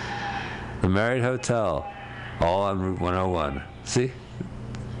skill. The Marriott Hotel, all on Route 101. See?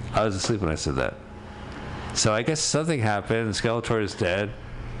 I was asleep when I said that. So I guess something happened, and Skeletor is dead,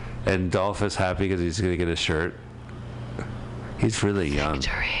 and Dolph is happy because he's going to get a shirt. He's really young.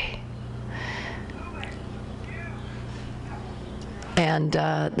 Victory. And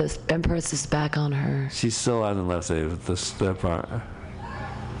the Empress is back on her. She's still on the left side with the step on.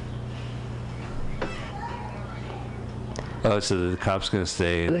 Oh, so the cop's going to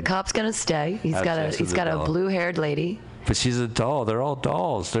stay. The cop's going to stay. He's got a blue-haired lady. But she's a doll. They're all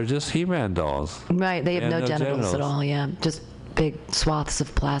dolls. They're just He-Man dolls. Right. They have no genitals at all, yeah. Just big swaths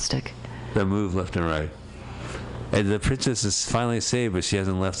of plastic. That move left and right. And the princess is finally saved, but she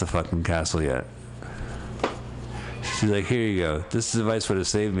hasn't left the fucking castle yet. She's like, here you go. This device would have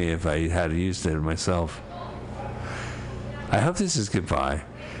saved me if I had used it myself. I hope this is goodbye.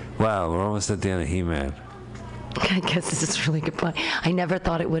 Wow, we're almost at the end of He-Man. I guess this is really goodbye. I never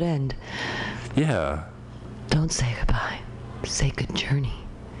thought it would end. Yeah. Don't say goodbye. Say good journey.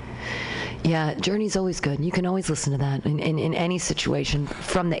 Yeah, Journey's always good. You can always listen to that in any situation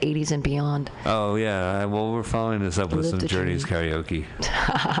from the 80s and beyond. Oh, yeah. Well, we're following this up with some Journey's karaoke.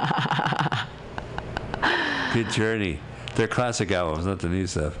 Good Journey. They're classic albums, not the new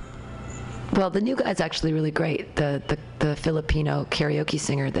stuff. Well, the new guy's actually really great. The Filipino karaoke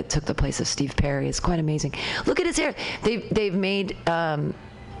singer that took the place of Steve Perry is quite amazing. Look at his hair. They've made...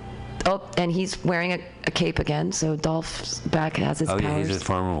 Oh, and he's wearing a cape again, so Dolph's back has his powers. Oh, yeah, he's in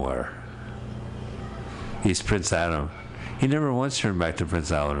formal wear. He's Prince Adam. He never once turned back to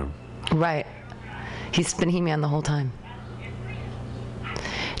Prince Adam. Right. He's been He-Man the whole time.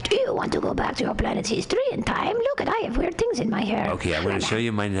 Do you want to go back to your planet's history and time? Look, I have weird things in my hair. Okay, I'm going to show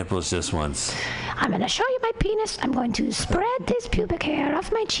you my nipples just once. I'm going to show you my penis. I'm going to spread this pubic hair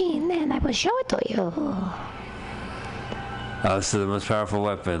off my chin, and I will show it to you. Oh, so the most powerful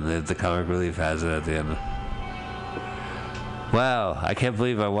weapon, the comic relief has it at the end. Wow, I can't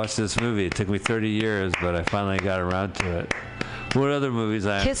believe I watched this movie. It took me 30 years, but I finally got around to it. What other movies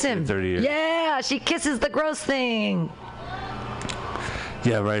I Kiss him. 30 years? Yeah, she kisses the gross thing.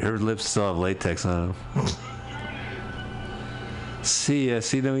 Yeah, right, her lips still have latex on them. See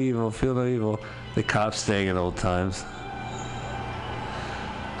no evil, feel no evil. The cops staying at old times.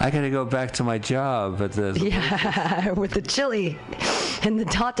 I gotta go back to my job at the... Yeah, with the chili and the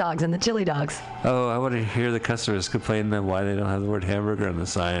hot dogs and the chili dogs. Oh, I want to hear the customers complain that why they don't have the word hamburger on the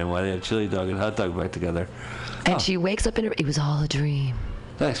sign and why they have chili dog and hot dog back together. And she wakes up it was all a dream.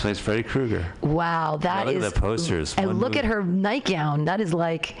 That explains Freddy Krueger. Wow, that is... Look at the posters. And look at her nightgown. That is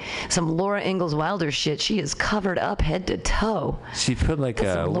like some Laura Ingalls Wilder shit. She is covered up head to toe. She put like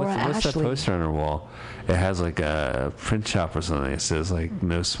what's that Ashley. poster on her wall? It has like a print shop or something. It says like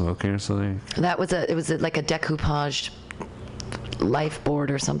no smoking or something. It was like a decoupaged life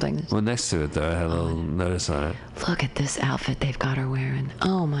board or something. Well, next to it though, I had a little notice on it. Look at this outfit they've got her wearing.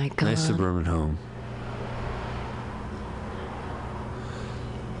 Oh my god. Nice suburban home.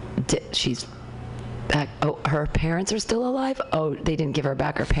 She's back. Oh, her parents are still alive? Oh, they didn't give her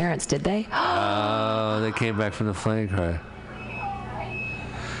back her parents, did they? Oh, they came back from the plane crash.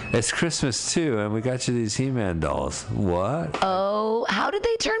 It's Christmas, too, and we got you these He-Man dolls. What? Oh, how did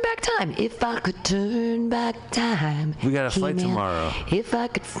they turn back time? If I could turn back time. We got a flight He-Man, tomorrow. If I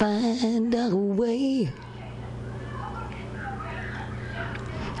could find a way.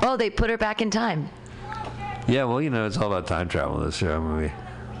 Oh, they put her back in time. Yeah, well, it's all about time travel in this show movie.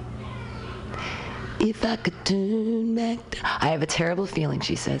 If I could turn back. I have a terrible feeling,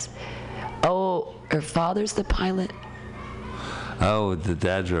 she says. Oh, her father's the pilot. Oh, the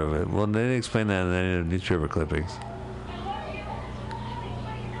dad drove it. Well, they didn't explain that in any of the newspaper clippings.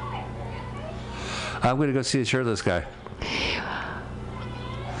 I'm going to go see the shirtless guy.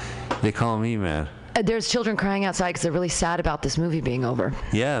 They call him He-Man. There's children crying outside because they're really sad about this movie being over.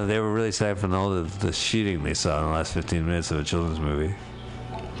 Yeah, they were really sad from all the shooting they saw in the last 15 minutes of a children's movie.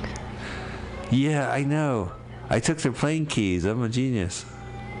 Yeah, I know. I took their plane keys. I'm a genius.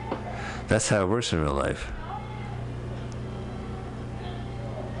 That's how it works in real life.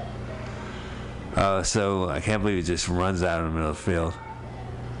 So I can't believe he just runs out in the middle of the field.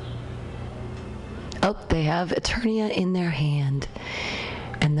 Oh, they have Eternia in their hand,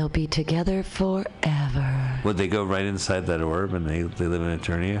 and they'll be together forever. Would they go right inside that orb and they live in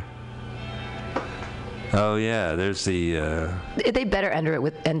Eternia? Oh yeah, there's the. They better end it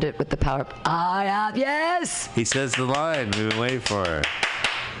with the power. Yes. He says the line. We've been waiting for it,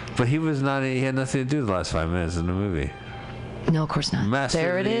 but he was not. He had nothing to do the last 5 minutes in the movie. No, of course not. Master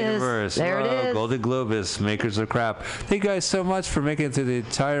there of it the is. Universe. There it is. Golden Globus, makers of crap. Thank you guys so much for making it through the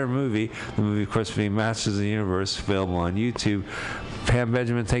entire movie. The movie, of course, being Masters of the Universe, available on YouTube. Pam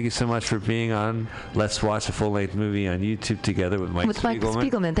Benjamin, thank you so much for being on. Let's watch a full-length movie on YouTube together with Mike Spiegelman. Mike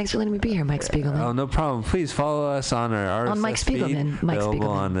Spiegelman. Thanks for letting me be here, Mike Spiegelman. Oh, no problem. Please follow us on our RSS Mike Spiegelman. feed, available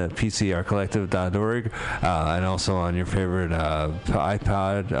on the PCRcollective.org, and also on your favorite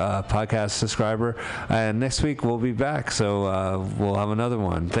iPod podcast subscriber. And next week we'll be back, so we'll have another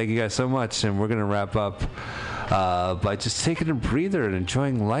one. Thank you guys so much, and we're going to wrap up by just taking a breather and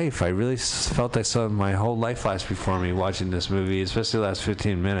enjoying life. I really felt I saw my whole life flash before me watching this movie, especially the last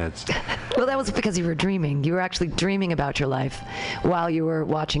 15 minutes. Well, that was because you were dreaming. You were actually dreaming about your life while you were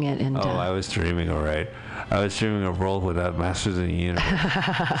watching it. And I was dreaming, all right. I was dreaming a world without Masters of the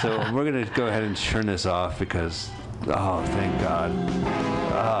Universe. So we're going to go ahead and turn this off because, thank God.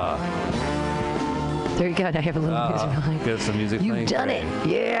 There you go. Now you have a little music. Got some music playing. You've done Great. it.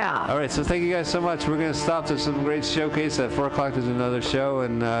 Yeah. All right. So thank you guys so much. We're going to stop. There's some great showcase at 4 o'clock. There's another show.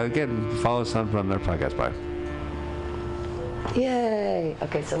 And again, follow us on from their podcast. Bye. Yay.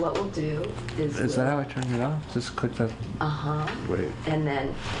 Okay, so what we'll do is... Is that how I turn it off? Just click that? Uh-huh. Wait. And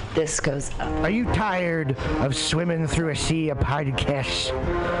then this goes up. Are you tired of swimming through a sea of podcasts?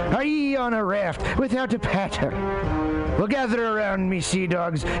 Are ye on a raft without a paddle? Well, gather around me, sea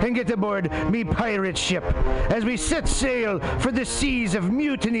dogs, and get aboard me pirate ship as we set sail for the seas of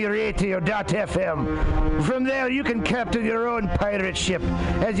MutinyRadio.fm. From there, you can captain your own pirate ship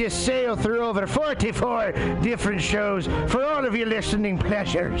as you sail through over 44 different shows for all of your listening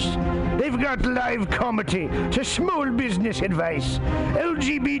pleasures. They've got live comedy to small business advice,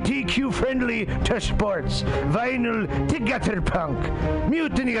 LGBTQ-friendly to sports, vinyl to gutter punk.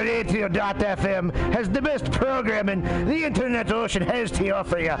 MutinyRadio.fm has the best programming the internet ocean has to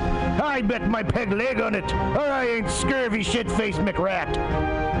offer you. I bet my peg leg on it, or I ain't scurvy shit-faced McRat.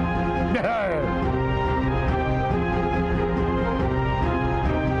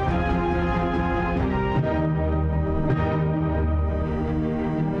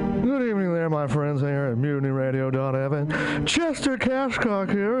 Good evening there, my friends here at MutinyRadio.fm. Chester Cashcock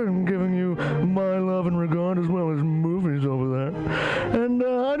here, and giving you my love and regard as well as movies over there. And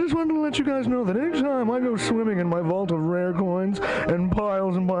I just wanted to let you guys know that anytime I go swimming in my vault of rare coins and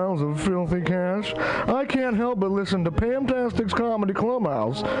piles of filthy cash, I can't help but listen to Pamtastic's Comedy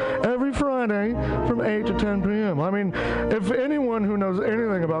Clubhouse every Friday from 8 to 10 p.m. I mean, if anyone who knows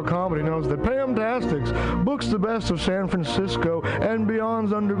anything about comedy knows that Pamtastics books the best of San Francisco and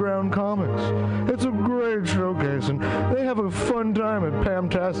beyond's underground comics. It's a great showcase, and they have a fun time at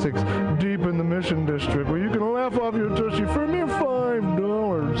Pamtastics deep in the Mission District, where you can laugh off your tushy for a mere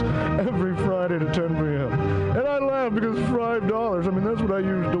 $5 every Friday to 10 p.m. And I laugh because $5, I mean, that's what I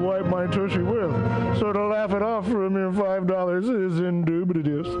use to wipe my tushy with. So to laugh it off for a mere $5 is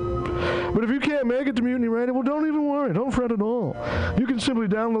indubitious. But if you can't make it to Mutiny Radio, well, don't even worry. Don't fret at all. You can simply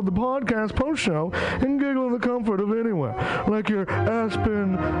download the podcast post-show and giggle in the comfort of anywhere, like your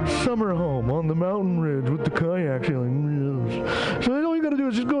Aspen summer home on the mountain ridge with the kayak feeling. Yes. So all you got to do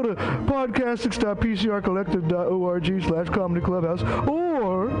is just go to podcastics.pcrcollective.org/comedyclubhouse,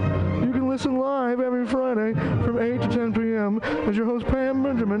 or listen live every Friday from 8 to 10 p.m. as your host Pam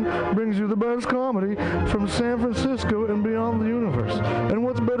Benjamin brings you the best comedy from San Francisco and beyond the universe. And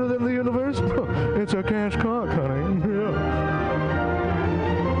what's better than the universe? It's a cash cock, honey. Yeah.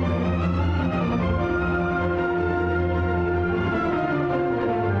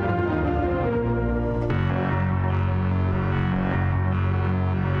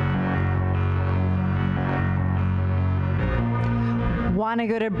 Want to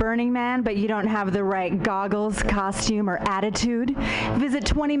go to Burning Man, but you don't have the right goggles, costume, or attitude? Visit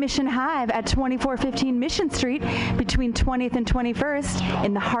 20 Mission Hive at 2415 Mission Street between 20th and 21st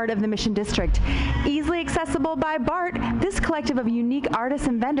in the heart of the Mission District. Easily accessible by BART, this collective of unique artists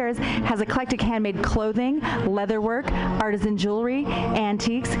and vendors has eclectic handmade clothing, leatherwork, artisan jewelry,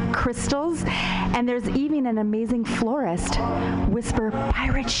 antiques, crystals, and there's even an amazing florist. Whisper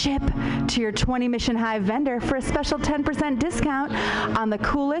pirate ship to your 20 Mission Hive vendor for a special 10% discount on the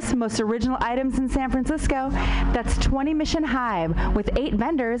coolest, most original items in San Francisco. That's 20 Mission Hive with 8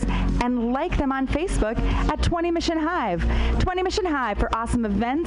 vendors, and like them on Facebook at 20 Mission Hive. 20 Mission Hive for awesome events,